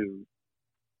juxtaposed to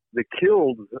the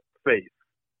killed's face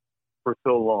for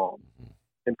so long.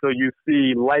 And so you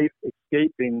see life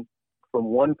escaping from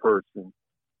one person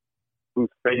whose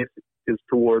face is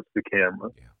towards the camera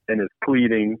and is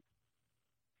pleading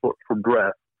for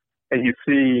breath. And you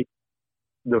see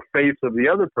the face of the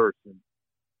other person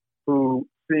who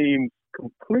seems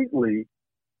completely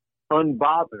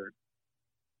unbothered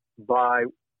by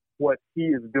what he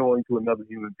is doing to another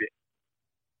human being.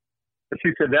 And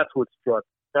she said that's what struck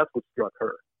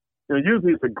her.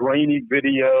 Usually it's a grainy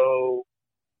video,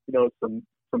 some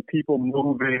people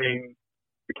moving,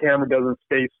 the camera doesn't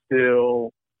stay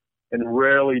still, and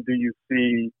rarely do you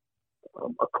see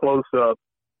a close-up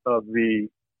of the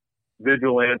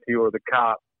vigilante or the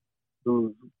cop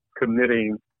who's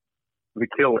committing the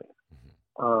killing.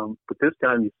 But this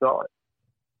time you saw it.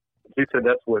 She said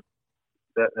that's what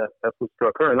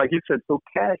struck her. And like you said, so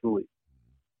casually,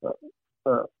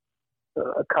 a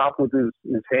cop with his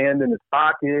hand in his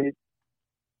pocket,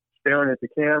 staring at the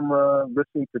camera,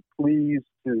 listening to pleas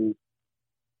to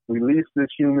release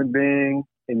this human being,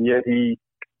 and yet he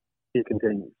he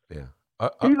continues. Yeah.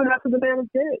 Even after the man is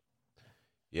dead.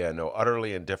 Yeah, no,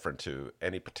 utterly indifferent to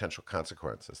any potential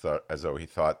consequences, as though he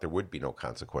thought there would be no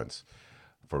consequence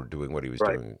for doing what he was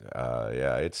doing.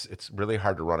 Yeah, it's really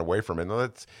hard to run away from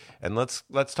it. And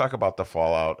let's talk about the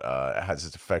fallout. Has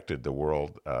it affected the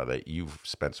world that you've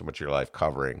spent so much of your life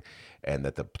covering, and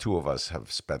that the two of us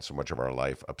have spent so much of our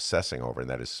life obsessing over, and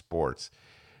that is sports.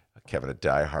 Kevin, a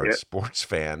diehard sports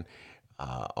fan,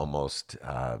 almost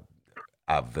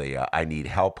of the I need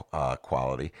help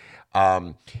quality.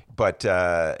 But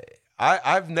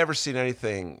I've never seen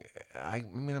anything. I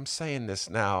mean, I'm saying this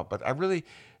now, but I really,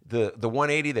 the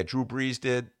 180 that Drew Brees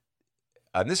did,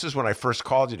 and this is when I first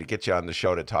called you to get you on the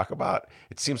show to talk about.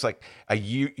 It seems like a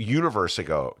universe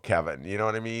ago, Kevin. You know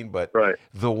what I mean? But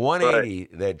the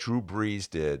 180 that Drew Brees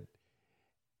did,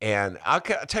 and I'll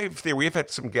tell you, we've had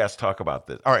some guests talk about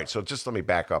this. All right, so just let me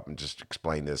back up and just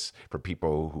explain this for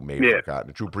people who may have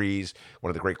forgotten. Drew Brees, one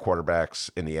of the great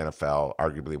quarterbacks in the NFL,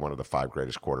 arguably one of the 5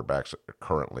 greatest quarterbacks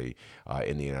currently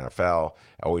in the NFL.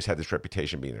 Always had this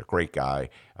reputation of being a great guy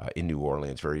in New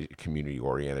Orleans, very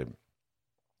community-oriented.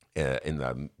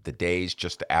 In the days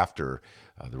just after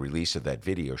the release of that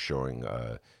video showing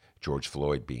George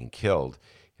Floyd being killed,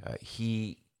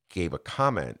 he gave a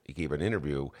comment, he gave an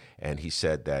interview, and he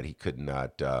said that he could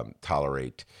not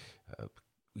tolerate,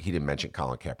 he didn't mention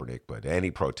Colin Kaepernick, but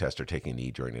any protester taking a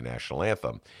knee during the national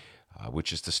anthem,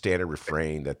 which is the standard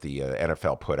refrain that the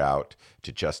NFL put out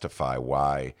to justify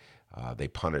why they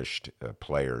punished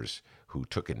players who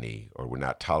took a knee or would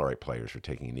not tolerate players for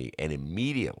taking a knee. And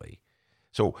immediately,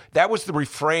 so that was the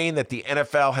refrain that the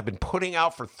NFL had been putting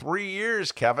out for 3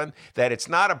 years, Kevin, that it's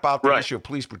not about the issue of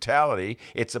police brutality.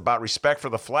 It's about respect for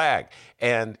the flag.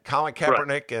 And Colin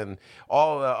Kaepernick and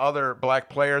all the other black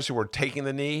players who were taking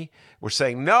the knee were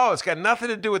saying, no, it's got nothing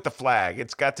to do with the flag.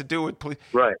 It's got to do with police.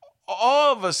 Right.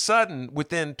 All of a sudden,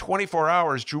 within 24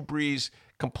 hours, Drew Brees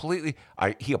completely,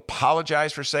 he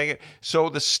apologized for saying it. So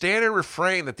the standard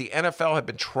refrain that the NFL had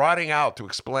been trotting out to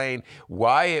explain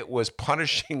why it was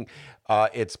punishing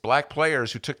its black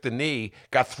players who took the knee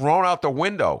got thrown out the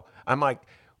window. I'm like,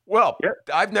 well,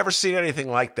 I've never seen anything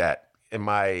like that in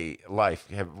my life.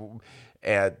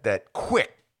 That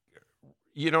quick,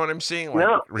 you know what I'm saying?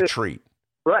 Like retreat.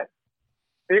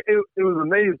 It was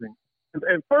amazing.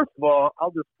 And first of all,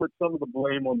 I'll just put some of the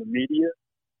blame on the media,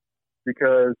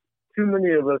 because too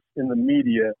many of us in the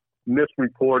media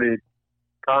misreported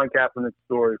Colin Kaepernick's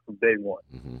story from day one.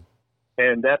 Mm-hmm.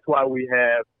 And that's why we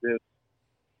have this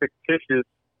fictitious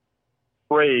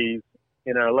phrase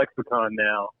in our lexicon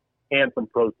now, anthem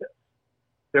protest.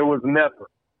 There was never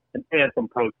an anthem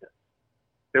protest.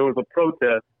 There was a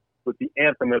protest with the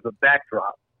anthem as a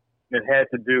backdrop, and it had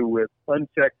to do with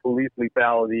unchecked police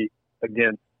lethality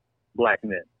against black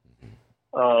men.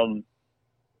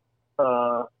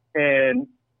 And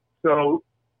so,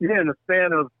 in the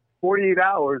span of 48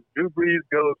 hours, Drew Brees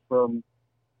goes from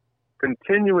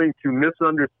continuing to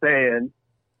misunderstand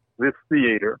this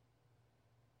theater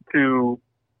to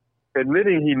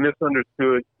admitting he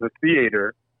misunderstood the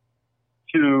theater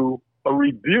to a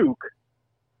rebuke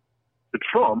to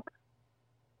Trump,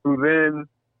 who then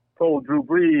told Drew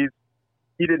Brees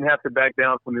he didn't have to back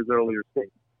down from his earlier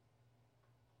statement.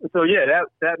 So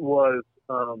that was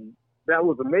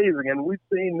amazing, and we've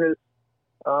seen this.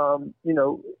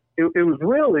 It was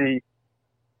really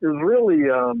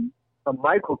a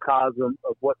microcosm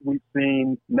of what we've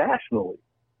seen nationally,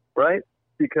 right?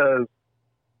 Because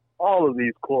all of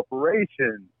these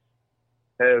corporations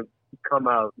have come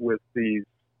out with these,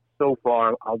 so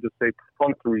far, I'll just say,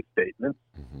 perfunctory statements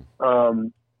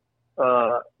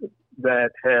that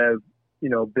have,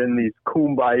 been these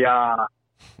kumbaya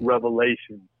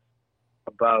revelations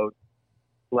about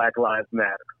Black Lives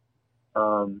Matter.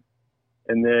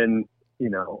 And then,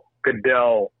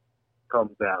 Goodell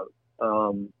comes out.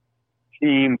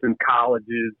 Teams in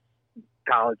colleges,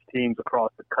 college teams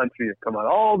across the country have come out.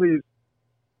 All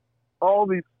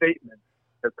these statements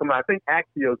have come out. I think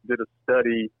Axios did a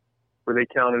study where they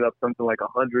counted up something like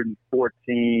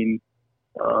 114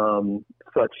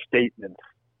 such statements,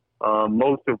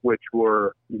 most of which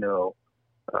were,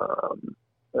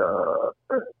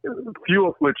 few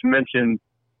of which mentioned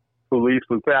police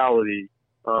brutality,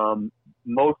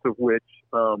 most of which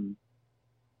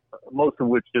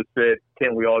just said,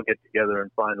 "Can we all get together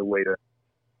and find a way to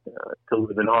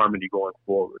live in harmony going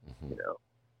forward?"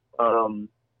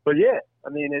 But yeah, I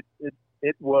mean,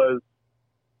 it was,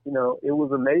 it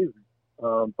was amazing.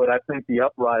 But I think the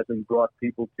uprising brought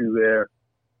people to their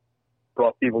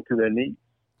knees.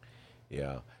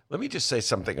 Yeah. Let me just say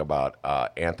something about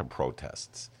anthem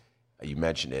protests. You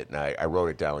mentioned it, and I wrote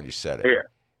it down when you said it.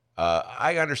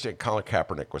 I understand Colin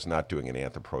Kaepernick was not doing an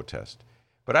anthem protest,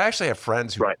 but I actually have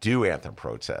friends who do anthem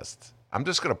protests. I'm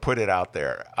just going to put it out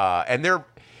there, and they're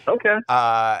okay.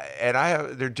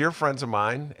 And they're dear friends of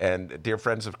mine and dear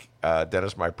friends of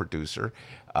Dennis, my producer.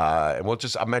 And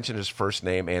I'll mention his first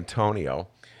name, Antonio,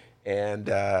 and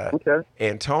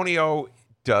Antonio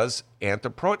does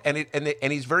anthem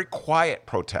and he's very quiet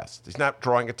protest. He's not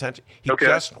drawing attention. He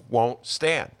just won't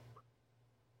stand.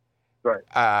 Right.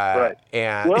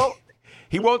 And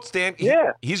he won't stand.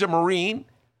 He's a Marine.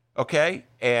 Okay.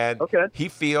 And he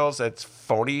feels it's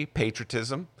phony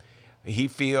patriotism. He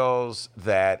feels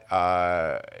that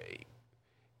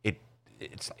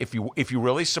if you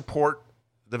really support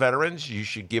the veterans, you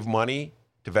should give money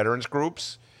to veterans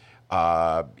groups.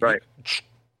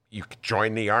 You could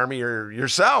join the Army or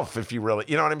yourself if you really,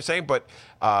 you know what I'm saying? But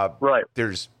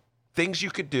there's things you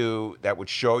could do that would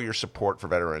show your support for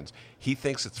veterans. He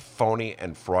thinks it's phony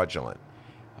and fraudulent.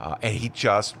 And he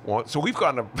just won't. So we've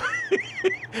gone to,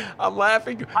 I'm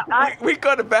laughing. We've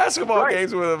gone to basketball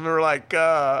games with him. And we're like,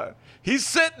 he's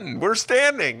sitting, we're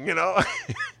standing, you know.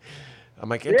 I'm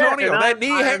like, Antonio, that knee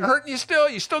hurting you still?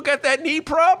 You still got that knee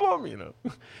problem, you know?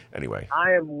 Anyway.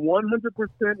 I am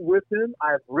 100% with him.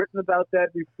 I've written about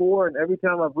that before, and every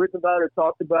time I've written about it,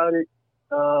 talked about it,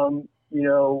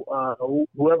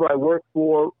 whoever I work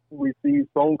for receives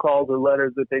phone calls or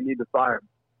letters that they need to fire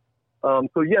him.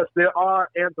 So, yes, there are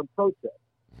anthem protests.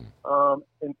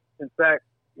 In fact,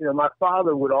 my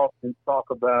father would often talk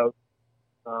about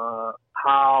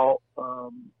how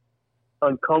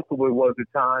uncomfortable it was at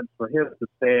times for him to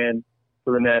stand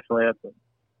for the national anthem.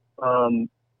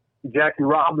 Jackie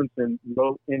Robinson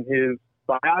wrote in his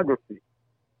biography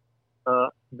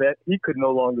that he could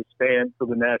no longer stand for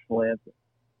the national anthem.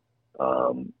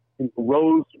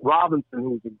 Rose Robinson,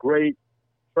 who was a great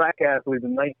track athlete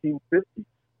in the 1950s,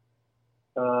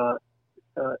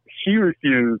 she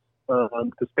refused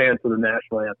to stand for the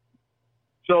national anthem.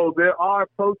 So there are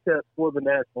protests for the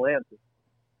national anthem.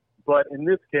 But in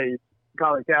this case,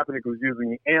 Colin Kaepernick was using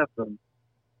the anthem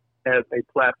as a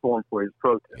platform for his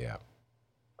protest. Yeah.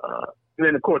 And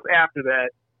then, of course, after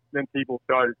that, then people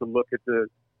started to look at the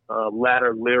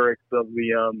latter lyrics of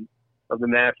the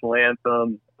national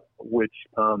anthem, which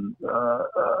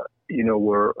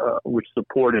which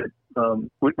supported,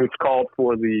 which called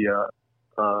for the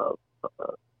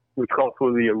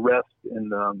arrest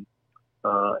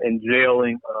and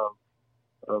jailing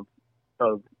of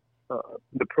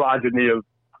the progeny of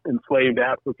enslaved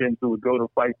Africans who would go to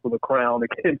fight for the crown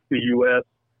against the U.S.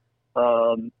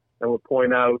 And would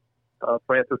point out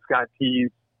Francis Scott Key's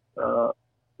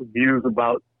views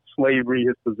about slavery,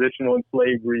 his position on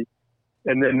slavery,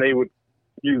 and then they would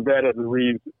use that as a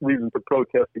reason to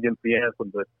protest against the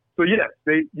anthem. But so yes,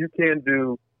 you can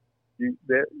do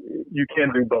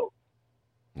both.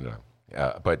 Yeah.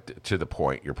 But to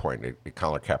your point,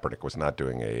 Colin Kaepernick was not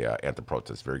doing a anthem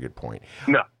protest. Very good point.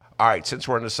 No. All right, since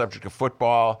we're on the subject of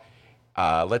football,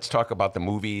 let's talk about the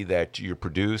movie that you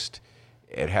produced.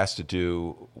 It has to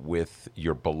do with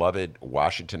your beloved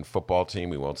Washington football team.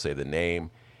 We won't say the name.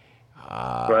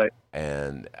 Right.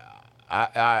 And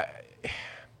I've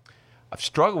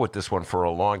struggled with this one for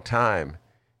a long time,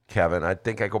 Kevin. I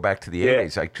think I go back to the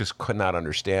 80s. I just could not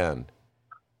understand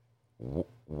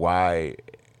why,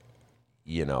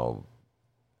 the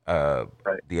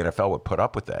NFL would put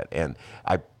up with that. And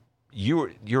you're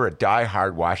a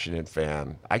diehard Washington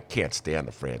fan. I can't stand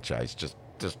the franchise. Just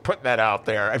putting that out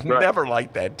there. I've never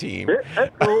liked that team.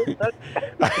 That's cool.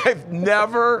 I've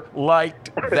never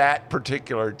liked that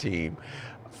particular team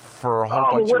for a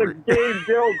whole bunch what a game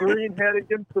Darryl Green had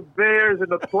against the Bears in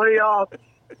the playoffs.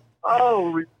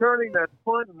 Oh, returning that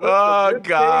punt. Oh,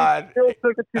 God. Still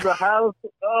took it to the house.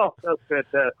 Oh, that's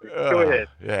fantastic. Go ahead.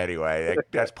 Anyway,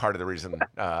 that's part of the reason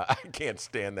I can't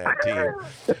stand that team.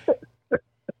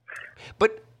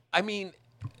 But, I mean,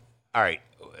 all right,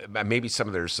 maybe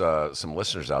there's some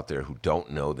listeners out there who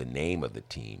don't know the name of the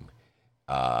team.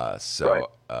 They are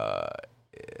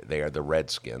the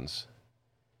Redskins.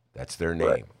 That's their name.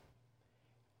 Right.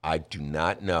 I do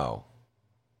not know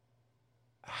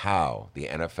how the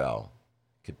NFL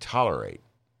could tolerate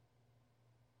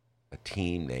a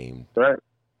team named. Right.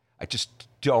 I just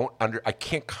I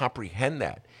can't comprehend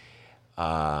that.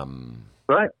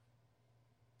 Right.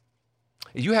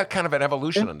 You had kind of an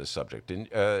evolution on this subject, didn't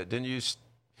you?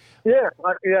 Yeah,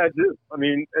 I do. I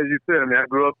mean, as you said, I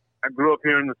grew up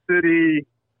here in the city.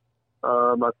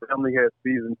 My family had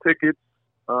season tickets.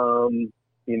 I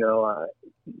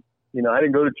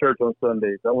didn't go to church on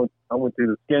Sundays. I went to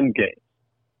the Skins games.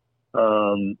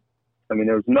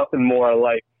 There was nothing more I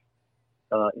liked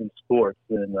in sports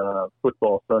than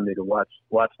football Sunday to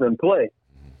watch them play.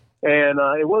 And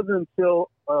it wasn't until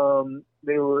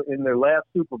they were in their last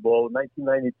Super Bowl in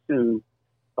 1992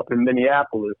 up in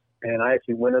Minneapolis, and I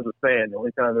actually went as a fan. The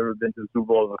only time I've ever been to the Super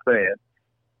Bowl as a fan.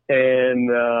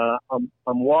 And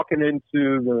I'm walking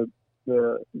into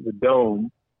the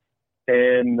dome,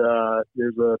 and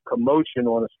there's a commotion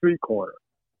on a street corner.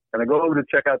 And I go over to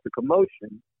check out the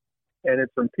commotion, and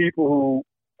it's some people who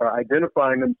are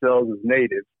identifying themselves as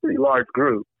natives, pretty large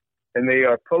group, and they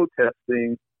are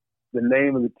protesting the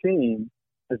name of the team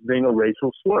as being a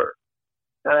racial slur.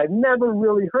 And I'd never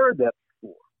really heard that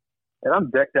before. And I'm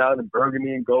decked out in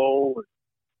burgundy and gold, and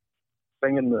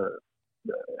singing the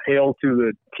Hail to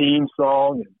the Team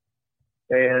song.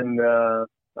 And I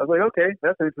was like, okay,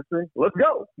 that's interesting. Let's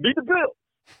go. Beat the Bills.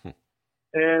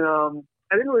 And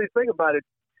I didn't really think about it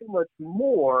too much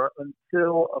more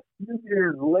until a few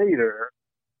years later.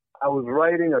 I was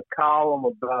writing a column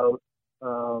about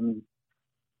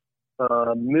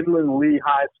Midland Lee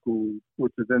High School,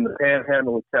 which is in the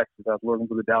Panhandle of Texas. I was working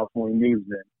for the Dallas Morning News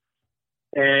then.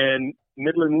 And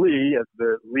Midland Lee, as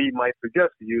the Lee might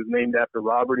suggest to you, is named after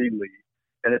Robert E. Lee.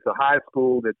 And it's a high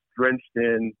school that's drenched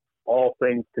in all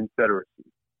things Confederacy.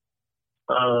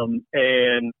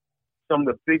 And some of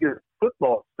the biggest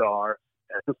football stars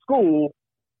at the school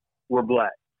were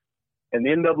black. And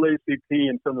the NAACP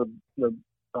and some of the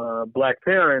black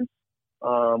parents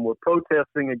were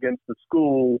protesting against the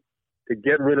school to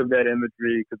get rid of that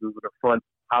imagery because it was an affront,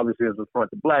 obviously it was an affront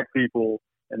to black people,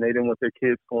 and they didn't want their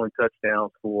kids scoring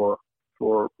touchdowns for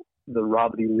the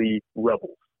Robert E. Lee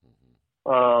rebels.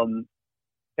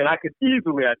 And I could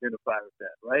easily identify with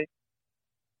that, right?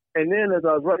 And then as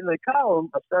I was writing the column,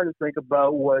 I started to think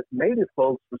about what Native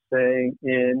folks were saying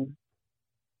in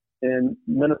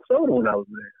Minnesota when I was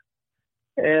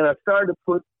there. And I started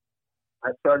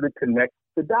to connect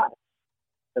the dots.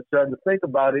 I started to think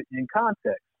about it in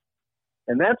context.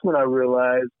 And that's when I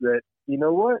realized that, you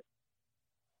know what?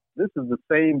 This is the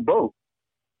same boat.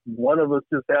 One of us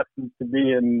just happens to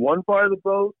be in one part of the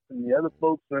boat, and the other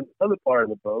folks are in the other part of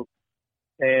the boat.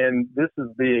 And this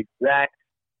is the exact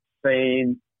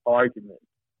same argument.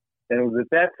 And it was at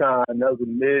that time, that was the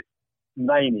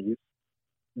mid-90s,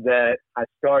 that I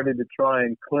started to try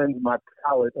and cleanse my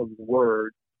palate of the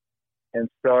word and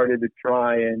started to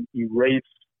try and erase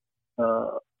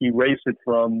it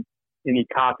from any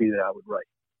copy that I would write.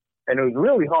 And it was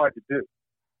really hard to do.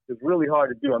 It was really hard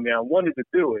to do. I mean, I wanted to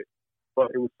do it,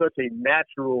 but it was such a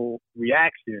natural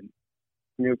reaction.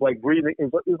 I mean, it was like breathing.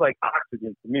 It was like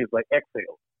oxygen to me. It was like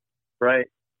exhale, right?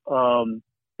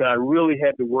 That I really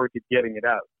had to work at getting it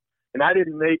out. And I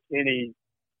didn't make any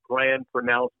grand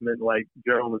pronouncement like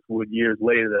journalists would years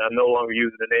later that I'm no longer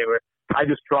using the name. I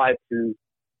just tried to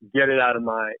get it out of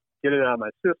my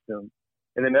system.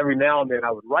 And then every now and then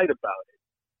I would write about it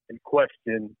and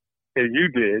question, as you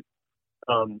did,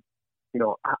 how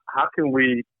can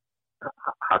we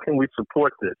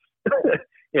support this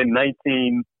in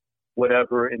 19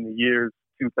 whatever, in the years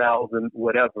 2000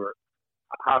 whatever?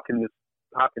 How can this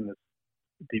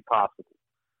be possible?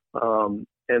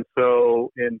 And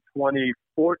so in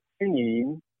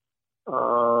 2014,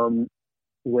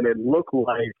 when it looked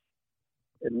like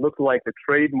the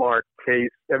trademark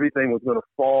case, everything was going to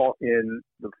fall in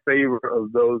the favor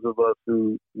of those of us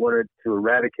who wanted to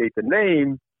eradicate the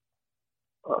name,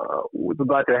 what was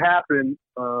about to happen,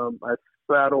 I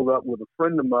saddled up with a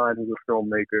friend of mine who's a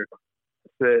filmmaker. I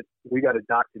said, we got to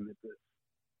document this.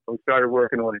 So we started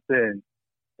working on it then.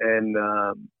 And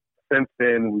since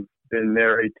then, we've been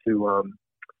married to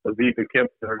Aviva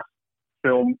Kempner's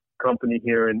film company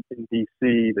here in D.C.,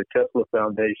 the Tesla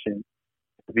Foundation.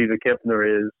 Aviva Kempner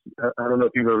is, I don't know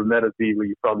if you've ever met Aviva,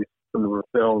 you've probably seen some of her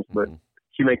films, but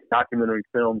she makes documentary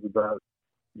films about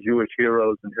Jewish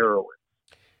heroes and heroines.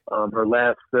 Her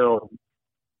last film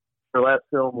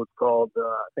was called,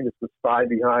 I think it's The Spy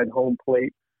Behind Home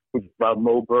Plate, which is about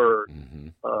Mo Berg,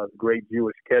 the great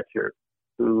Jewish catcher,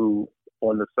 who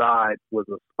on the side was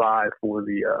a spy for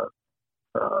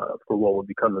for what would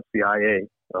become the CIA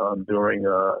during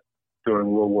World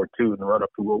War II and the run up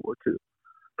to World War II.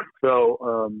 So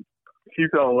she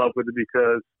fell in love with it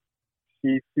because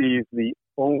she sees the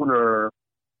owner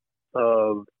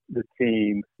of the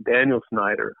team, Daniel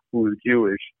Snyder, who is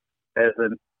Jewish, as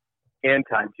an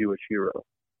anti-Jewish hero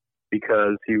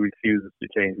because he refuses to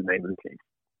change the name of the team.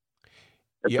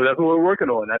 And so that's what we're working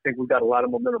on. I think we've got a lot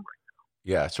of momentum right now.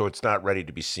 Yeah, so it's not ready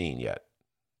to be seen yet,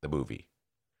 the movie.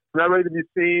 It's not ready to be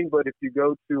seen, but if you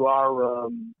go to our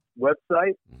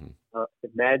website,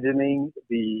 Imagining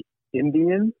the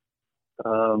Indian,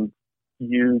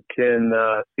 you can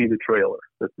see the trailer,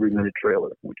 the 3-minute trailer,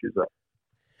 which is up.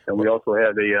 And we also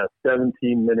have a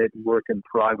 17-minute work in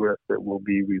progress that will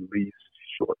be released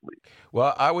shortly.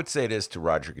 Well, I would say this to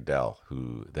Roger Goodell,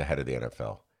 the head of the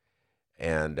NFL.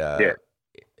 And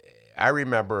I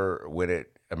remember when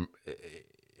it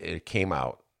came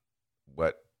out,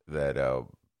 what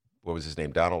was his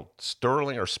name? Donald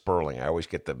Sterling or Sperling? I always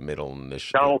get the middle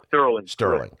initial. Donald Sterling.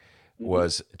 Sterling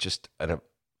was just a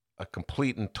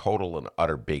complete and total and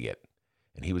utter bigot.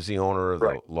 And he was the owner of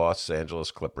the Los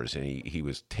Angeles Clippers, and he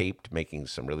was taped making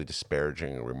some really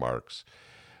disparaging remarks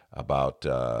about,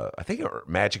 I think,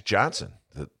 Magic Johnson,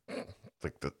 the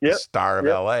star of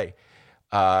L.A.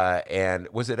 And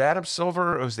was it Adam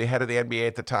Silver, who was the head of the NBA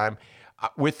at the time?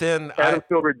 Adam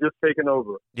Silver had just taken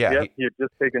over. Yeah, he had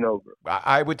just taken over.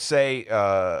 I would say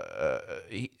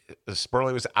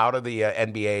Sperling was out of the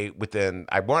NBA within,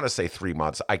 I want to say 3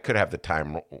 months. I could have the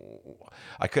time.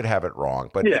 I could have it wrong,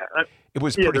 but it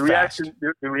was pretty fast.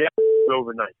 The reaction was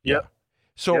overnight. Yeah.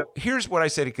 So here's what I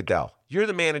say to Goodell. You're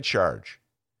the man in charge.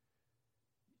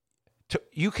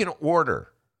 You can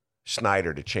order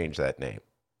Snyder to change that name.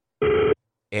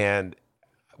 And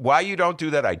why you don't do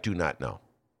that, I do not know.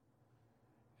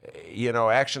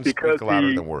 Actions speak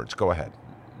louder than words. Go ahead.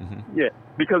 Mm-hmm. Yeah,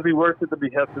 because he works at the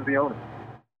behest of the owner.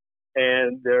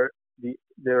 And there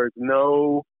is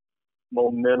no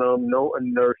momentum, no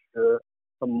inertia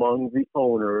among the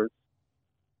owners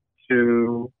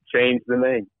to change the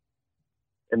name.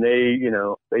 And they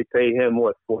pay him,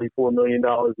 $44 million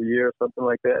a year or something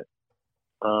like that,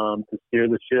 to steer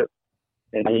the ship.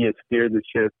 And he has steered the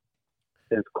ship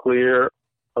as clear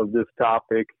of this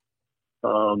topic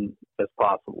as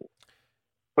possible.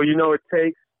 But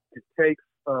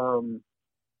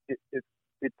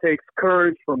it takes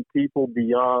courage from people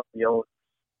beyond the owners.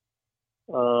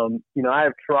 I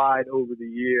have tried over the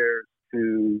years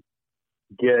to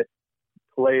get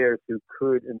players who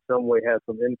could in some way have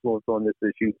some influence on this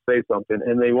issue to say something,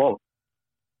 and they won't.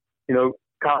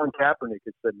 Colin Kaepernick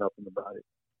has said nothing about it.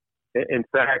 In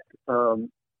fact,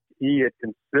 he had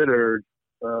considered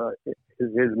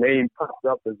his name popped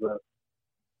up as a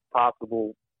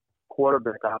possible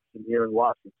quarterback option here in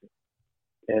Washington.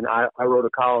 And I wrote a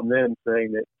column then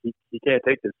saying that he can't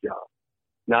take this job.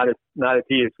 Not if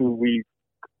he is who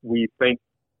we think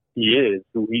he is,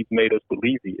 who he's made us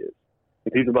believe he is.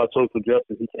 If he's about social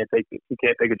justice, he can't take this. He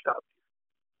can't take a job.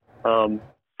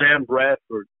 Sam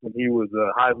Bradford, when he was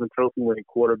a Heisman Trophy winning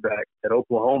quarterback at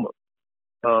Oklahoma,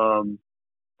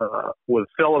 was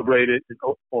celebrated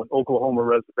on Oklahoma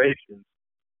reservations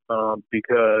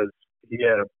because he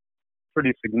had a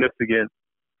pretty significant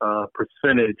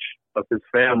percentage of his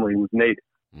family was Native.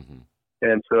 Mm-hmm.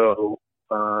 And so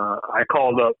I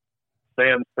called up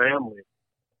Sam's family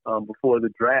before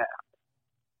the draft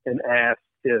and asked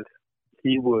if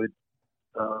he would,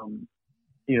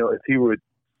 if he would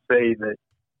say that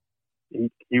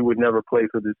he would never play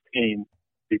for this team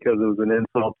because it was an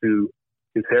insult to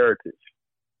his heritage.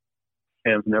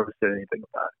 Sam's never said anything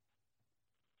about it.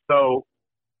 So,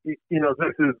 this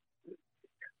is,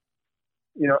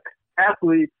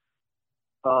 athletes,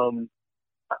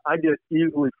 I get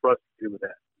easily frustrated with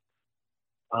that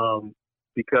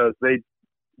because they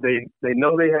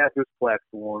know they have this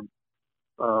platform.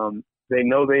 They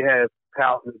know they have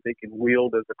power that they can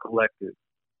wield as a collective,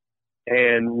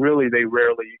 and really they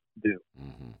rarely do.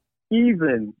 Mm-hmm.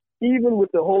 Even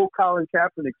with the whole Colin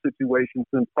Kaepernick situation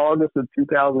since August of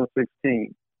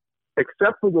 2016,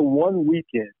 except for the one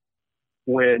weekend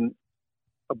when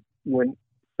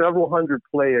several hundred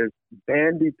players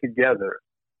bandied together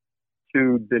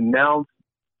to denounce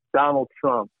Donald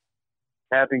Trump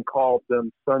having called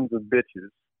them sons of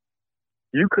bitches,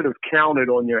 you could have counted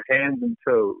on your hands and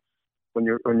toes, on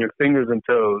your fingers and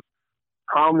toes,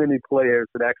 how many players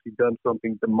had actually done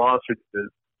something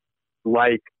demonstrative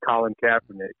like Colin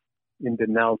Kaepernick in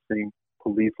denouncing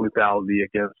police brutality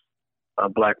against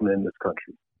black men in this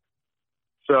country.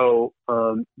 So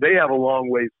they have a long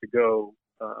ways to go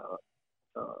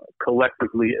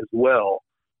collectively as well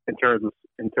in terms of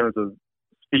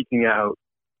speaking out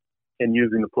and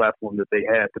using the platform that they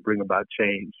had to bring about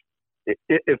change.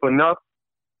 If enough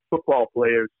football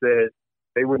players said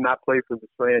they would not play for this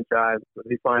franchise, but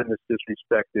they find this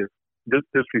disrespectful,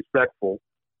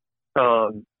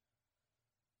 the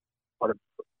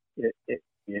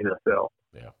NFL.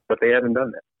 Yeah. But they haven't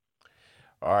done that.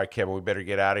 All right, Kevin, we better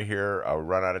get out of here. I'll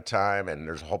run out of time, and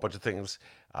there's a whole bunch of things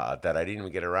that I didn't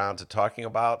even get around to talking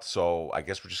about. So I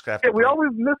guess we're just gonna have to. We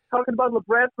always miss talking about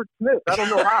LeBradford Smith. I don't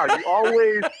know how.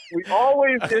 We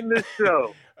always in this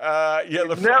show.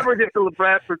 Never get to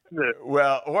LeBradford Smith.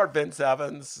 Well, or Vince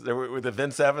Evans. With the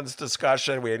Vince Evans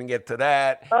discussion, we didn't get to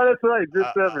that. Oh, that's right,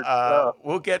 Vince Evans.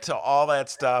 We'll get to all that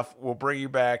stuff. We'll bring you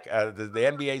back. The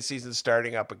NBA season's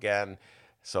starting up again.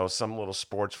 So some little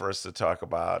sports for us to talk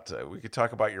about. We could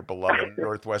talk about your beloved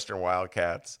Northwestern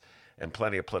Wildcats and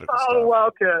plenty of political stuff. Oh,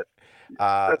 Wildcat.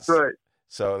 That's right.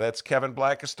 So that's Kevin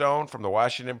Blackistone from the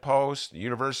Washington Post,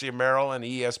 University of Maryland,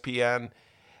 ESPN.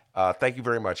 Thank you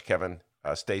very much, Kevin.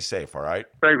 Stay safe, all right?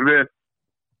 Thanks, man.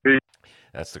 Peace.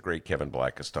 That's the great Kevin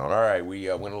Blackistone. All right, we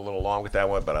went a little long with that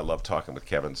one, but I love talking with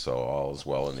Kevin, so all is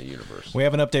well in the universe. We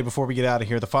have an update before we get out of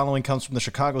here. The following comes from the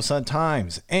Chicago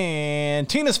Sun-Times and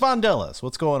Tina Spondelis.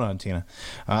 What's going on, Tina?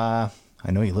 I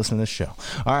know you listen to this show.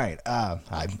 All right.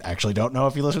 I actually don't know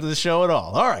if you listen to this show at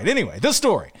all. All right. Anyway, this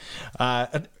story.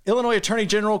 Illinois Attorney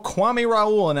General Kwame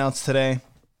Raoul announced today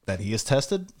that he has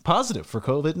tested positive for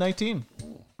COVID-19.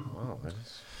 Wow, that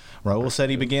is... Raoul said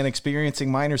he began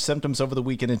experiencing minor symptoms over the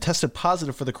weekend and tested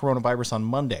positive for the coronavirus on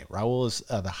Monday. Raoul is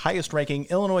the highest-ranking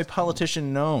Illinois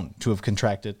politician known to have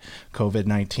contracted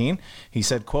COVID-19. He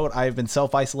said, quote, "I have been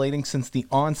self-isolating since the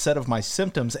onset of my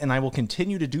symptoms, and I will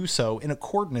continue to do so in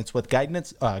accordance with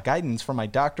guidance from my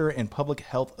doctor and public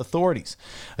health authorities.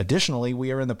 Additionally,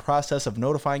 we are in the process of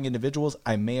notifying individuals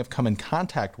I may have come in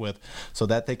contact with so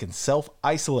that they can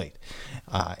self-isolate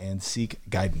and seek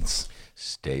guidance."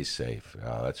 Stay safe.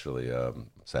 That's really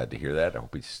sad to hear that. I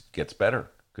hope he gets better.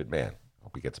 Good man.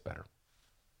 Hope he gets better.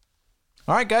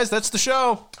 All right, guys, that's the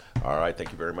show. All right.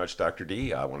 Thank you very much, Dr.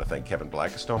 D. I want to thank Kevin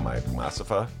Blackistone, my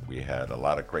Dukmasova. We had a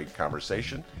lot of great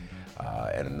conversation,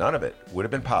 and none of it would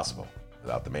have been possible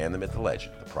without the man, the myth, the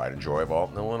legend, the pride and joy of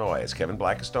Alton, Illinois. As Kevin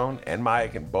Blackistone and Maya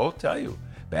can both tell you,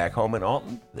 back home in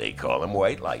Alton, they call him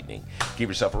White Lightning.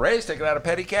 Give yourself a raise. Take it out of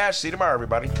petty cash. See you tomorrow,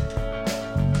 everybody.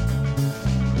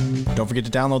 Don't forget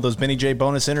to download those Benny J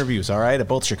bonus interviews, all right, at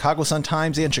both Chicago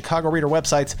Sun-Times and Chicago Reader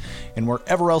websites and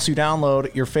wherever else you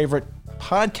download your favorite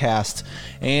podcasts.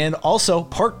 And also,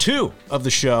 part 2 of the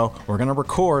show, we're going to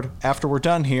record after we're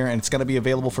done here, and it's going to be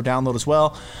available for download as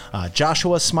well.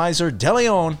 Joshua Smizer De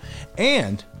Leon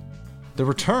and the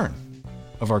return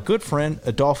of our good friend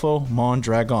Adolfo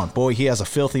Mondragon. Boy, he has a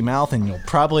filthy mouth, and you'll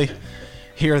probably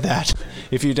hear that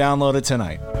if you download it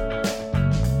tonight.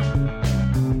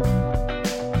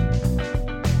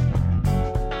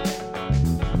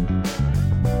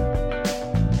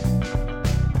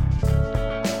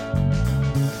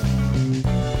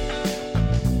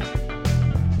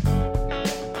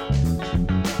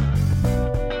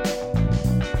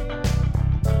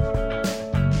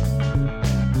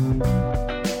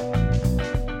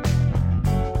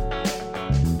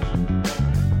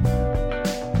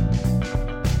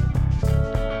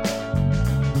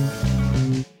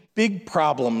 Big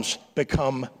problems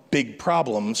become big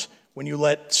problems when you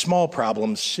let small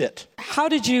problems sit. How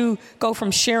did you go from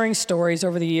sharing stories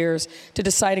over the years to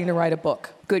deciding to write a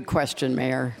book? Good question,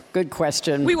 Mayor. Good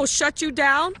question. We will shut you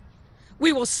down.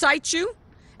 We will cite you.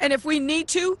 And if we need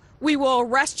to, we will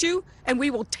arrest you and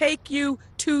we will take you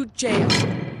to jail.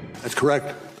 That's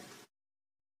correct.